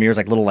things on the mirrors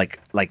like little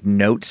like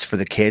notes for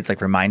the kids,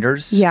 like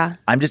reminders? Yeah.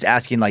 I'm just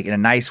asking like in a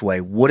nice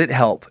way, would it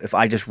help if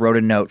I just wrote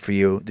a note for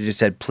you that just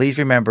said, please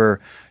remember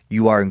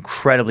you are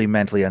incredibly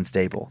mentally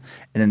unstable.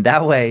 And then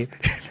that way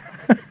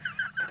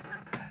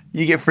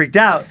you get freaked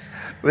out,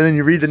 but then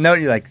you read the note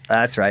and you're like,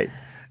 that's right.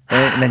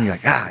 And then you're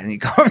like, and you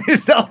calm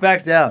yourself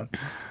back down.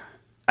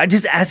 I'm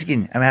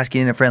asking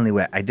in a friendly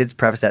way. I did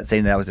preface that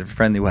saying that was a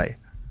friendly way.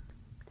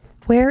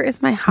 Where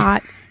is my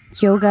hot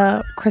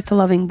yoga crystal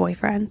loving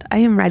boyfriend? I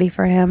am ready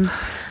for him.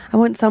 I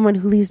want someone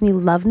who leaves me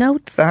love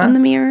notes on the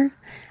mirror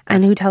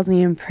and who tells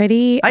me I'm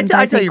pretty. I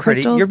tell you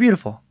pretty. You're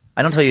beautiful.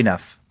 I don't tell you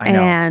enough. I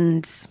know.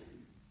 And,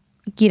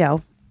 you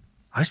know.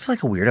 I always feel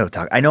like a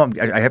weirdo. I know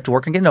I have to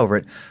work on getting over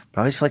it, but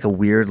I always feel like a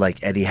weird,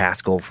 like Eddie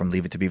Haskell from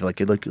Leave It to Beaver. Like,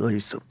 oh,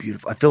 you're so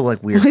beautiful. I feel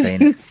like weird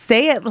saying you it.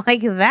 say it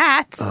like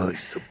that. Oh, you're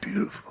so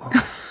beautiful.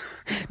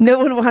 No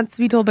one wants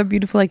to be told they're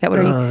beautiful like that.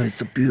 Oh, you're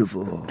so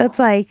beautiful. That's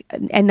like,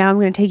 and now I'm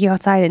going to take you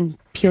outside and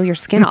peel your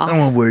skin off. I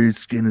want to wear your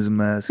skin as a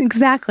mask.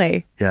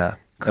 Exactly. Yeah.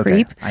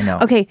 Creep. Okay, I know.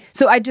 Okay,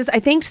 so I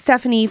thanked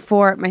Stephanie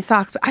for my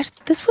socks, but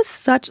this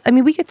was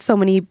we get so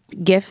many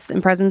gifts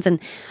and presents, and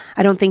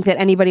I don't think that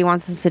anybody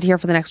wants to sit here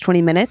for the next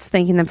 20 minutes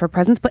thanking them for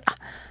presents, but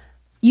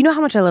you know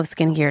how much I love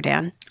skincare,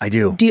 Dan. I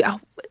do.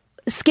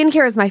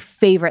 Skincare is my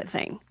favorite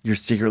thing. You're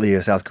secretly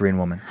a South Korean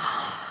woman.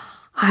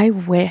 I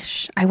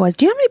wish I was.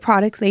 Do you know how many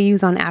products they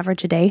use on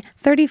average a day?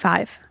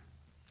 35.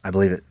 I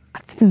believe it.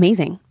 That's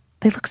amazing.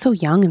 They look so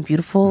young and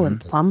beautiful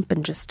and plump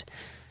and just...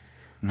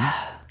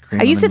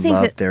 I used to think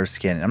that their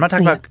skin. I'm not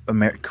talking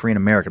about Korean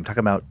American. I'm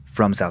talking about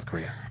from South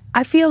Korea.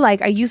 I feel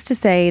like I used to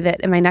say that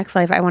in my next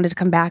life I wanted to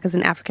come back as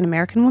an African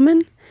American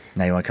woman.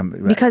 Now you want to come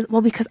back?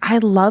 Because I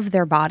love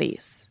their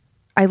bodies.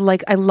 I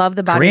love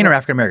the body. Korean or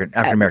African American?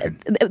 African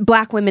American.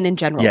 Black women in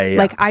general. Yeah.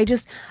 Like I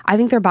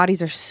think their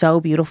bodies are so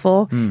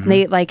beautiful. And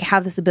they like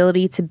have this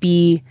ability to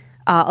be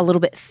a little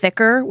bit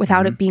thicker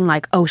without it being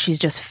like, oh, she's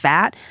just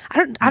fat.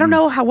 I don't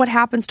know what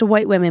happens to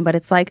white women, but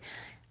it's like.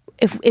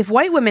 If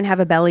white women have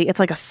a belly, it's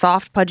like a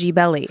soft, pudgy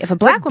belly. If a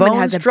black woman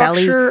has a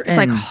belly, it's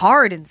like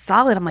hard and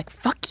solid. I'm like,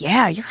 fuck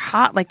yeah, you're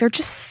hot. Like they're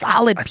just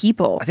solid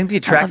people. I think the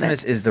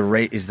attractiveness is the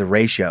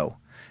ratio.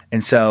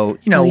 And so,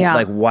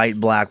 like white,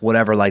 black,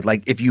 whatever,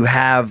 like if you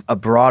have a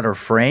broader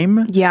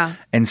frame,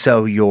 and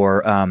so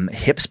your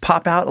hips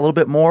pop out a little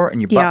bit more, and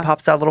your butt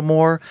pops out a little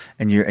more,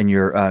 and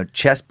your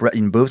chest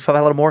and boobs pop out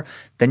a little more,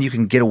 then you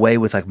can get away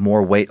with like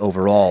more weight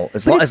overall,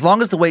 as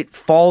long as the weight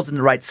falls in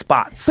the right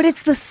spots. But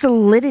it's the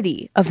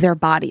solidity of their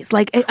bodies.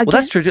 Like, again, well,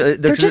 that's true.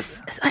 They're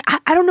just.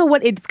 I don't know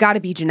what it's got to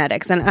be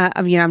genetics, and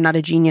I'm not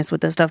a genius with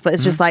this stuff, but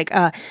it's just like.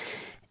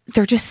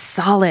 They're just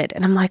solid.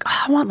 And I'm like,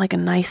 I want like a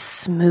nice,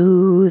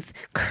 smooth,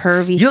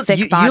 curvy,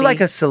 thick body. You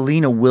like a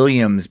Serena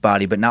Williams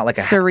body, but not like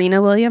a...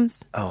 Serena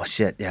Williams? Oh,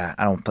 shit. Yeah.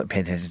 I don't pay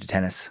attention to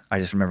tennis. I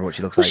just remember what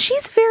she looks like.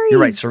 She's very... You're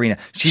right, Serena.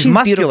 She's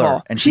muscular.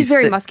 Beautiful. And she's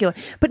very muscular.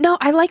 But no,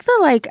 I like the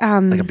like...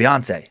 like a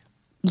Beyonce.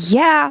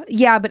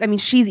 Yeah. But I mean,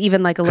 she's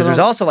even like a little... Because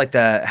there's also like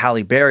the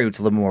Halle Berry, which is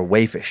a little more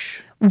waifish.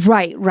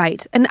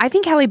 Right. And I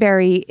think Halle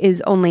Berry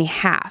is only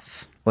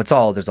half.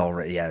 Well, there's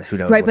already... Yeah, who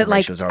knows right, what but the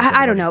like, ratios are.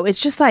 I don't know.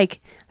 It's just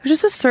like... There's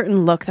just a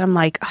certain look that I'm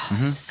like,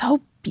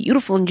 so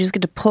beautiful, and you just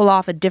get to pull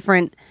off a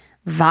different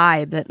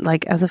vibe that,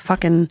 like, as a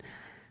fucking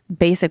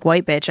basic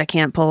white bitch, I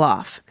can't pull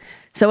off.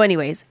 So,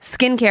 anyways,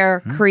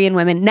 skincare, Korean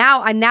women.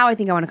 Now I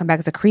think I want to come back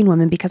as a Korean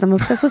woman because I'm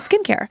obsessed with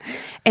skincare.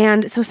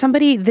 And so,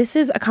 this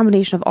is a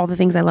combination of all the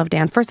things I love,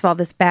 Dan. First of all,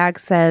 this bag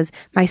says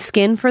 "My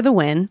skin for the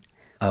win."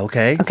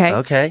 Okay.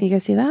 Can you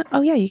guys see that?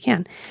 Oh yeah, you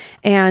can.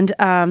 And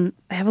I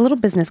have a little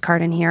business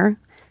card in here.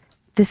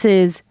 This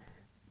is.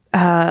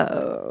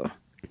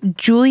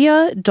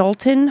 Julia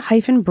Dalton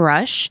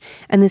 -brush,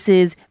 and this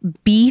is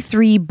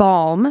B3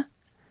 Balm.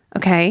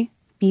 Okay,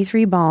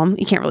 B3 Balm.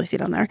 You can't really see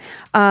it on there.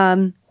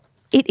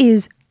 It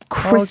is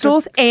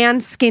crystals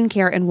and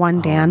skincare in one,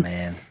 Dan. Oh,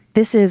 man.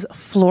 This is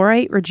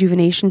Fluorite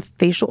Rejuvenation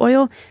Facial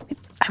Oil.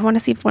 I want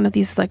to see if one of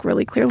these is like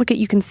really clear. Look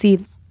you can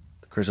see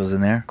crystals in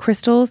there.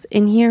 Crystals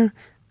in here.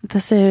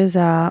 This is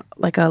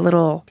like a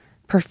little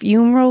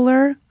perfume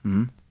roller.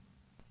 Mm-hmm.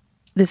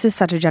 This is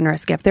such a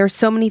generous gift. There are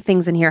so many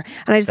things in here.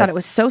 And I just thought it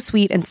was so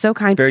sweet and so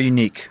kind. It's very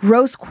unique.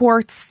 Rose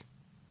quartz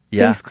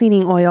face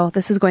cleaning oil.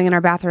 This is going in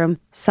our bathroom.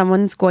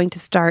 Someone's going to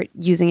start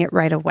using it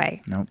right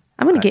away. Nope.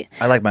 I'm going to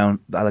I like my own.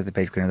 I like the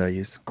face cleaner that I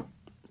use.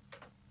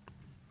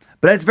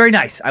 But it's very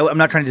nice. I'm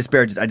not trying to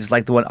disparage it. I just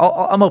like the one.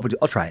 I'm open to.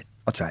 I'll try it.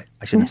 I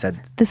shouldn't have said.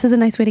 This is a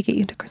nice way to get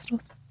you into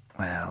crystals.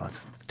 Well,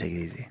 let's take it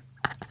easy.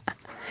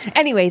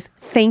 Anyways,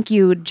 thank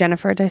you,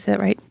 Jennifer. Did I say that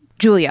right?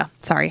 Julia.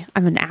 Sorry,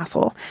 I'm an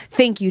asshole.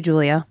 Thank you,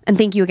 Julia. And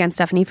thank you again,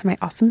 Stephanie, for my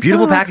awesome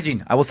Beautiful socks.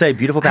 packaging. I will say,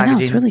 beautiful packaging. I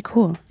know, it's really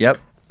cool. Yep.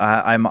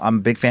 I'm a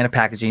big fan of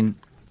packaging.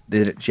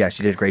 She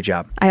did a great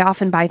job. I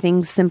often buy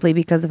things simply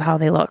because of how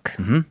they look.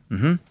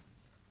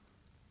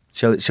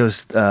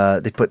 Shows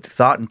they put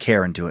thought and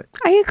care into it.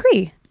 I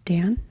agree,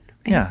 Dan.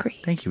 I agree.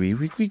 Thank you. We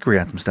agree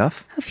on some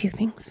stuff. A few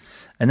things.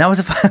 And that was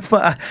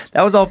that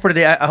was all for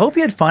today. I hope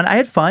you had fun. I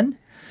had fun.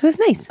 It was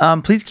nice.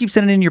 Please keep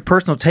sending in your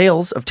personal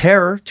tales of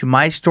terror to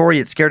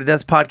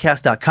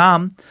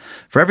mystory@scaredtodeathpodcast.com.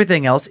 For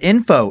everything else,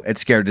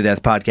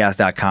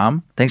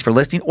 info@scaredtodeathpodcast.com. Thanks for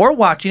listening or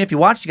watching. If you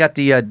watched, you got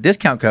the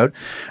discount code,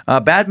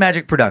 Bad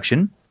Magic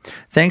Production.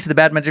 Thanks to the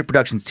Bad Magic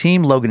Productions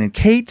team, Logan and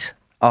Kate.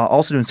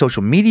 Also doing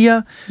social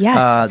media.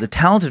 Yes. The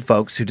talented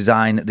folks who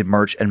design the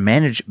merch and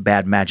manage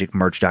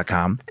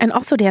badmagicmerch.com. And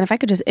also, Dan, if I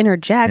could just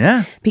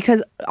interject,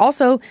 because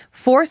also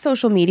for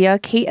social media,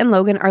 Kate and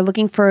Logan are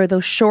looking for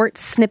those short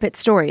snippet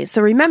stories.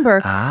 So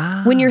remember,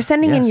 when you're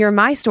sending in your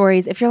My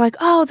Stories, if you're like,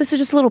 oh, this is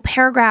just a little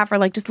paragraph or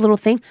like just a little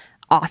thing,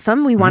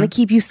 awesome. We want to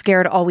keep you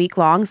scared all week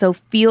long. So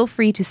feel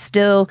free to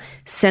still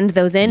send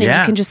those in. And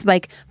you can just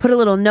like put a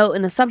little note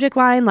in the subject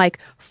line, like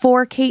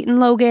for Kate and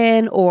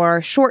Logan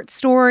or short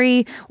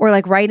story, or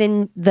like right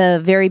in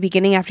the very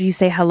beginning after you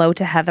say hello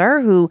to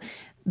Heather, who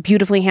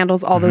beautifully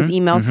handles all those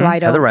emails. So I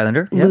don't Heather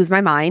Rylander. lose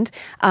my mind.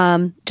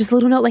 Just a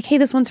little note like, hey,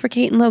 this one's for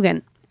Kate and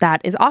Logan. That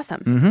is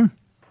awesome.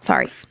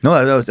 Sorry.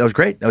 No, that was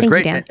great. That was Thank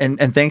great. you, Dan.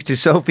 And thanks to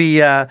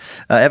Sophie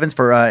Evans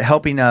for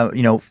helping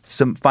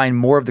find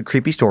more of the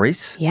creepy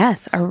stories.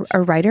 Yes, a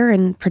writer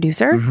and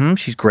producer.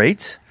 She's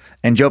great.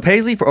 And Joe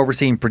Paisley for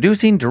overseeing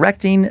producing,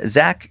 directing.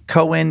 Zach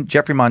Cohen,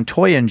 Jeffrey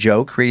Montoya, and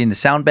Joe creating the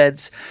sound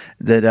beds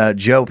that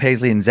Joe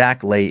Paisley and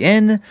Zach lay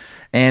in.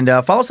 And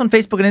follow us on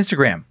Facebook and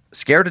Instagram.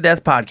 Scared to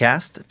Death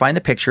Podcast. Find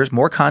the pictures,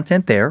 more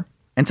content there.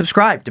 And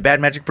subscribe to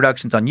Bad Magic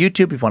Productions on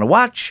YouTube if you want to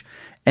watch.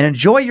 And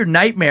enjoy your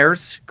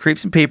nightmares,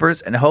 creeps and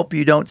peepers, and hope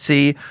you don't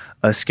see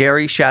a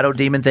scary shadow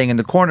demon thing in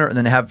the corner and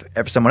then have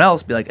someone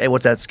else be like, hey,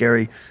 what's that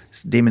scary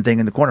demon thing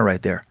in the corner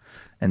right there?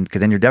 And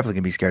because then you're definitely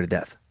going to be scared to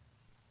death.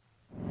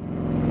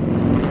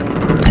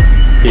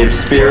 If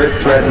spirits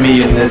threaten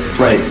me in this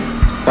place,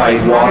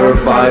 fight water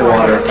by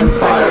water and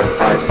fire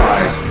by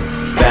fire.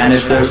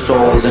 Banish their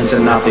souls into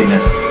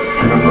nothingness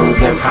and remove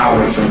their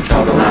powers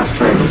until the last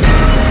trace.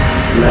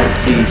 Let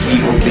these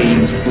evil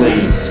beings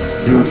flee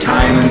through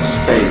time and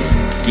space.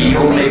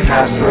 Evil may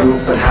pass through,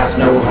 but has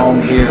no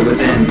home here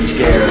within,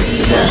 scared to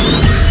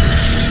death.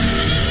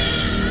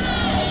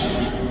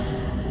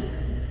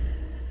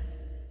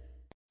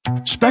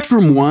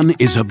 Spectrum One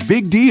is a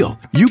big deal.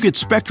 You get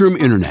Spectrum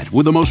Internet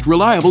with the most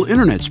reliable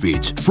internet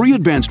speeds, free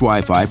advanced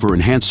Wi-Fi for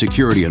enhanced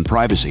security and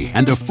privacy,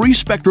 and a free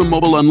Spectrum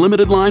Mobile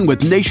Unlimited line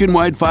with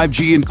nationwide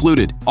 5G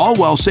included, all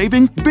while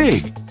saving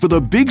big. For the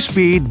big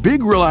speed,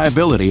 big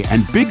reliability,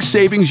 and big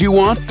savings you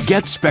want,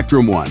 get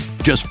Spectrum One.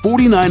 Just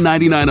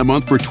 $49.99 a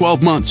month for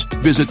 12 months.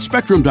 Visit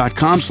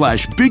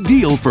spectrum.com/big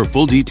deal for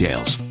full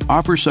details.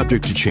 Offer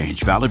subject to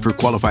change. Valid for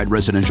qualified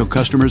residential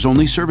customers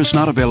only. Service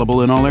not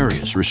available in all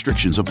areas.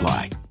 Restrictions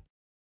apply.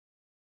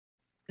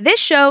 This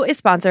show is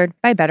sponsored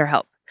by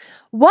BetterHelp.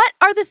 What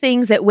are the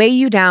things that weigh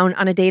you down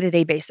on a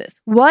day-to-day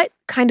basis? What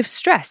kind of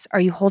stress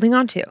are you holding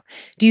on to?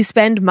 Do you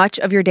spend much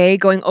of your day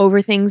going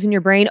over things in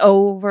your brain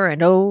over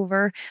and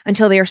over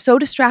until they are so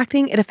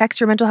distracting it affects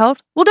your mental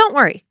health? Well, don't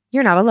worry.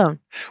 You're not alone.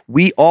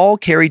 We all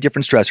carry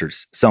different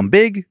stressors, some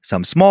big,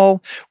 some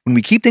small. When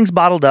we keep things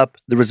bottled up,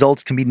 the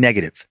results can be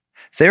negative.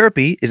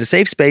 Therapy is a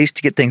safe space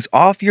to get things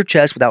off your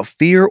chest without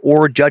fear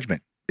or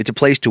judgment. It's a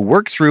place to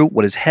work through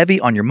what is heavy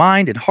on your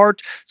mind and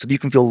heart so that you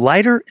can feel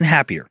lighter and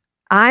happier.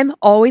 I'm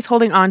always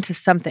holding on to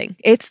something.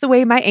 It's the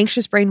way my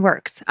anxious brain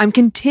works. I'm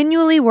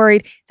continually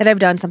worried that I've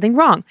done something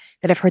wrong,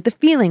 that I've hurt the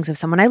feelings of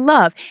someone I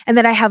love, and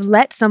that I have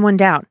let someone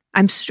down.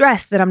 I'm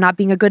stressed that I'm not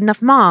being a good enough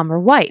mom or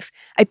wife.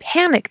 I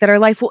panic that our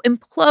life will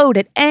implode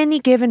at any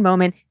given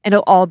moment and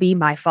it'll all be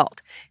my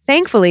fault.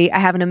 Thankfully, I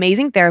have an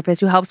amazing therapist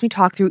who helps me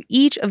talk through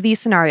each of these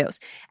scenarios.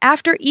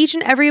 After each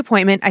and every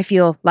appointment, I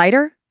feel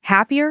lighter,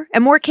 happier,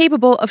 and more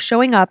capable of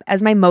showing up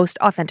as my most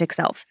authentic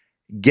self.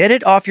 Get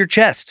it off your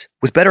chest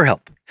with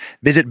BetterHelp.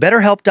 Visit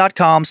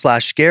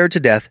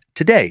BetterHelp.com/scaredtodeath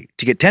today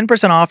to get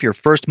 10% off your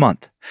first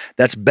month.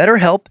 That's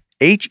BetterHelp,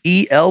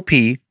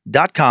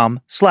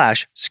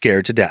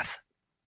 HELP.com/scaredtodeath.